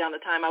 I wrote down the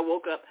time I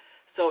woke up.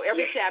 So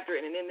every chapter,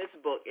 and in this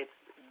book, it's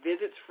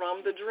visits from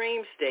the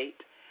dream state.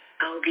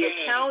 Okay.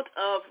 The account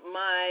of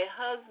my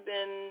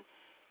husband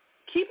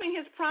keeping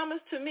his promise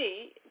to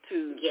me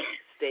to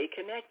stay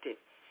connected.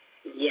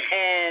 Yes.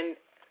 And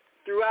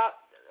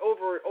throughout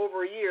over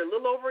a year, a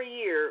little over a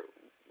year,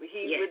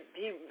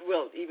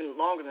 even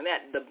longer than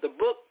that. The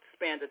book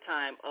spans a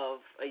time of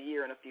a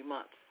year and a few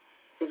months.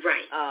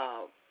 Right.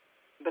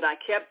 But I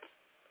kept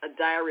a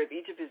diary of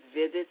each of his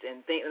visits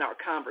and our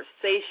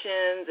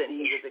conversations, and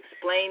he was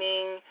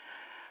explaining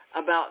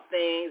about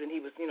things, and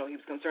he was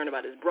concerned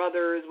about his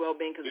brother's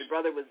well-being, because his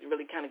brother was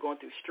really kind of going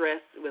through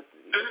stress because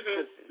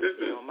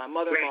my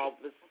mother-in-law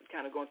was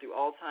kind of going through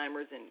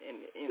Alzheimer's, and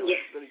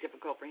it's really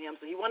difficult for him.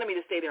 So he wanted me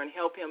to stay there and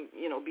help him,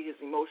 be his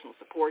emotional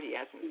support. He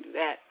asked me to do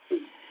that.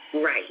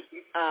 Right.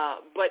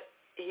 But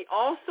he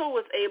also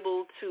was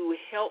able to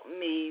help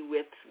me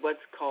with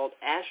what's called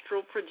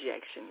astral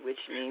projection, which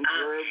means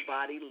your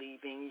body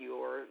leaving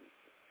your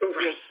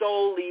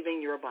soul leaving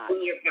your body.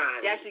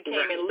 He actually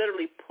came and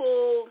literally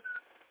pulled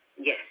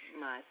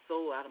my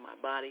soul out of my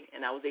body,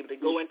 and I was able to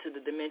go into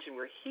the dimension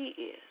where he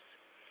is.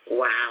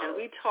 Wow. And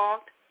we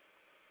talked,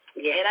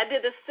 and I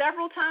did this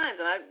several times,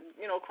 and I,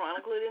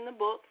 chronicled it in the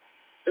book.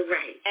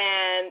 Right.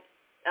 And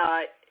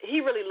he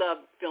really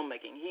loved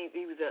filmmaking. He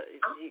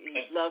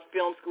loved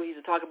film school. He used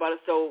to talk about it.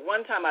 So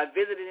one time I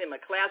visited him in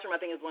a classroom. I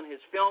think it was one of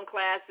his film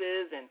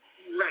classes, and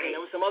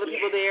there were some other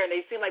people there, and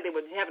they seemed like they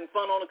were having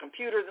fun on the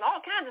computers and all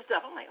kinds of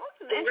stuff. I'm like, oh,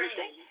 this is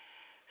interesting.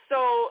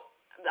 So,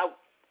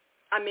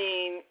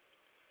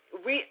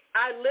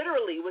 I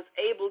literally was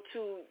able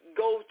to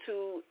go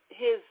to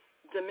his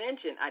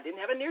dimension. I didn't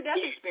have a near-death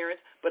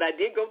experience, but I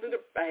did go through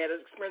I had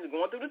an experience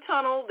going through the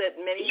tunnel that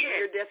many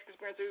near-death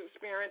experiencers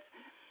experience.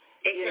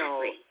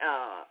 Exactly.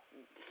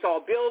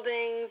 Saw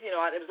buildings, it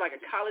was like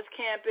a college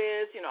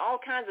campus, all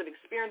kinds of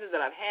experiences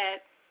that I've had.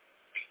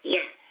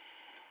 Yes.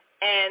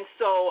 And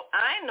so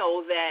I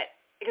know that,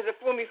 because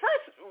when we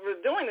first were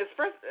doing this,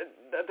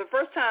 the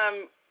first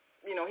time,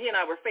 he and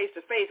I were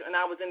face-to-face, and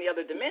I was in the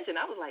other dimension,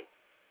 I was like,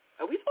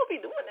 are we supposed to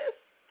be doing this?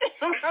 There's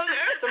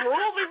some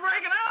rules we're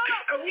breaking out.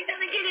 Are we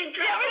going to get in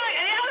trouble?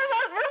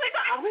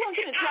 Are we going to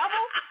get in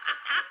trouble?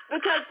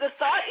 Because the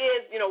thought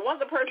is,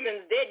 once a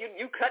person's dead,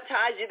 you cut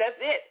ties, that's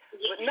it.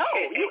 But no,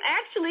 you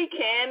actually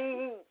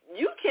can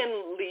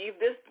leave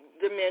this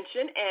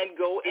dimension and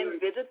go and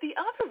visit the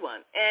other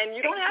one. And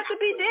you don't have to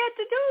be dead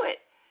to do it.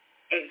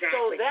 Exactly.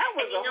 So that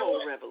was a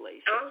whole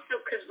revelation.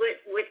 Also, because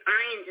with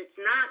Ions, it's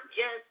not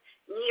just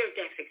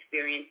near-death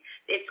experience.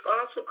 It's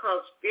also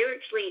called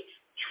spiritually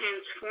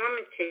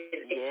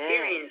transformative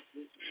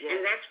experiences. And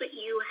that's what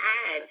you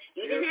had.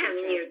 You didn't have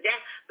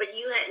near-death, but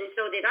you had, and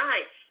so did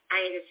I. I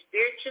had a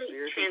spiritually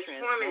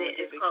transformative.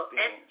 It's called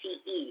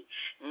STE.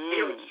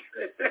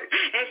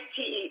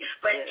 STE,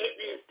 but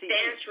it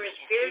stands for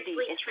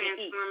spiritually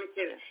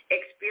transformative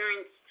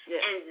experience,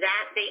 and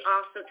that they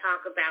also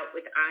talk about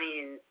with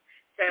Ions.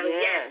 So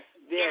yes,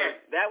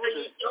 that was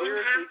so you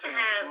don't have to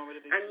have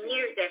a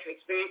near-death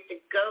experience to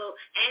go,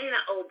 and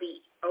the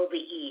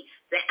OBE,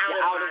 the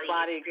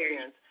out-of-body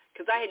experience.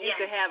 Because I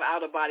used to have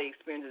out-of-body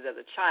experiences as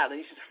a child,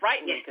 and it used to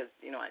frighten me because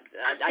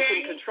I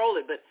couldn't control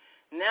it. But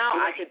now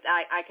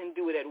I can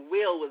do it at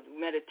will with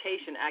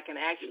meditation. I can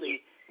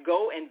actually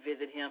go and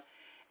visit him.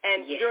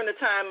 And during the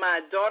time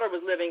my daughter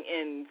was living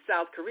in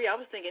South Korea, I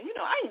was thinking,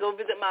 I can go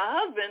visit my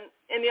husband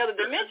in the other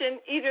dimension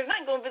easier than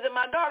I can go visit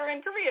my daughter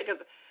in Korea,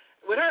 because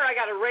with her, I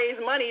got to raise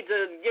money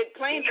to get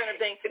planes and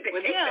everything.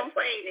 With him,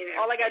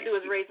 all I got to do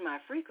is raise my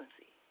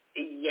frequency.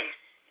 Yes.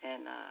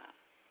 And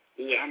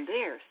I'm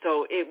there.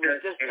 So it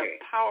was just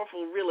a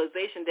powerful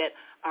realization that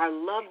our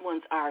loved ones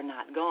are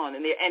not gone.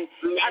 And we've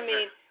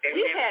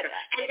had...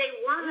 And they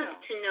want us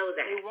to know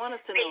that. They want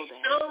us to know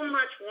that. They so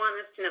much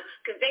want us to know,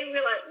 because they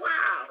realize,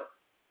 wow,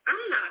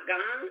 I'm not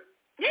gone.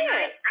 Yeah,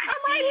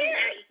 I'm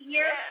right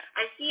here.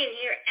 I see and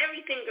hear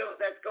everything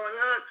that's going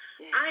on.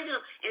 Yeah. I know.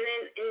 And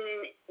then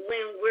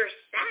when we're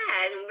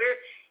sad and we're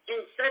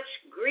in such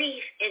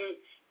grief, and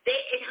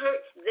it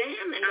hurts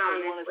them, and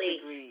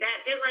honestly, that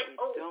they're like,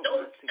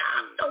 don't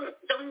stop,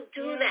 don't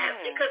do that,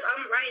 because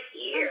I'm right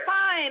here. I'm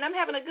fine. I'm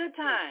having a good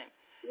time.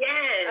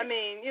 Yes.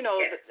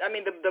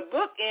 The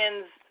book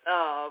ends.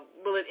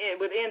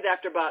 It ends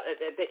after about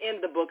at the end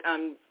of the book.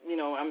 I'm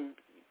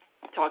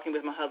talking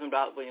with my husband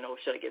about, well,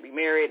 should I get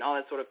remarried and all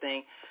that sort of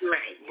thing.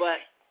 Right.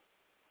 But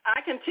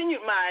I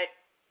continued my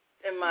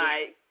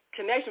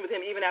connection with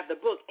him even after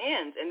the book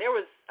ends. And there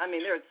were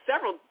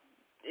several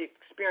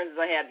experiences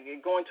I had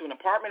going to an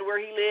apartment where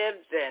he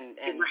lived and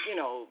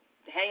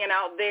hanging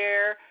out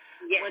there.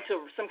 Yes. Went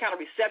to some kind of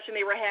reception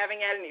they were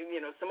having at, and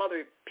some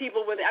other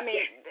people with it. I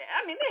mean,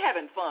 they're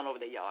having fun over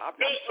there, y'all. I'm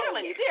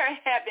telling you, they're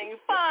having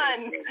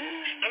fun.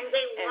 And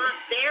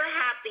they're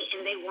happy,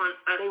 and they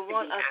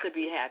want us to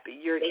be happy.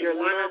 Your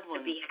loved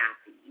ones to be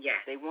happy. Yes.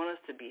 They want us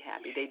to be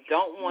happy. They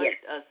don't want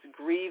us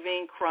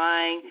grieving,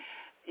 crying,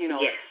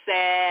 Yes.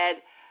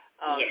 sad,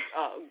 Yes.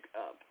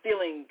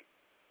 Feeling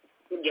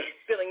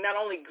not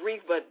only grief,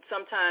 but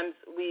sometimes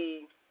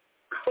we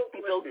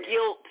feel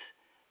guilt.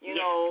 And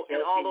all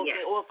those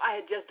things. Or if I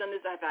had just done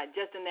this, if I had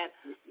just done that,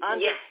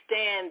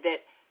 understand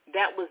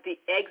that was the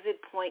exit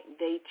point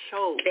they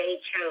chose.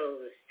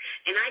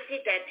 And I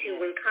did that too.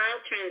 When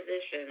Kyle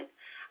transitioned,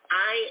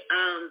 I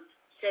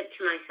said to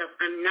myself,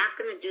 I'm not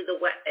going to do the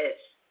what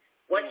ifs.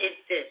 What is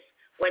this?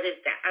 What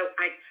is that?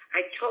 I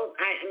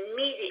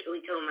immediately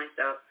told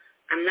myself,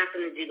 I'm not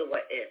going to do the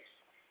what ifs.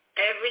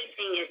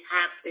 Everything is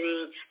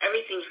happening.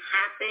 Everything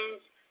happened,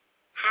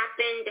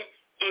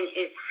 and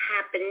is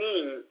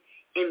happening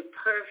in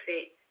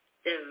perfect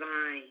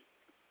divine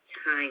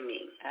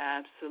timing.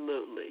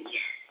 Absolutely.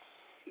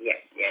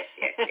 Yes. Yes.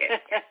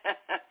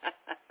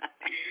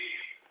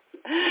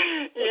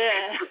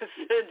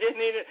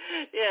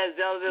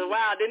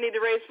 Wow, didn't need to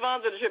raise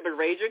funds for the trip, but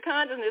raise your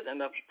consciousness and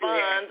the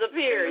funds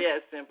appear.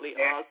 Yes, simply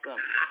awesome.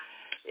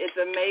 It's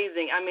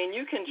amazing. I mean,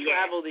 you can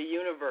travel the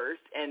universe,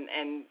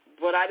 and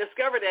what I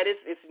discovered that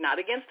it's not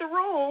against the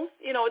rules.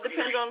 It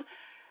depends on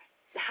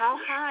how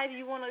high do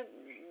you want to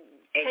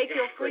take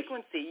your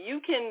frequency. You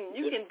can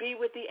be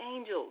with the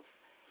angels.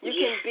 You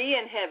can be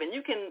in heaven.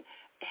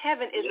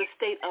 Heaven is a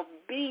state of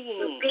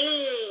being.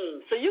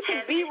 So you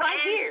can be right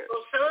here.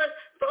 Well,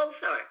 both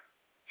are.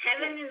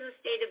 Heaven is a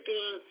state of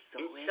being,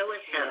 and so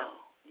is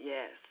hell.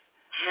 Yes.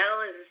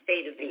 Hell is a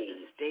state of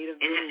being.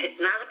 And it's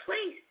not a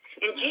place.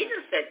 And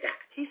Jesus said that.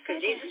 He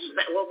said Jesus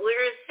said, well,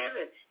 where is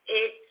heaven?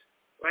 It's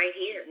right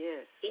here.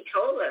 Yes. He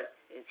told us.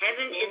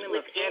 Heaven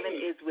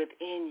is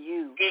within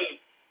you.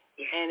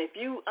 And if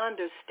you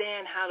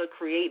understand how to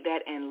create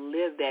that and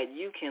live that,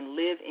 you can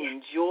live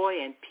in joy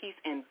and peace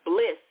and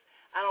bliss.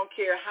 I don't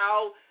care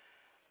how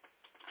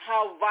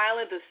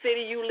violent the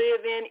city you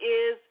live in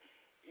is,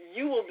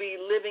 you will be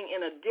living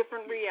in a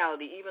different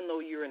reality, even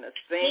though you're in the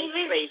same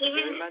space as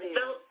everybody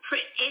else.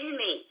 Even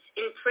inmates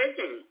in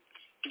prison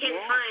can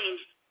find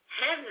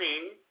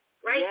heaven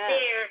right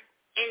there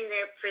in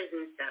their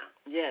prison cell.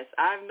 Yes,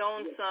 I've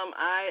known some.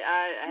 I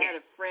had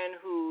a friend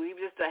who, he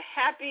was just the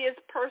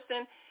happiest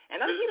person. And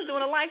he was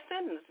doing a life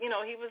sentence. He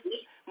was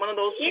one of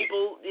those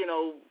people,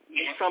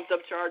 trumped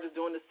up charges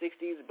during the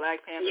 60s, Black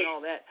Panther and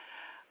all that.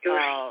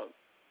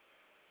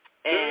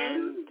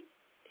 And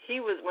he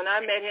was, when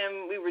I met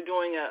him, we were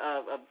doing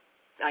a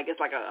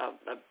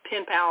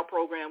pen pal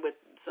program with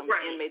some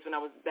inmates when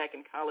I was back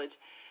in college.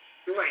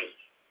 Right.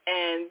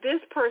 And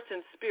this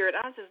person's spirit,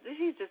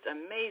 he's just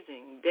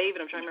amazing. David,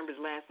 I'm trying to remember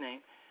his last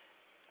name.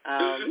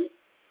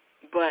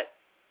 But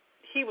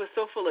he was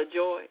so full of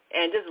joy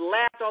and just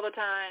laughed all the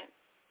time.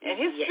 And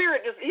his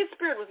spirit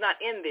was not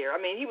in there. I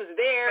mean, he was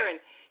there,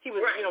 and he was,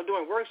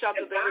 doing workshops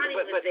with everything.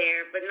 The body was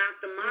there, but not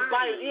the mind. His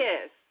body,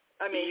 yes.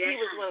 I mean, he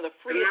was one of the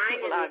freest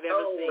people I've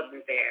ever seen.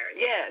 Wasn't there.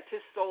 Yes,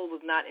 his soul was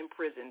not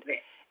imprisoned.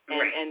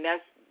 And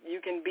that's, you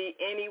can be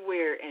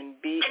anywhere and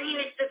be. I mean,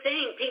 it's the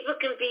thing. People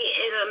can be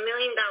in $1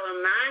 million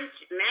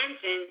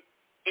mansion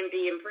and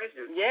be in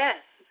prison. Yes.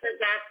 Because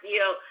that's,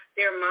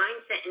 their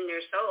mindset and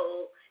their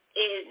soul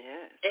is,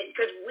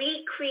 because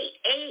we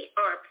create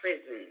our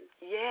prisons.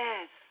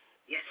 Yes.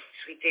 Yes,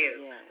 we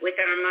do. Yes. With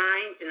our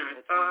minds and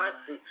our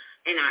thoughts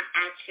and our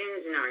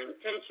actions and our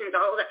intentions,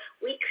 all that.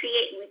 We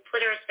put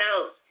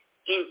ourselves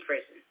in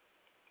prison.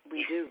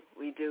 We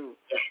do.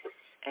 Yes.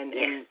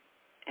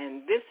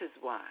 And this is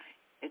why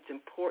it's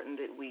important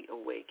that we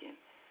awaken.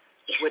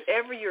 Yes.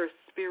 Whatever your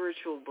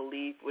spiritual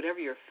belief, whatever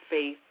your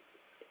faith,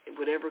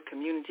 whatever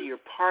community you're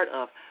part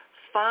of,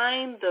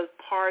 find the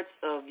parts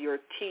of your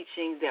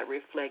teachings that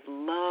reflect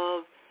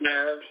love,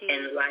 peace,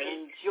 and light,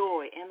 and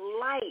joy, and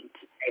light.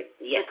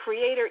 Yes. The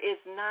Creator is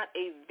not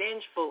a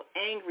vengeful,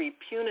 angry,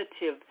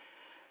 punitive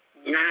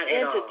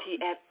entity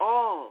at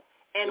all.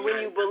 And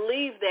when you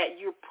believe that,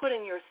 you're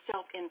putting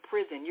yourself in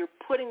prison. You're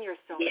putting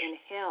yourself in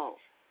hell.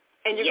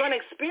 And you're going to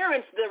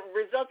experience the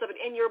results of it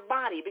in your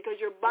body, because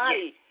your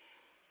body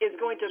is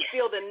going to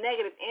feel the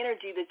negative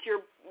energy that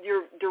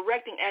you're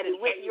directing at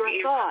it with your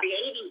thoughts. You're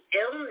creating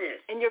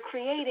illness. And you're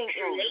creating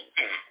illness.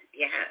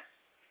 Yes.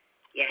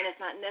 And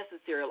it's not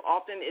necessary.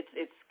 Often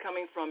it's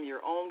coming from your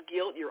own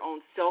guilt, your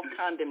own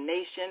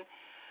self-condemnation,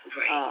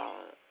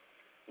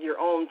 your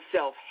own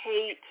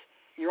self-hate,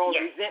 your own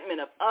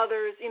resentment of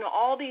others,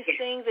 all these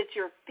things that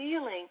you're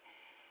feeling,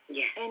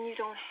 and you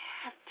don't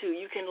have to.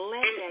 You can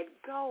let that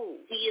go.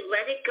 You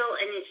let it go,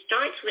 and it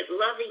starts with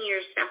loving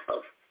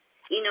yourself.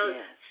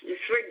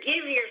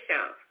 Forgive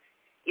yourself.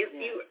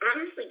 You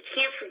honestly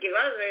can't forgive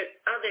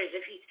others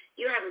if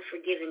you haven't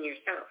forgiven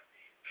yourself.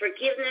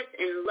 Forgiveness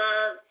and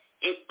love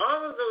and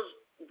all of those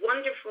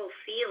wonderful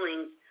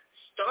feelings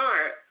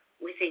start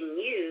within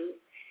you.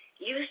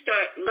 You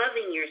start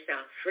loving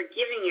yourself,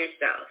 forgiving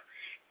yourself,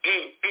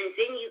 and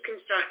then you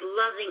can start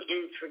loving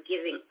and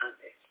forgiving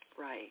others.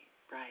 Right.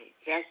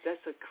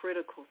 That's a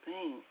critical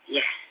thing.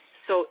 Yes.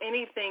 So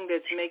anything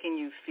that's making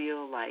you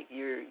feel like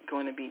you're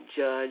going to be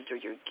judged or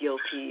you're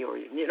guilty or,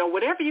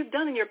 whatever you've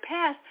done in your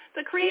past,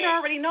 the Creator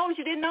already knows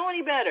you didn't know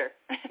any better.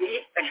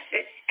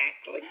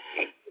 Exactly.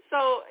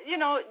 So,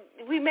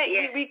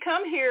 we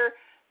come here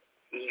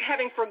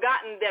having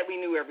forgotten that we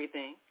knew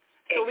everything.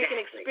 So we can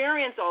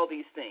experience all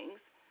these things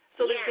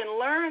so that you can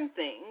learn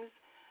things.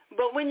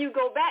 But when you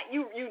go back,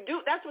 you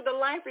do. That's what the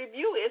life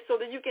review is, so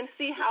that you can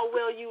see how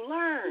well you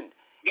learned.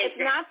 It's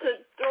not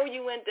to throw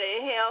you into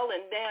hell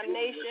and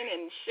damnation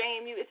and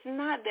shame you. It's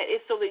not that.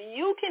 It's so that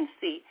you can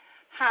see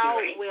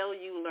how well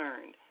you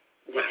learned.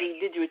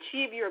 Did you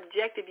achieve your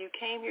objective you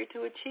came here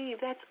to achieve?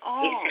 That's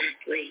all.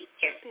 Exactly.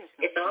 Yes.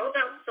 It's all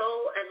about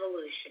soul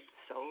evolution.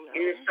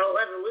 In the soul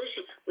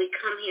evolution, we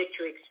come here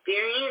to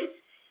experience.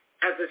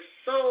 As a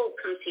soul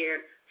comes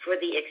here for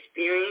the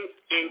experience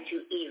and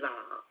to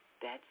evolve.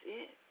 That's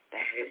it.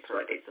 That is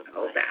what it's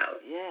all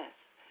about. Yes.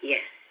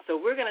 Yes. So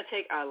we're going to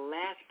take our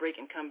last break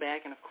and come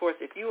back. And, of course,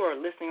 if you are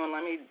listening on, let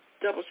me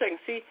double-check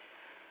and see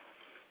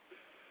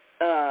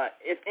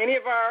if any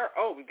of our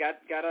 – we got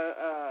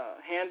a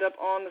hand up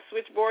on the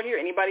switchboard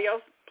here. Anybody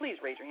else, please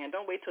raise your hand.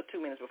 Don't wait till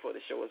 2 minutes before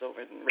the show is over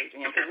and raise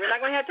your hand because we're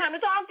not going to have time to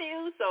talk to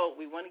you. So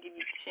we want to give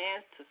you a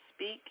chance to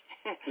speak.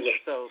 Yes.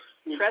 So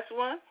press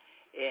 1,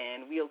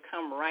 and we'll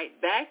come right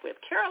back with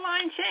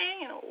Caroline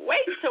Chang. And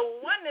wait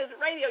till Oneness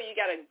Radio. You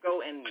got to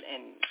go and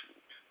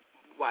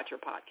watch her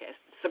podcast.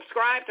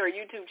 Subscribe to our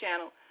YouTube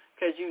channel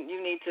because you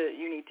need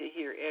to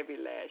hear every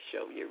last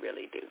show. You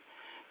really do.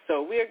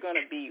 So we're going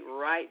to be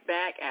right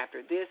back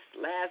after this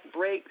last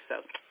break. So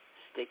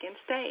stick and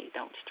stay.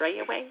 Don't stray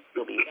away.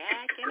 We'll be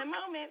back in a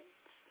moment.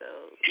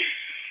 So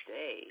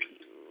stay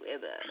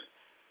with us.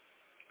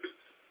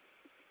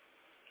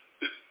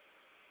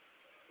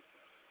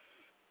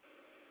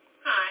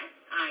 Hi,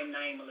 I'm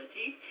Naima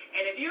Latif,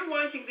 and if you're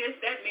watching this,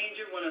 that means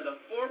you're one of the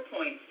 4.6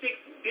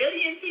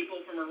 billion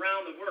people from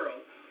around the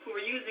world who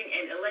are using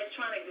an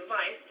electronic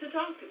device to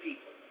talk to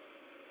people.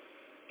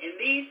 In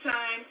these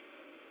times,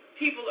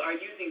 people are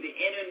using the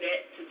internet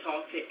to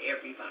talk to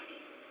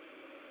everybody.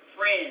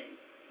 Friends,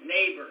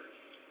 neighbors,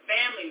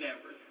 family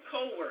members,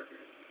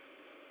 co-workers.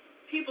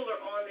 People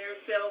are on their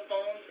cell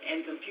phones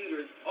and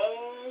computers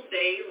all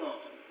day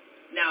long.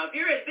 Now, if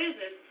you're in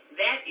business,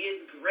 that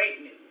is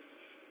great news.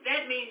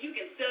 That means you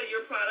can sell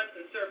your products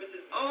and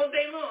services all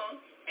day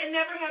long and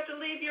never have to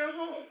leave your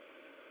home.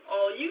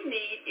 All you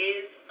need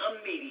is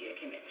a media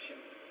connection,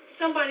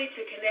 somebody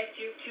to connect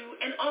you to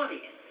an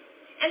audience.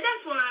 And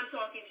that's why I'm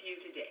talking to you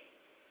today.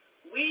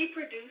 We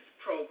produce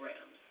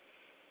programs,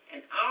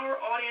 and our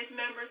audience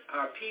members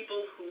are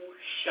people who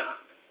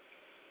shop.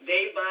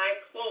 They buy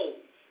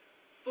clothes,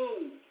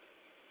 food,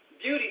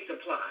 beauty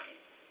supplies,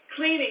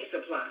 cleaning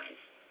supplies,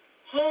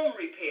 home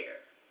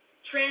repair,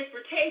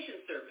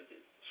 transportation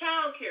services,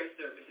 child care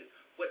services.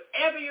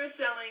 Whatever you're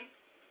selling,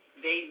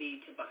 they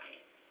need to buy it.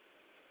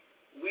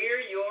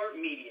 We're your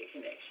media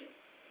connection.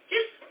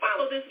 Just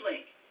follow this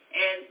link,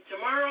 and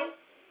tomorrow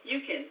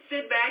you can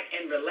sit back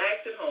and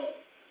relax at home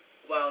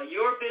while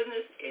your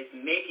business is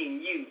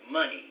making you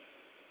money.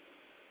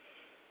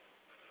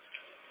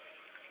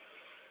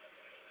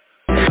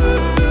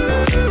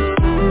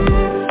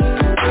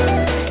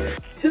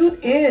 Tune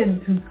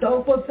in to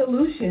Soulful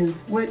Solutions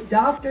with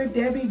Dr.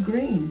 Debbie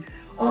Green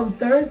on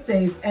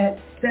Thursdays at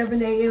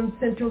 7 a.m.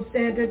 Central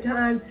Standard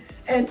Time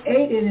and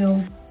 8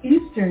 a.m.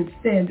 Eastern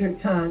Standard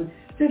Time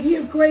to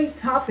hear great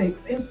topics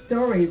and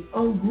stories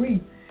on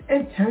grief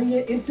and turn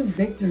it into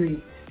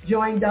victory.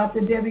 Join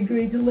Dr. Debbie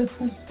Green to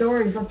listen to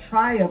stories of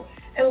triumph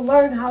and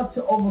learn how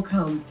to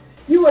overcome.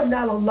 You are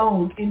not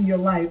alone in your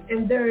life,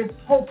 and there is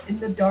hope in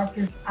the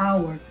darkest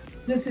hour.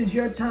 This is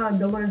your time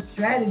to learn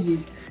strategies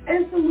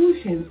and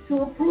solutions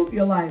to improve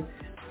your life.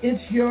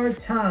 It's your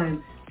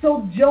time.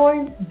 So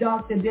join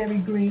Dr. Debbie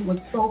Green with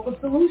Soulful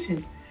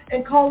Solutions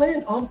and call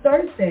in on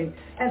Thursday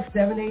at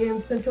 7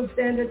 a.m. Central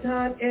Standard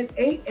Time and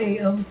 8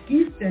 a.m.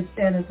 Eastern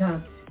Standard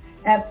Time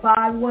at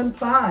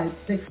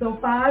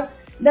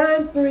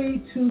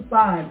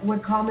 515-605-9325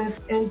 with comments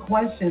and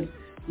questions.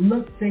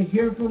 Look to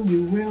hear from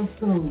you real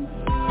soon.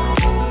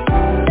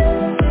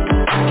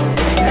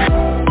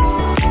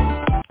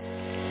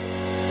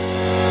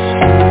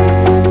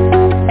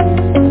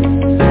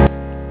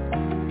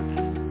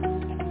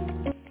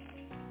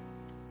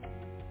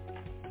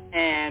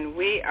 And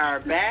we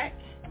are back.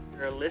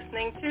 You're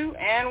listening to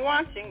and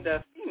watching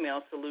the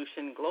Female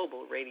Solution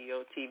Global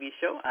Radio TV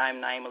show. I'm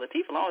Naima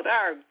Latif, along with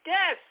our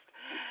guest,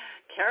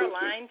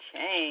 Caroline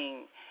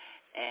Chang.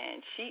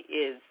 And she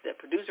is the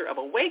producer of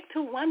Awake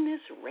to Oneness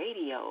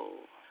Radio.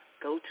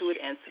 Go to it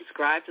and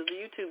subscribe to the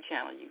YouTube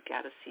channel. You've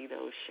got to see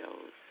those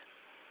shows.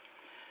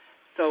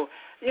 So,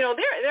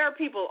 there are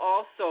people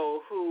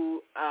also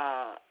who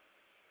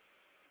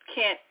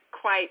can't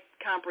quite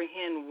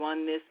comprehend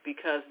oneness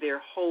because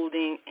they're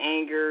holding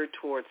anger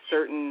towards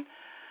certain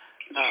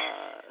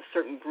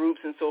groups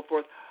and so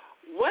forth.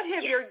 What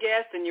have your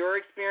guests and your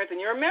experience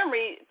and your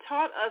memory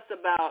taught us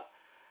about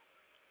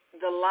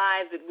the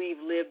lives that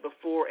we've lived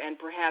before and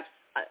perhaps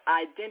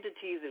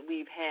identities that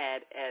we've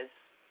had as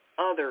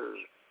other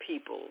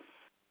people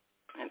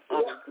and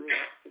other groups?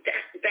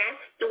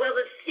 Well,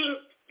 the thing,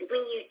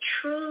 when you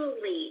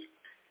truly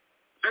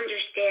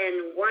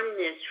understand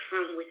oneness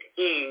from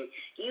within,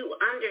 you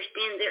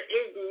understand there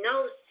is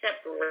no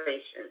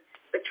separation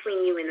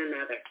between you and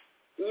another.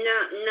 No,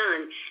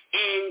 none.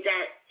 And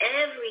that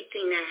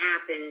everything that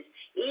happens,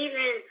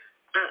 even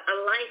a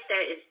life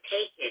that is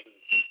taken,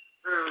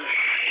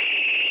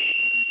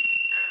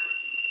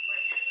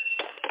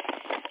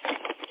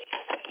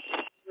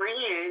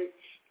 land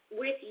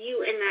with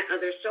you and that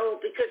other soul,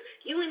 because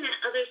you and that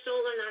other soul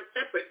are not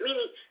separate,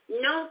 meaning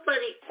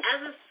nobody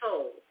as a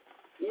soul,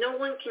 no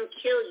one can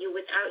kill you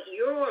without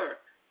your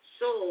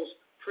soul's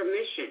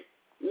permission.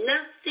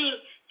 Nothing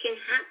can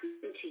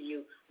happen to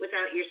you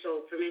without your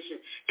soul's permission.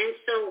 And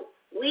so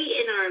we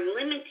in our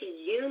limited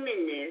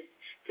humanness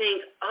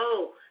think,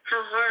 oh,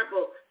 how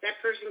horrible, that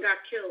person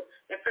got killed,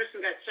 that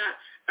person got shot,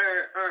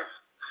 or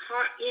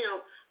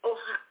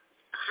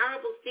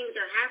horrible things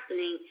are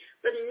happening,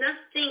 but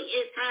nothing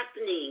is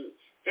happening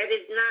that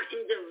is not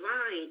in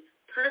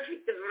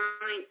perfect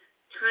divine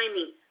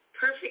timing,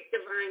 perfect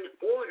divine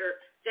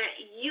order that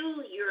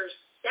you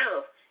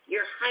yourself,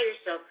 your higher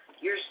self,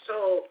 your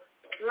soul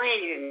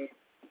planned.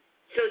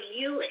 So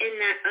you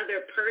and that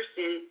other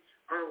person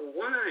are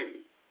one.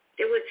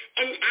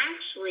 And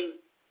actually,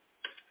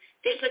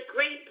 there's a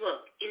great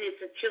book, and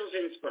it's a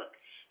children's book.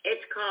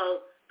 It's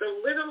called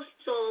The Little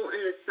Soul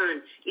and the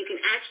Sun. You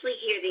can actually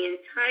hear the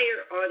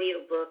entire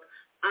audiobook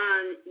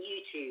on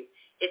YouTube.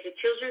 It's a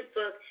children's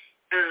book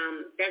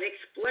that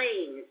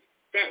explains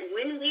that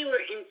when we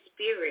were in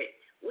spirit,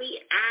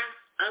 we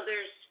asked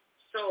other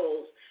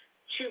souls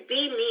to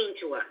be mean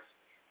to us,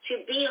 to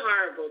be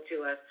horrible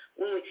to us.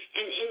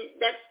 And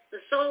that's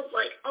the soul's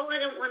like, oh, I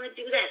don't want to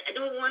do that. I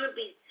don't want to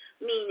be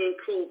mean and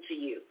cruel to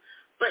you.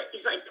 But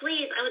he's like,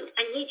 please,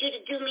 I need you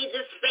to do me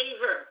this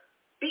favor.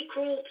 Be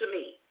cruel to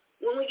me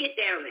when we get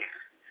down there.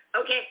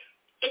 Okay?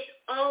 It's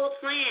all a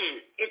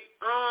plan. It's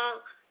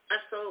all a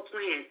soul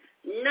plan.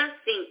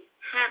 Nothing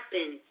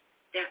happens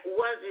that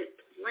wasn't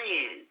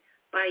planned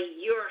by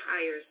your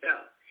higher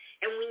self.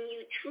 And when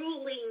you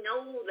truly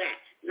know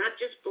that, not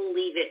just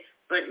believe it,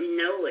 but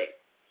know it,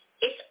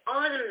 it's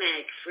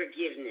automatic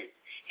forgiveness.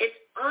 It's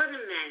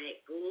automatic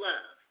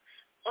love.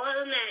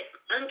 Automatic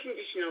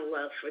unconditional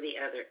love for the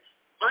other.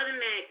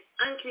 Automatic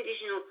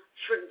unconditional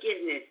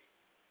forgiveness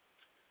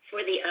for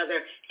the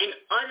other. And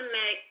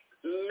automatic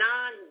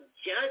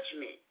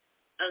non-judgment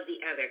of the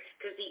other.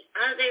 Because the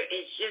other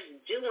is just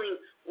doing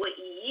what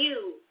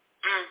you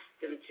asked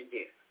them to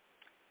do.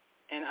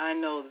 And I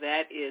know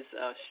that is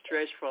a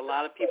stretch for a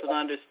lot of people to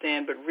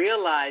understand, but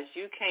realize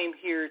you came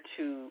here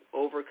to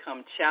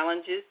overcome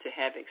challenges, to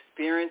have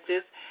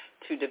experiences,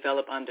 to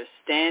develop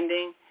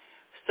understanding.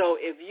 So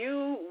if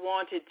you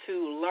wanted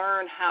to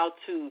learn how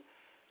to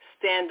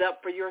stand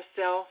up for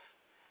yourself,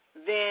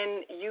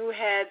 then you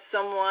had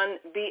someone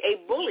be a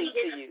bully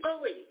to you.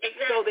 Exactly.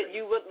 So that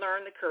you would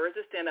learn the courage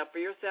to stand up for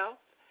yourself.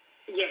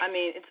 Yes. I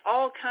mean, it's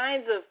all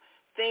kinds of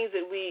things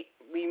that we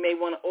may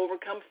want to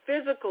overcome,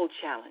 physical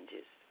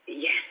challenges.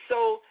 Yes.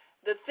 So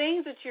the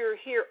things that you're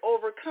here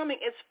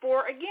overcoming is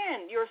for,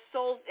 again, your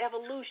soul's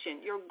evolution,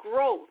 your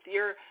growth,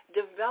 your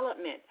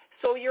development.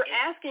 So you're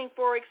asking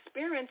for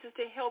experiences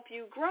to help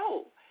you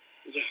grow.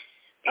 Yes.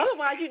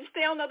 Otherwise, you'd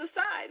stay on the other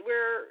side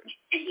where,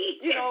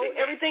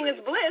 everything is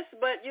bliss,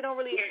 but you don't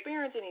really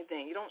experience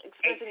anything. You don't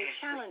experience any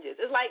challenges.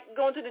 It's like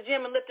going to the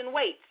gym and lifting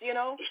weights,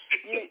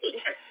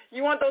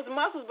 You want those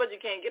muscles, but you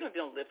can't get them if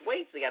you don't lift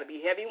weights. They got to be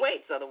heavy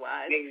weights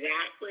otherwise.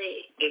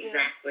 Exactly.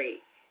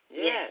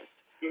 Yes.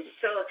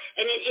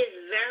 And it is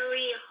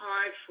very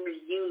hard for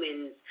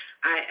humans,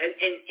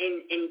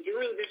 in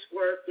doing this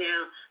work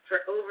now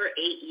for over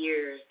 8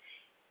 years,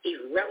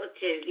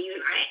 relatives,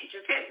 even I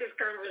just had this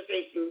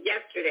conversation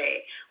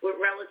yesterday with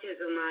relatives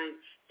of mine.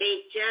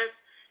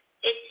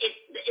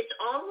 It's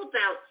all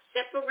about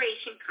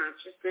separation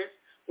consciousness,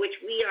 which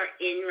we are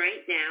in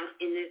right now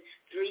in the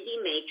 3D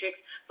matrix,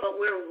 but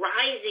we're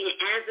rising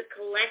as a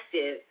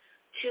collective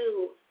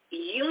to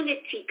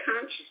unity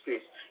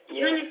consciousness. Yes.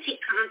 Unity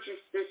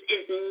consciousness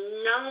is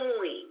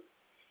knowing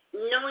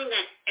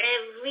that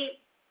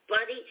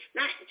everybody,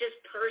 not just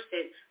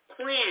person,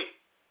 plant,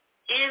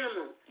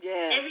 animal,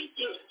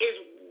 everything is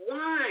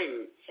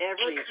one and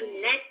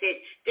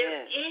connected.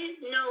 There is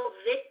no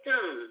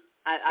victim.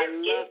 I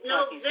love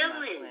no talking villain. To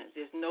my plants.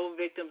 There's no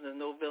victims and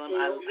no villain.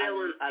 I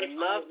It's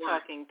love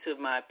talking to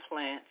my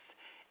plants,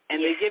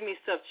 and they give me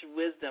such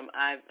wisdom.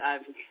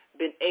 I've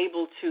been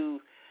able to.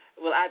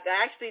 Well, I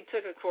actually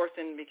took a course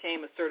and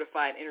became a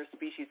certified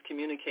interspecies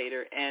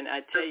communicator, and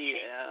I tell you,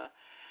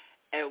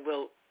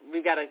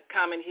 we've got a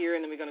comment here,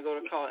 and then we're going to go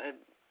to call.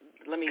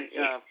 Let me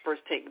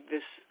first take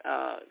this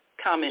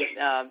comment.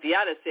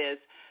 Viata says,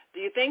 do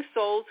you think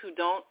souls who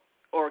don't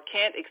or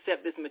can't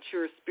accept this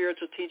mature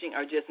spiritual teaching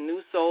are just new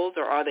souls,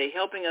 or are they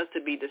helping us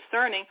to be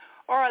discerning,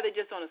 or are they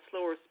just on a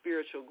slower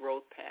spiritual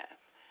growth path?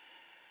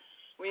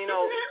 Well, you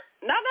know,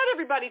 not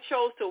everybody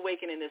chose to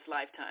awaken in this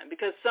lifetime,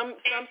 because some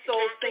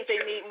souls think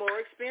they need more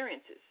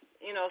experiences.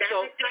 You know,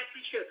 that's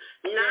exactly true.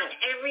 Not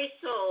every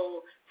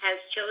soul has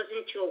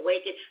chosen to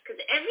awaken, because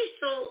every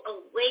soul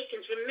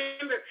awakens.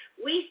 Remember,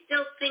 we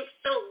still think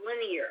so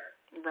linear.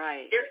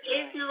 Right. There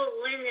is no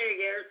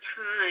linear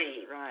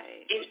time.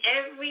 Right. And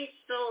every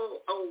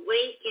soul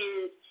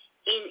awakens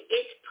in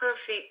its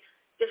perfect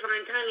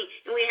divine timing,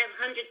 and we have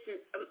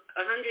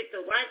hundreds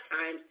of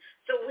lifetimes.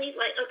 So we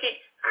okay,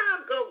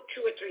 I'll go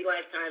 2 or 3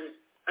 lifetimes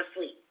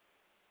asleep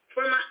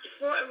for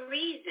a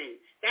reason.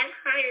 That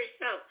higher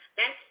self,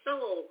 that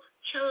soul,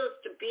 chose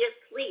to be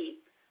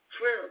asleep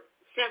for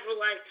several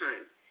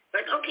lifetimes.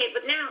 But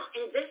now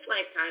in this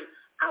lifetime,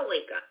 I'll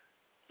wake up.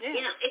 Yeah.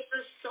 You know, it's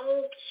a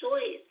soul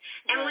choice.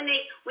 And when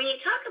you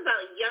talk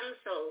about young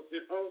souls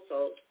and old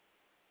souls,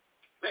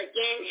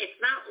 again,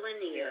 it's not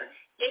linear.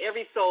 Yeah.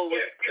 Every soul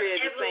was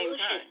created at the same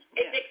time.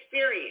 It's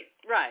experience.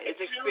 Right. It's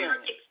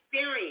experience.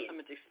 How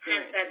much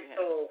experience has that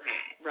soul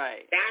had.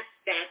 Right. That's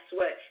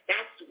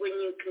when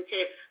you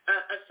consider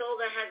a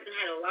soul that hasn't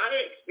had a lot of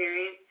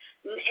experience,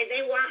 and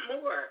they want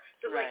more.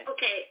 So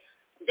okay,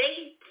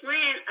 they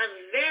plan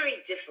a very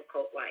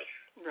difficult life.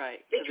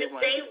 Right. Because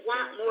they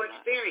want more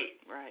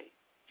experience. Right.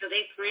 So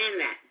they plan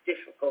that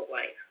difficult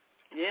life.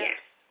 Yes.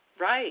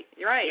 Right.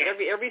 You're right. Yes.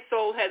 Every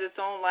soul has its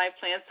own life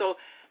plan. So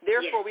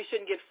therefore, we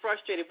shouldn't get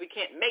frustrated if we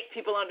can't make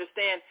people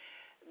understand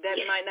that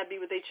it might not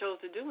be what they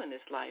chose to do in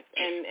this life.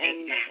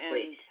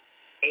 Exactly.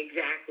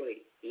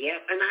 Yep.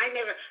 And I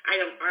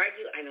don't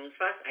argue. I don't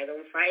fuss. I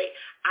don't fight.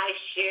 I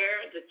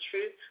share the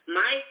truth,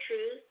 my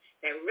truth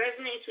that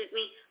resonates with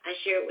me. I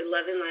share it with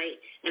love and light,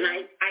 and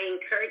I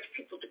encourage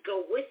people to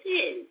go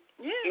within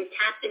and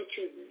tap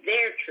into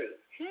their truth.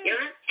 You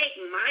don't have to take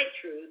my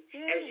truth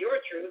as your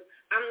truth.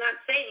 I'm not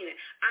saying it.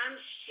 I'm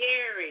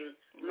sharing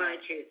my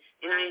truth,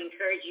 and I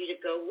encourage you to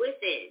go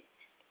within,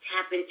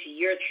 tap into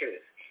your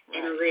truth,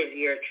 and live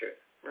your truth.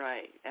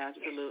 Right,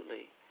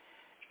 absolutely.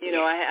 You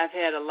know, I've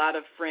had a lot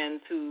of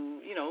friends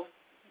who, you know,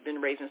 been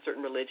raised in a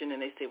certain religion,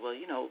 and they say, well,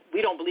 you know,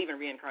 we don't believe in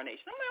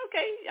reincarnation. I'm like,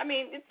 okay. I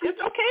mean,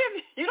 it's okay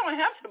if you don't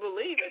have to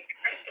believe it.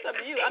 It's up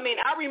to you. I mean,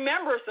 I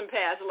remember some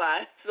past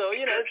lives, so,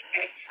 you know,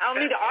 I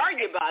don't need to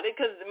argue about it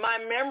because my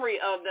memory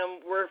of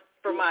them were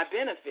for my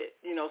benefit,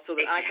 you know, so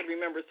that I could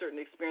remember certain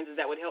experiences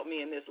that would help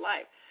me in this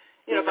life.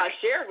 You know, if I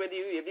share it with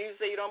you, if you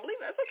say you don't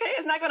believe it, that's okay.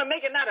 It's not going to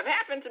make it not have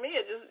happened to me.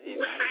 It's just, you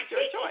know, it's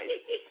your choice.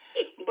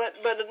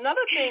 But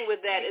another thing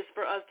with that is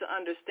for us to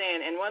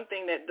understand, and one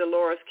thing that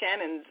Dolores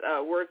Cannon's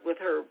work with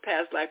her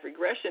past life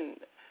regression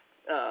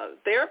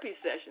therapy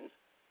sessions,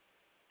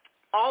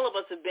 all of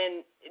us have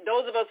been,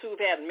 those of us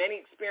who've had many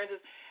experiences,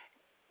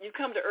 you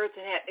come to Earth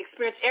and have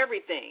experienced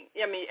everything.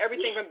 I mean,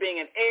 everything from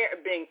being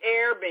being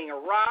a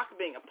rock,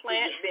 being a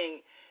plant,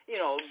 being, you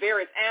know,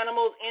 various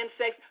animals,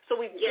 insects. So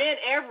we've been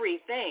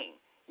everything.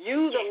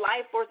 You, the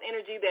life force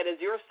energy that is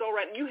your soul,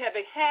 right? You have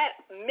had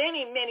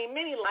many, many,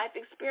 many life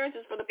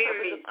experiences for the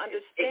purpose of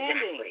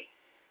understanding.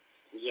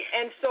 Yes.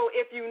 And so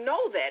if you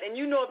know that, and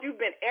you know if you've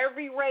been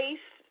every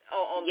race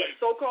on the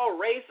so-called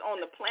race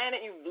on the planet,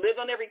 you've lived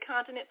on every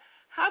continent,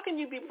 how can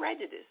you be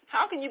prejudiced?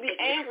 How can you be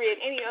angry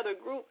at any other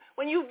group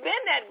when you've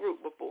been that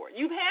group before?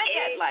 You've had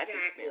that life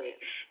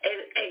experience.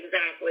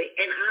 Exactly.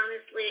 And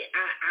honestly,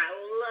 I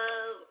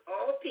love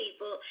all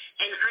people,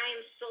 and I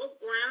am so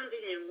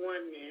grounded in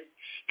oneness.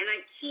 And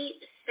I keep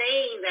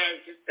saying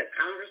that. Just a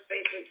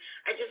conversation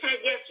I just had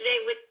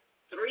yesterday with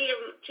three of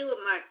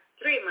my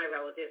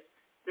relatives.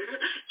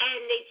 And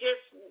they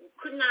just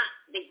could not,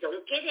 they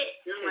don't get it.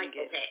 And I'm like,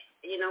 okay,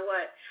 you know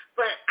what?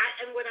 But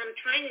and what I'm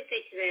trying to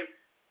say to them,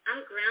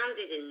 I'm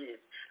grounded in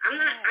this. I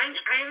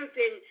haven't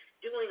been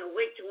doing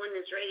Awake to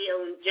Oneness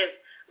Radio and just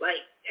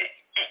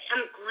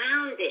I'm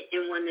grounded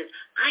in oneness.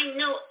 I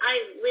know I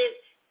live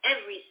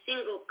every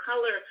single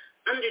color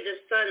under the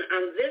sun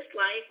on this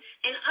life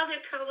and other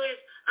colors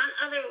on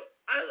other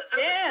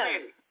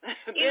planets.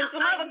 There's some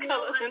other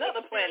colors in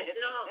other planets.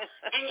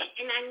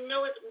 And I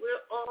know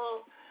we're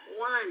all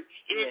one,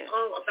 and it's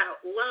all about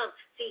love.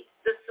 See,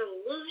 the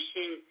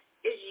solution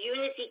is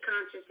unity,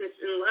 consciousness,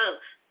 and love.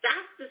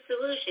 That's the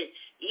solution.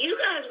 You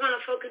guys want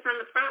to focus on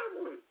the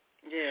problem.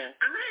 Yeah.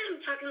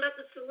 I'm talking about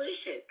the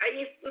solution. And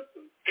you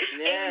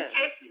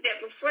texted that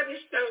before the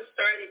show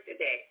started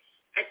today.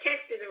 I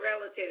texted a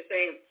relative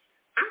saying,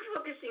 I'm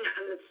focusing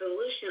on the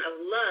solution of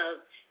love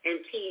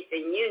and peace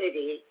and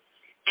unity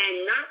and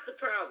not the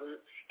problem.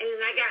 And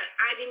then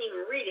I didn't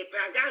even read it, but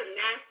I got a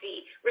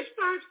nasty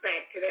response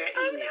back to that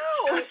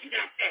email. To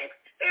that text.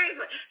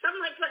 Seriously. So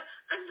I'm like,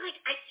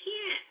 I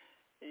can't.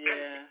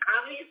 Yeah.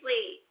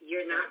 Obviously,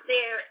 you're not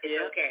there. It's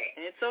okay.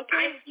 It's okay.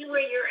 I see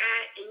where you're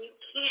at, and you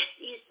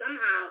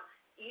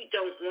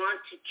don't want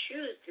to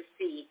choose to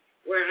see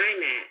where I'm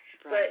at.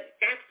 Right. But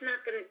that's not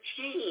going to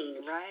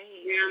change where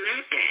I'm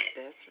at.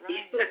 That's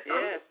right. You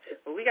know? Yes.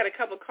 Well, we got a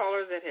couple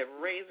callers that have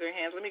raised their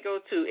hands. Let me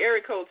go to area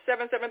code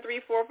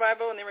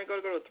 773-450, and then we're going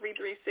to go to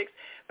 336.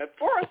 But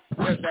first,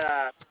 773-450,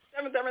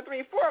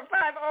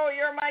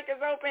 your mic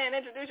is open.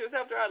 Introduce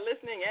yourself to our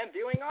listening and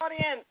viewing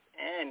audience,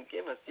 and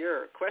give us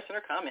your question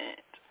or comment.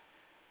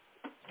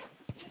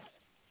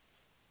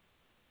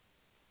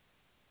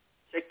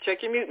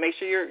 Check your mute. Make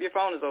sure your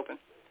phone is open.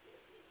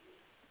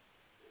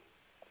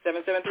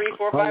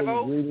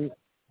 773-450.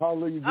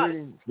 Hallelujah,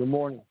 greetings. Good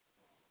morning.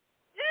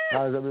 Yes.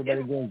 How's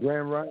everybody doing?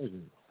 Grand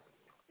Rising.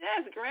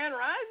 Yes, Grand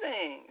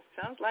Rising.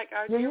 Sounds like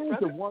our Yeah, dear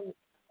brother.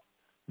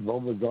 Oh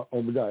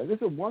my God, this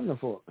is a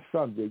wonderful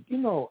subject. You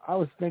know, I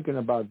was thinking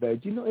about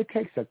that. You know, it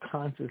takes a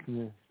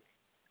consciousness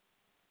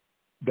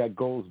that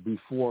goes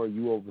before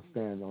you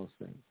understand those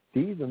things.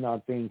 These are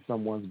not things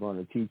someone's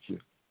going to teach you.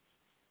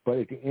 But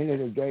at the end of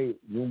the day,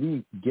 when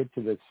we get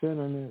to the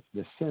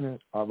center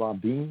of our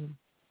being,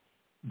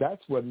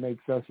 that's what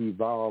makes us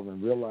evolve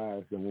and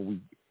realize that when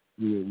we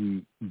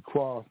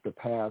cross the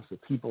paths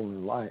of people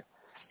in life,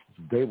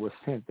 they were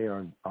sent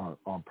there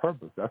on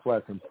purpose. That's why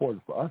it's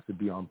important for us to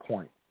be on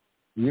point.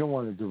 You don't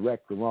want to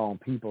direct the wrong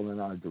people in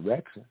our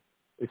direction.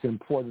 It's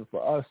important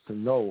for us to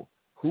know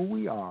who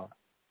we are,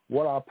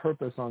 what our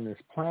purpose on this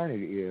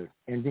planet is,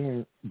 and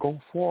then go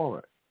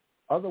forward.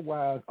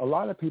 Otherwise, a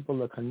lot of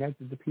people are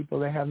connected to people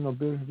they have no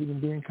business even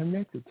being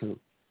connected to.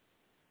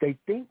 They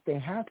think they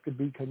have to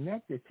be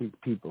connected to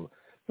people.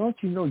 Don't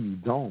you know you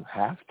don't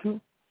have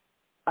to?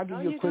 I'll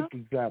give you a quick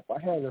example.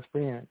 I had a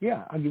friend.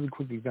 Yeah, I'll give you a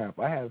quick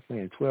example. I had a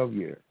friend 12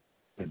 years.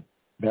 And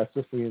best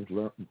of friends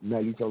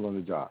met each other on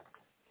the job.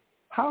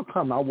 How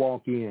come I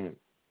walk in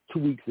 2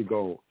 weeks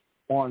ago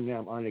on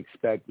them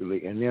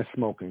unexpectedly and they're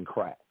smoking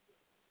crack?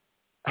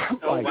 I'm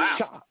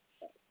shocked.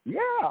 Yeah,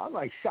 I'm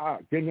like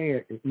shocked. Then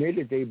they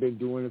admitted they've been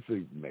doing it for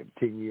maybe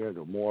 10 years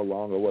or more,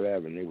 long or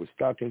whatever, and they were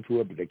stuck into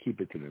it, but they keep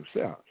it to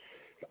themselves.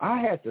 So I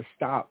had to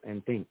stop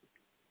and think,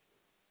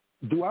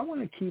 do I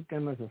want to keep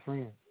them as a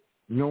friend,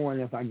 knowing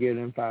if I give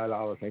them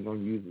 $5, they're going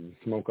to use it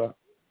to smoke up?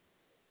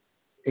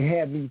 It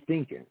had me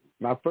thinking.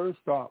 My first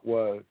thought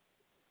was,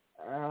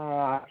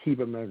 I'll keep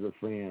them as a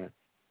friend.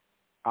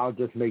 I'll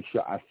just make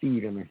sure I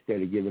feed them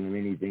instead of giving them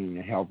anything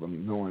to help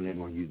them, knowing they're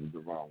going to use it the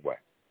wrong way.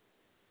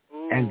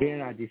 And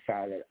then I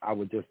decided I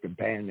would just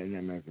abandon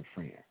them as a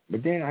friend.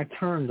 But then I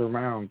turned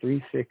around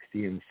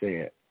 360 and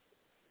said,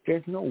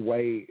 there's no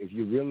way if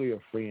you're really a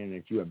friend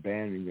that you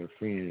abandon your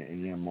friend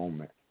in their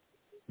moment.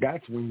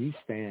 That's when you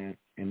stand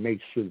and make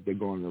sure that they're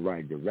going in the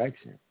right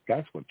direction.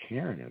 That's what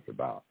caring is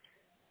about.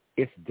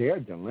 It's their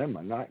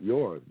dilemma, not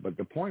yours. But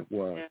the point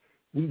was,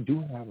 we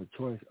do have a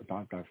choice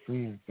about our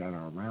friends that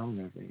are around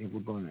us, and if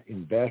we're going to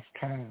invest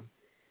time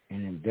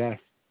and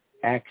invest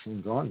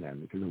actions on them.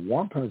 Because if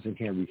one person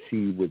can't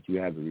receive what you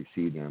have to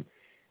receive them,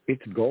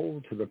 it's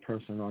gold to the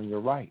person on your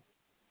right.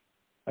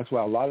 That's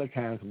why a lot of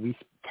times we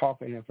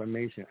talking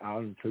information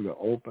out into the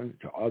open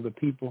to other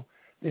people.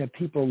 There are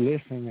people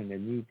listening and they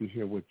need to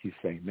hear what you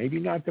say. Maybe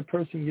not the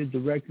person you're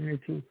directing it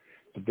to,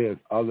 but there's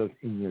others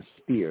in your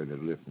sphere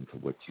that listen to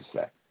what you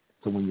say.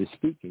 So when you're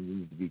speaking, you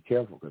need to be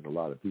careful because a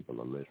lot of people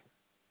are listening.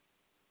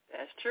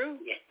 That's true.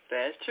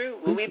 That's true.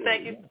 Well, we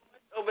thank you,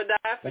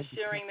 Obadiah, for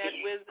sharing that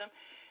wisdom.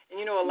 And,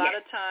 you know, a lot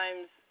of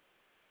times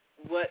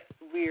what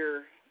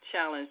we're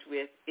challenged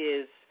with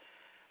is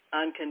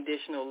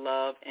unconditional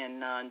love and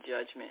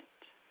non-judgment.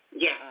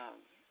 Yeah.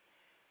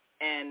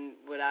 And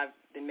what I've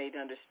been made to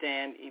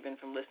understand, even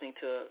from listening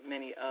to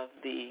many of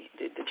the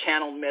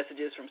channeled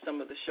messages from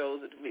some of the shows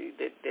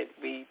that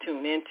we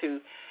tune into,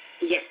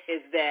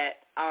 is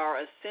that our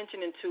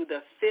ascension into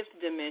the fifth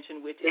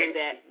dimension, which is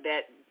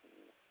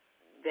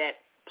that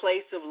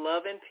place of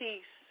love and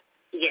peace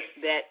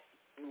that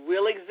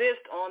will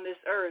exist on this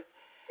earth.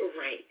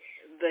 Right.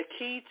 The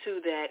key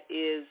to that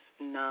is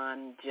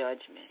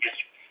non-judgment.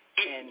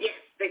 And yes,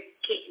 the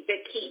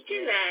key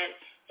to that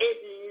is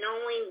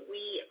knowing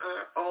we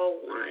are all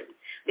one.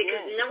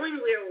 Because knowing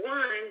we're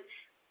one,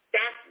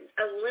 that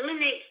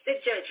eliminates the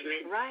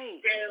judgment. Right.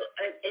 So,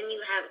 and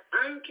you have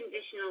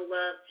unconditional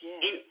love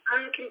and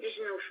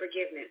unconditional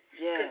forgiveness.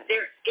 Because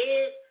there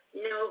is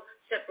no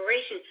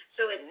separation.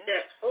 So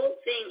the whole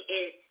thing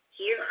is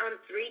here on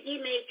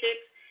 3D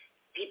Matrix,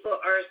 people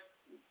are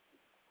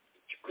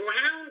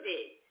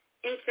grounded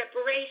in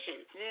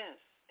separation. Yes.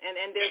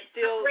 And there's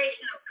still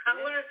separation of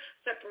color,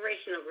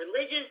 separation of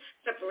religion,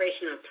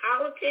 separation of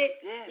politics,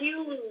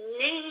 you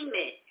name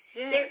it.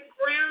 They're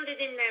grounded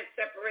in that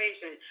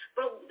separation.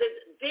 But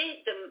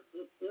the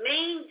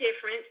main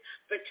difference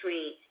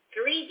between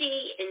 3D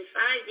and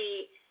 5D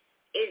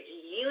is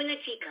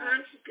unity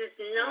consciousness,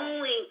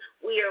 knowing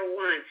we are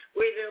one,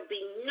 where there'll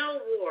be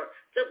no war,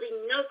 there'll be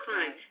no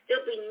crime,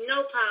 there'll be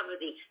no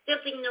poverty,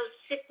 there'll be no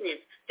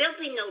sickness, there'll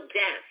be no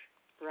death.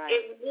 Right.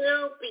 It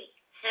will be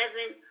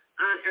heaven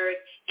on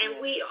earth, and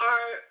we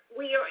are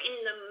in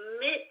the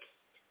midst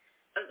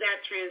of that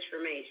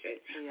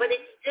transformation. But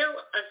it's still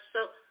a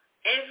soul.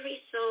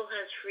 Every soul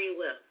has free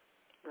will.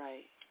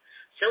 Right.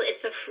 So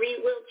it's a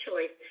free will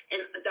choice, and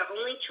the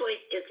only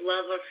choice is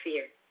love or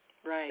fear.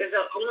 Right. There's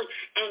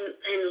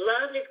and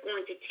love is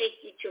going to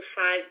take you to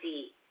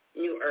 5D.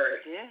 new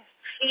earth. Yes.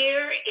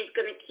 Fear is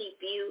going to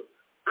keep you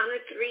on a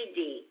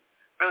 3D,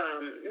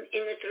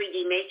 in the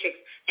 3D matrix,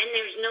 and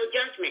there's no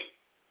judgment.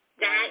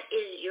 That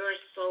is your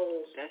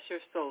soul's That's your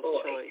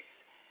soul's choice.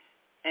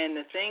 And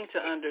the thing to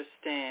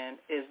understand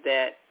is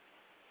that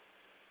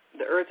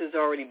the earth has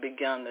already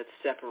begun the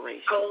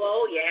separation.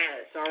 Oh,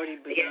 yes. It's already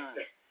begun.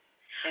 Yes.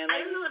 And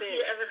I don't know if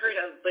you ever heard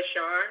of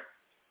Bashar.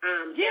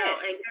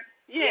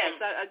 Yes,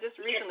 I just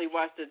recently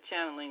watched a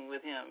channeling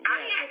with him. I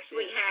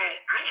actually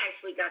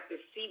got to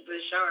see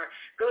Bashar,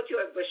 go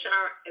to a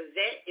Bashar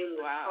event in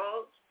was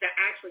called so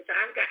I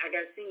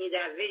got to send you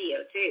that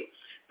video too.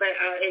 But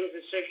it's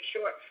a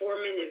short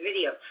 4-minute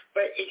video.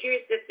 But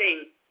here's the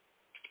thing.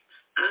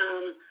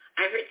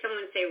 I heard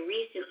someone say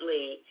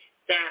recently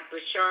that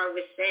Bashar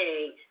was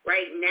saying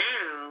right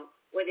now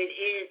what it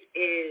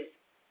is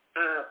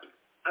a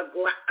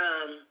glass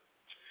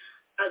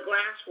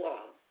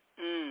wall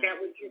that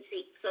we can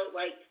see. So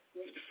like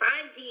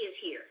 5D is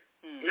here.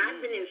 And I've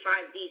been in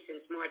 5D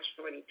since March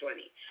 2020.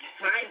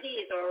 5D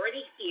is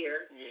already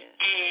here,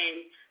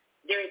 and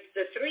there's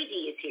the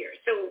 3D is here.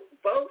 So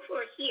both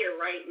are here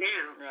right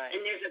now,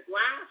 and there's a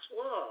glass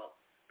wall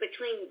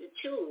between the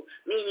two,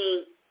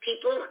 meaning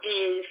people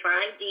in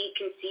 5D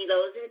can see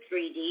those in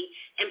 3D,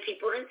 and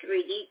people in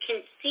 3D can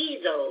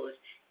see those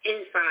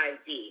in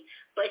 5D.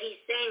 But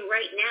he's saying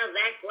right now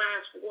that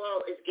glass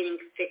wall is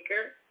getting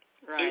thicker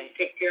and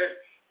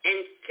thicker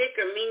and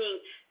thicker,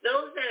 meaning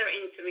those that are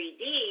in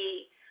 3D,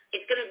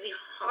 it's going to be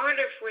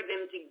harder for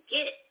them to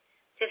get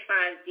to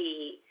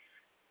 5D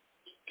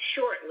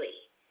shortly.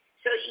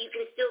 So you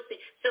can still see.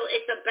 So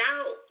it's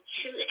about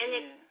choose, and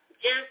it's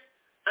just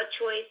a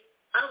choice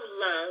of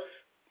love.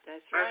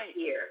 That's right.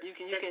 Here.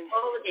 That's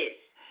all it is.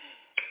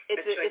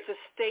 It's a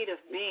state of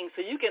being.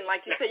 So you can,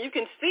 like you said, you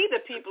can see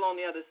the people on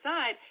the other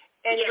side,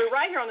 and you're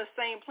right here on the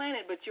same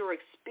planet, but your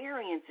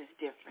experience is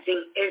different.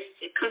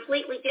 It's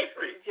completely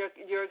different.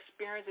 Your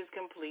experience is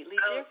completely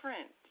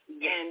different.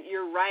 And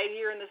you're right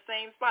here in the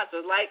same spot. So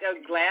like a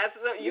glass,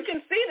 you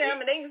can see them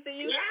and they can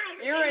see you.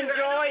 You're in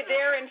joy,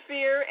 they're in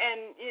fear,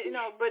 and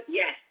but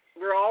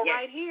we're all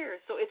right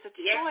here. So it's a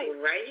choice. Yes, we're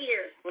right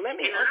here. Well, I'm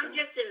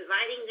just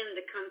inviting them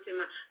to come to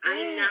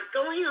I'm not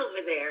going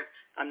over there.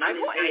 I'm not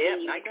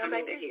going. Not going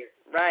back there. Here.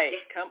 Right.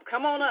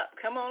 Come on up.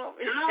 Come on over.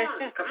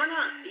 Come on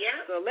up.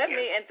 Yeah. So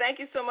and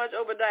thank you so much,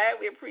 Obadiah.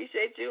 We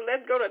appreciate you.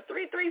 Let's go to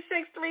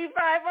 336-350.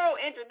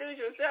 Introduce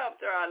yourself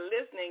to our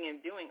listening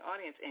and viewing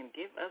audience and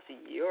give us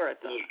your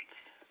thoughts.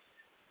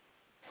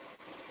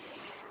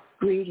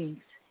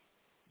 Greetings.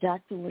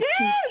 Dr.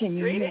 Latif, can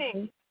you hear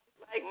me?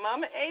 Like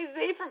Mama AZ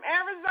from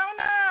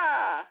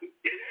Arizona.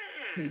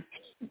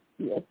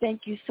 Yeah,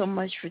 thank you so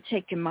much for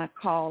taking my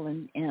call,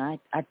 and I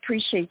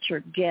appreciate your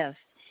guest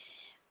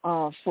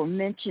for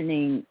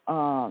mentioning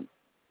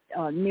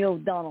Neil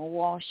Donald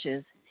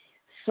Walsh's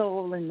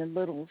Soul in the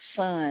Little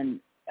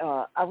Sun.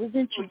 I was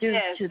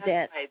introduced to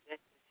that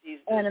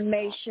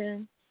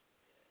animation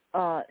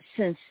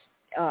since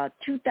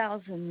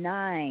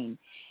 2009,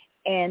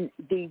 and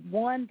the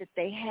one that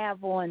they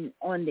have on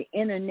the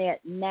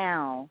internet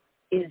now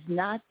is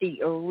not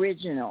the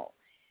original.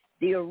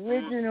 The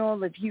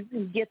original, if you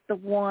can get the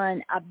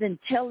one, I've been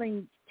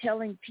telling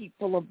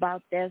people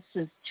about that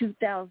since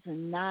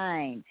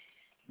 2009.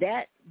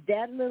 That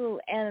little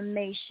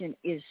animation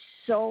is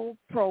so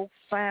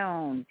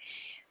profound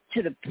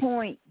to the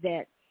point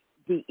that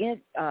the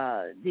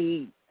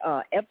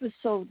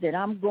episode that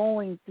I'm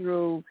going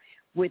through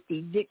with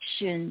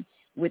eviction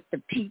with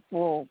the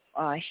people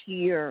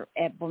here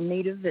at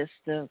Bonita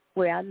Vista,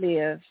 where I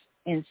live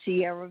in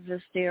Sierra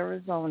Vista,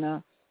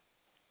 Arizona.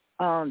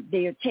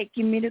 They are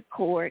taking me to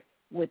court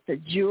with the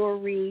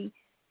jury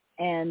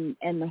and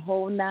the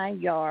whole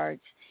 9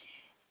 yards.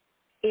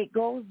 It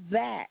goes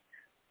back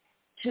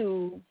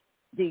to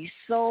The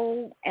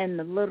Soul and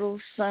the Little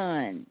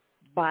Sun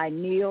by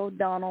Neil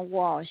Donald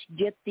Walsh.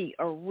 Get the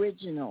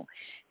original,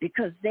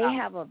 because they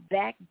have a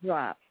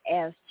backdrop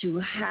as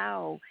to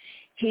how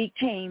he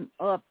came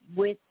up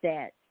with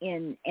that.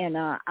 And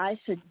I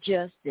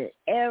suggested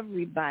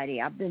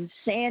everybody, I've been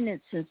saying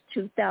it since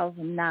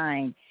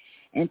 2009,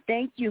 and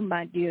thank you,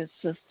 my dear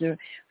sister,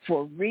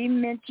 for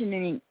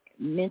mentioning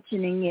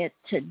it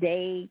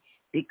today,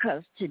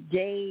 because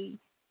today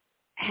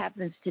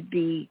happens to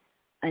be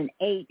an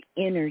 8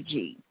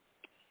 energy.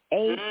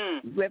 8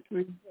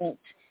 represents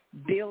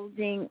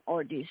building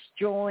or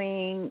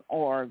destroying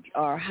or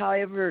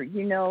however,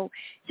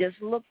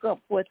 just look up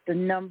what the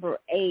number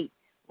 8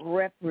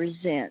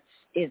 represents.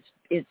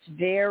 It's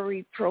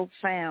very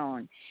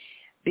profound,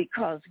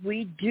 because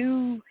we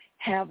do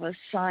have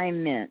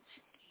assignments.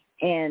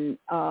 And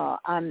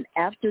I'm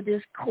after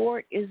this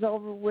court is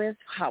over with,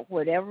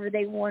 whatever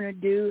they want to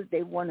do, if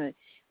they want to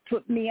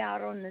put me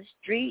out on the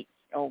street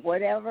or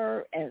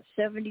whatever at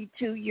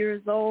 72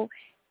 years old,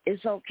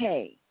 it's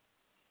okay.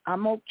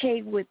 I'm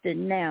okay with it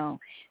now,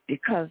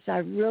 because I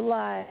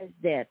realize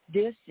that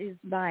this is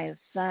my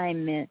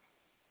assignment,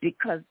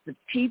 because the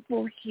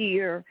people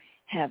here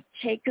have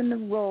taken the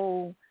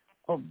role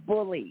of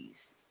bullies,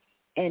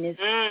 and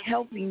it's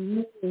helping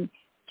me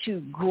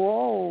to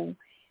grow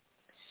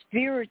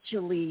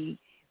spiritually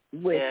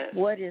with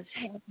what is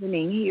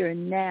happening here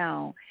and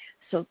now.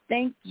 So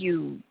thank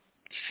you,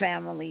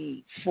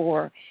 family,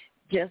 for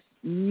just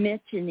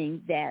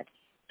mentioning that.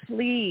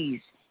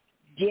 Please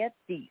get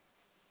the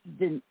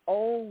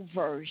old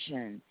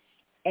version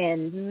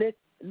and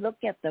look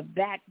at the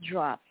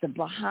backdrop, the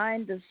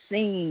behind the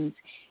scenes.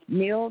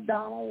 Neil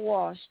Donald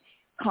Walsh,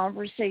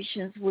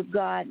 Conversations with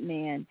God,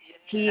 man.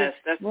 He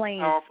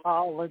explains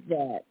all of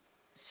that.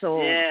 So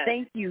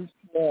thank you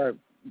for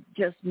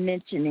just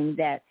mentioning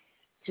that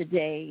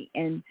today.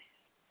 And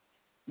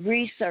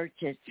research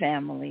it,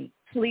 family.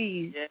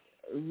 Please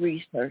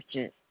research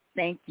it.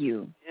 Thank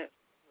you.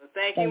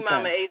 Thank you,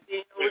 Mama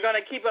AZ. We're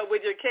going to keep up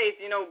with your case.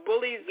 You know,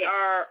 bullies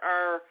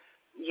are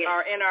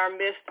in our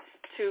midst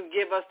to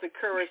give us the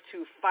courage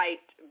to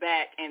fight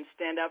back and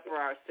stand up for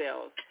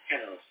ourselves.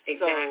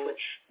 Exactly. So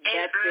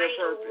that's their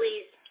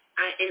purpose.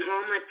 In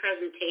all my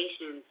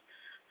presentations,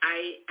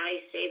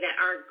 I say that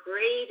our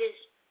greatest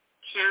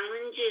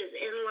challenges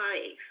in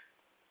life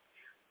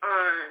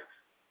are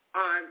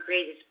our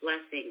greatest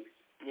blessings.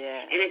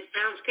 Yeah. And it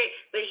sounds great,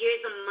 but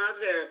here's a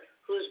mother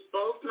whose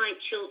both my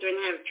children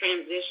have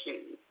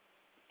transitioned.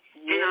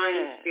 And are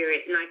in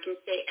spirit. And I can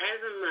say as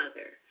a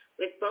mother,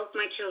 with both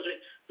my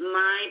children,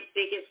 my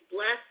biggest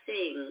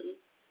blessing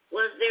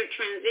was their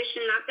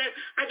transition. Not that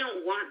I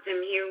don't want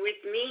them here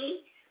with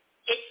me.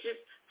 It's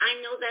just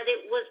I know that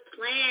it was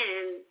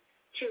planned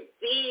to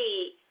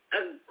be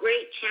a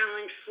great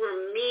challenge for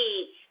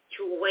me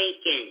to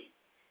awaken.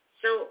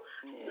 So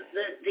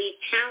the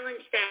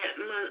challenge that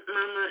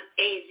Mama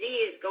AZ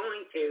is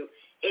going through,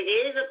 it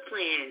is a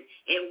plan.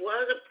 It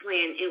was a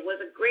plan. It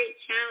was a great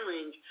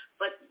challenge,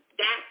 but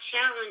that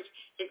challenge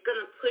is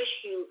going to push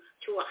you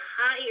to a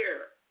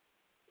higher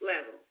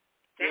level.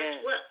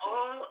 That's what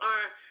all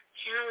our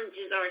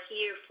challenges are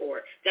here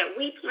for, that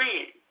we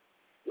plan.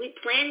 We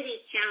plan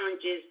these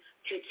challenges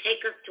to take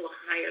us to a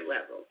higher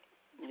level.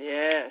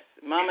 Yes.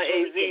 Mama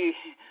AZ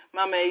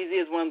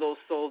is one of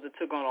those souls that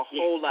took on a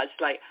whole lot.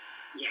 She's like,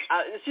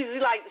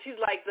 she's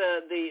like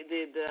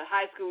the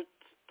high school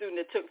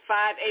student that took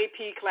 5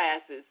 AP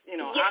classes. You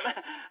know,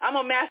 I'm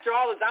gonna master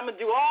all this. I'm gonna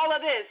do all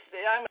of this.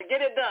 I'm gonna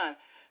get it done.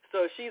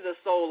 So she's a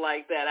soul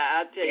like that.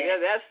 I tell you,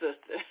 that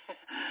sister.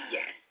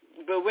 Yes.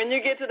 But when you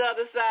get to the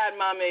other side,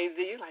 Mama AZ,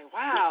 you're like,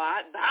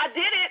 wow, I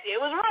did it. It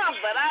was rough,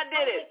 but I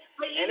did it.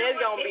 And it's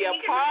going to be a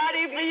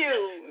party for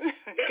you.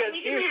 We're going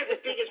to have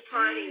the biggest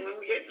party when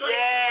we get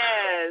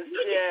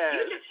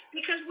like,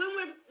 because when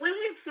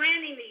we're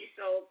planning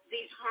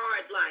these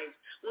hard lives,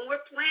 when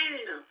we're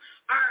planning them,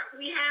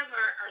 we have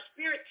our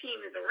spirit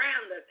team is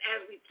around us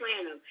as we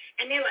plan them.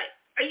 And they're like,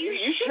 are you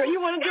sure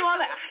you want to do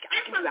all that?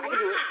 I can do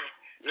it.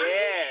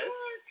 Yes.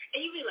 And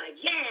you be like,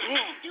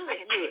 I can do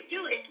it.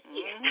 Mm-hmm.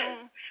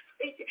 Yes.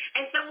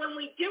 And so when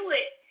we do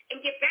it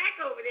and get back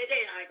over there,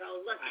 they like,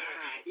 oh, look at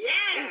her.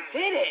 Yeah. She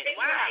did it.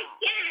 Wow. Like,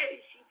 yeah,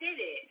 she did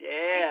it.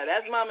 Yeah,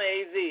 that's Mama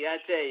AZ, I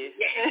tell you.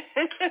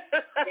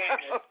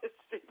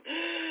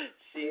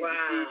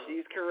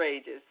 She's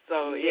courageous.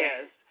 So,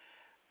 yes.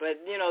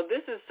 But, you know,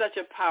 this is such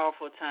a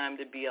powerful time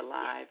to be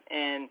alive.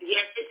 And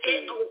yes, it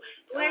is.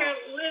 We're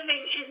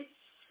living in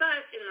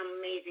such an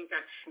amazing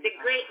time.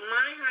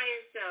 My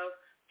higher self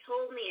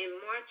told me in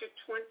March of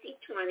 2020,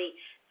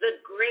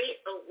 the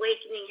Great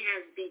Awakening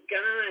has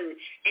begun.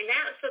 And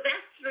that's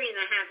 3.5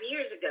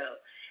 years ago.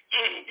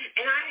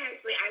 And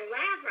I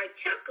laugh, I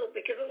chuckle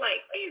because I'm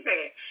like, wait a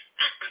second,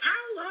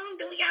 how long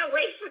do we got to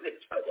wait for this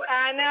to work?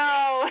 I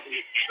know.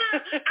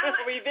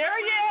 Are we there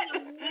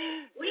yet?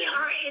 We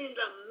are in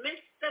the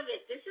midst of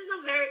it. This is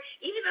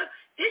even though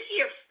this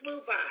year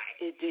flew by.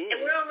 It did.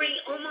 And we're already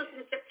almost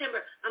in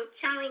September. I'm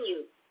telling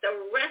you,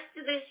 the rest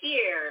of this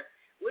year,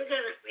 we're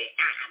going to,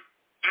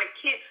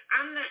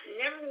 I'm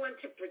never one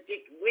to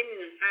predict when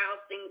and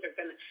how things are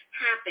going to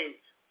happen,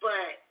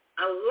 but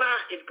a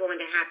lot is going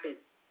to happen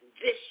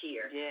this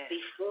year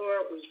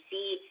before we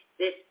see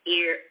this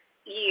year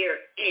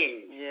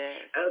end.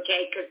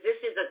 Okay, because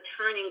this is a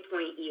turning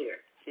point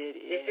year. This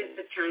is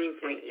the turning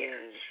point year,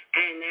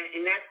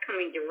 and that's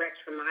coming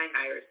direct from my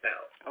higher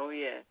self. Oh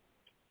yeah.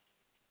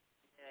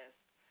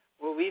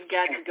 Well, we've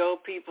got to go,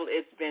 people.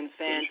 It's been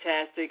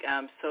fantastic.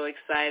 I'm so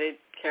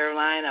excited,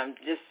 Caroline. I'm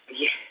just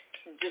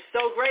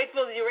so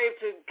grateful that you were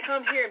able to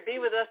come here and be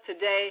with us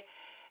today.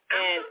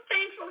 I'm so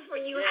thankful for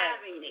you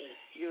having me.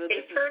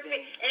 It's perfect.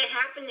 It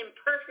happened in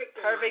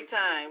perfect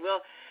time.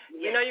 Well,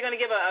 you know you're going to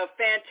give a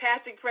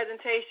fantastic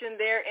presentation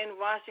there in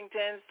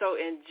Washington,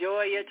 so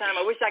enjoy your time.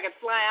 I wish I could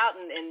fly out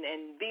and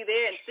be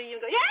there and see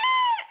you and go,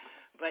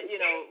 But, you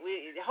know,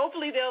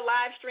 hopefully they'll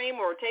live stream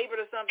or tape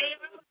it or something.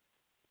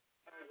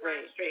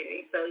 Live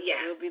streaming. So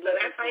we'll so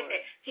that's why I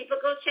said people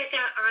go check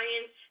out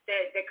ION.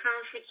 The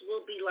conference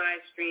will be live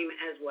stream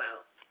as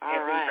well.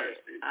 All right,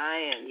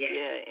 ION,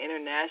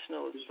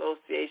 International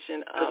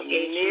Association of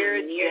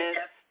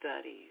Near-Death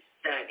Studies.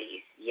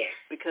 Yes.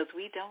 Because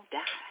we don't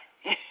die.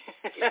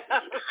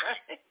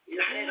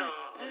 Not at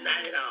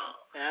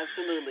all.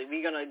 Absolutely.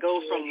 We're going to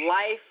go from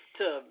life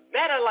to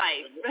better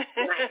life.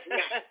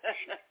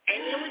 And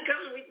then we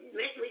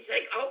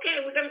say, okay,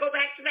 we're going to go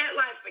back to that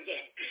life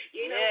again.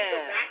 You we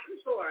go back and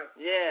forth.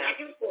 Yeah. Back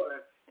and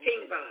forth.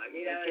 Ping pong,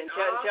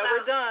 until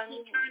we're done.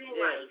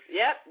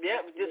 Yes.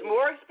 Yep. Just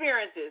more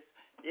experiences.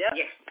 Yep.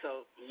 Yes.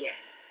 So. Yes.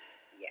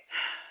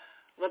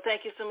 Well,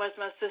 thank you so much,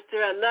 my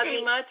sister. I love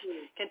you much.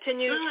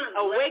 Continue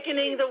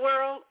awakening the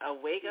world.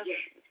 Awake us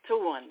to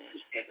oneness.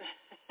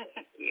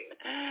 Thank you.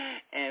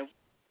 And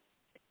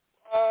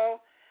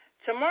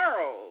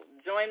tomorrow,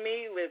 join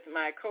me with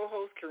my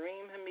co-host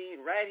Kareem Hamid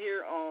right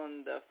here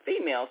on the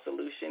Female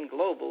Solution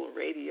Global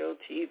Radio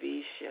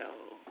TV show.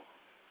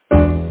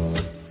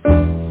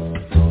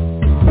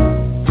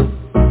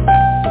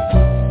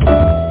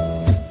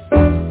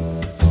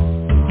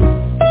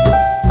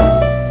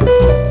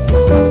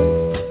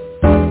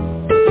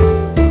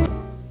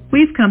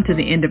 We've come to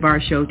the end of our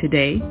show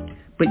today,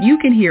 but you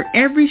can hear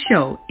every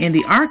show in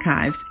the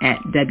archives at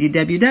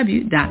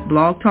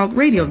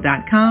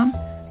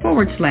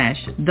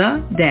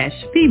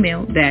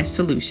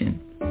www.blogtalkradio.com/the-female-solution.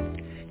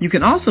 You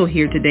can also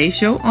hear today's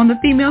show on the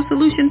Female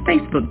Solution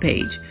Facebook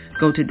page.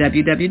 Go to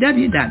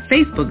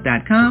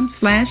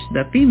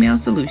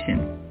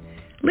www.facebook.com/thefemalesolution.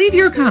 Leave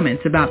your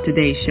comments about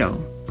today's show.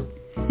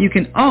 You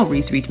can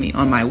always reach me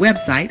on my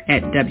website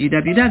at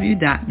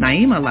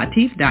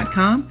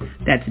www.naimalatif.com.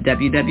 That's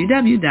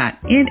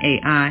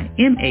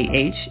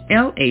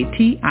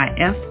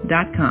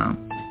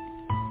www.naimalatif.com.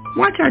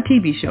 Watch our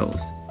TV shows,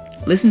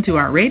 listen to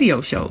our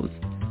radio shows,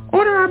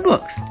 order our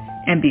books,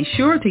 and be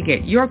sure to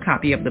get your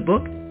copy of the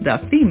book, The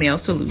Female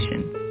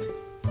Solution.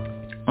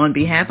 On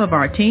behalf of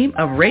our team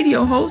of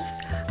radio hosts,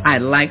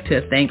 I'd like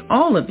to thank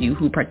all of you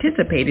who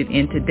participated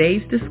in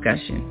today's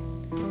discussion.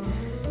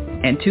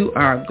 And to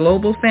our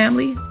global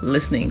family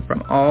listening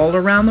from all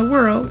around the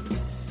world,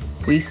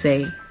 we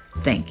say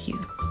thank you.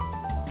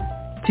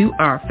 To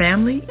our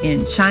family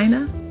in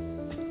China,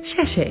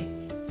 Sheshe,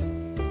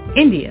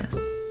 India,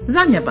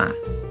 Zanyaba,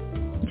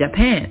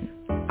 Japan,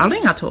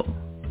 Arigato,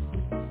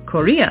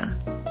 Korea,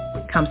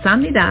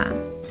 Kamsahamnida,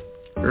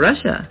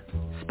 Russia,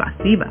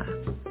 Spasiba,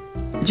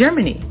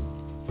 Germany,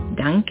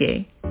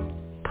 Danke,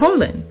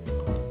 Poland,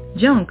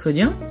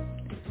 Dziękuję,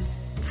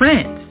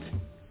 France,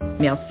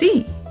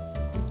 Merci,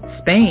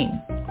 Spain,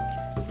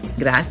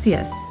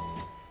 gracias,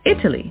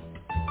 Italy,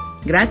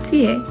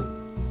 grazie,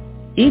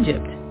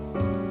 Egypt,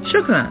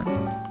 shukran,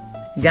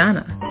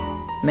 Ghana,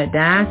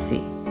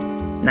 medasi,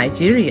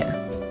 Nigeria,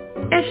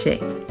 eshe,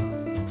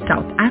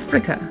 South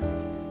Africa,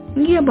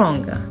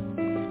 Ngiyabonga,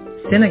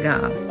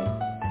 Senegal,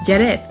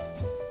 Jeret,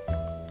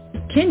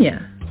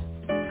 Kenya,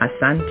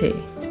 asante,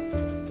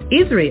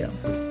 Israel,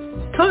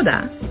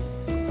 toda,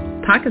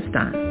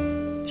 Pakistan,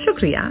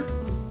 shukriya,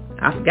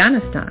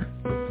 Afghanistan,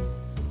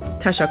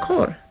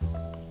 Tashakor,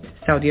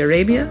 Saudi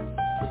Arabia,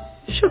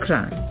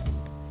 Shukran.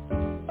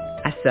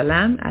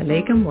 Assalamu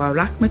alaikum wa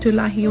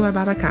rahmatullahi wa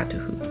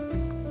barakatuhu.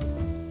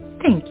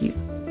 Thank you,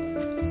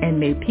 and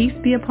may peace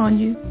be upon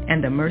you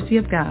and the mercy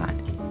of God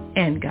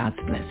and God's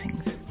blessing.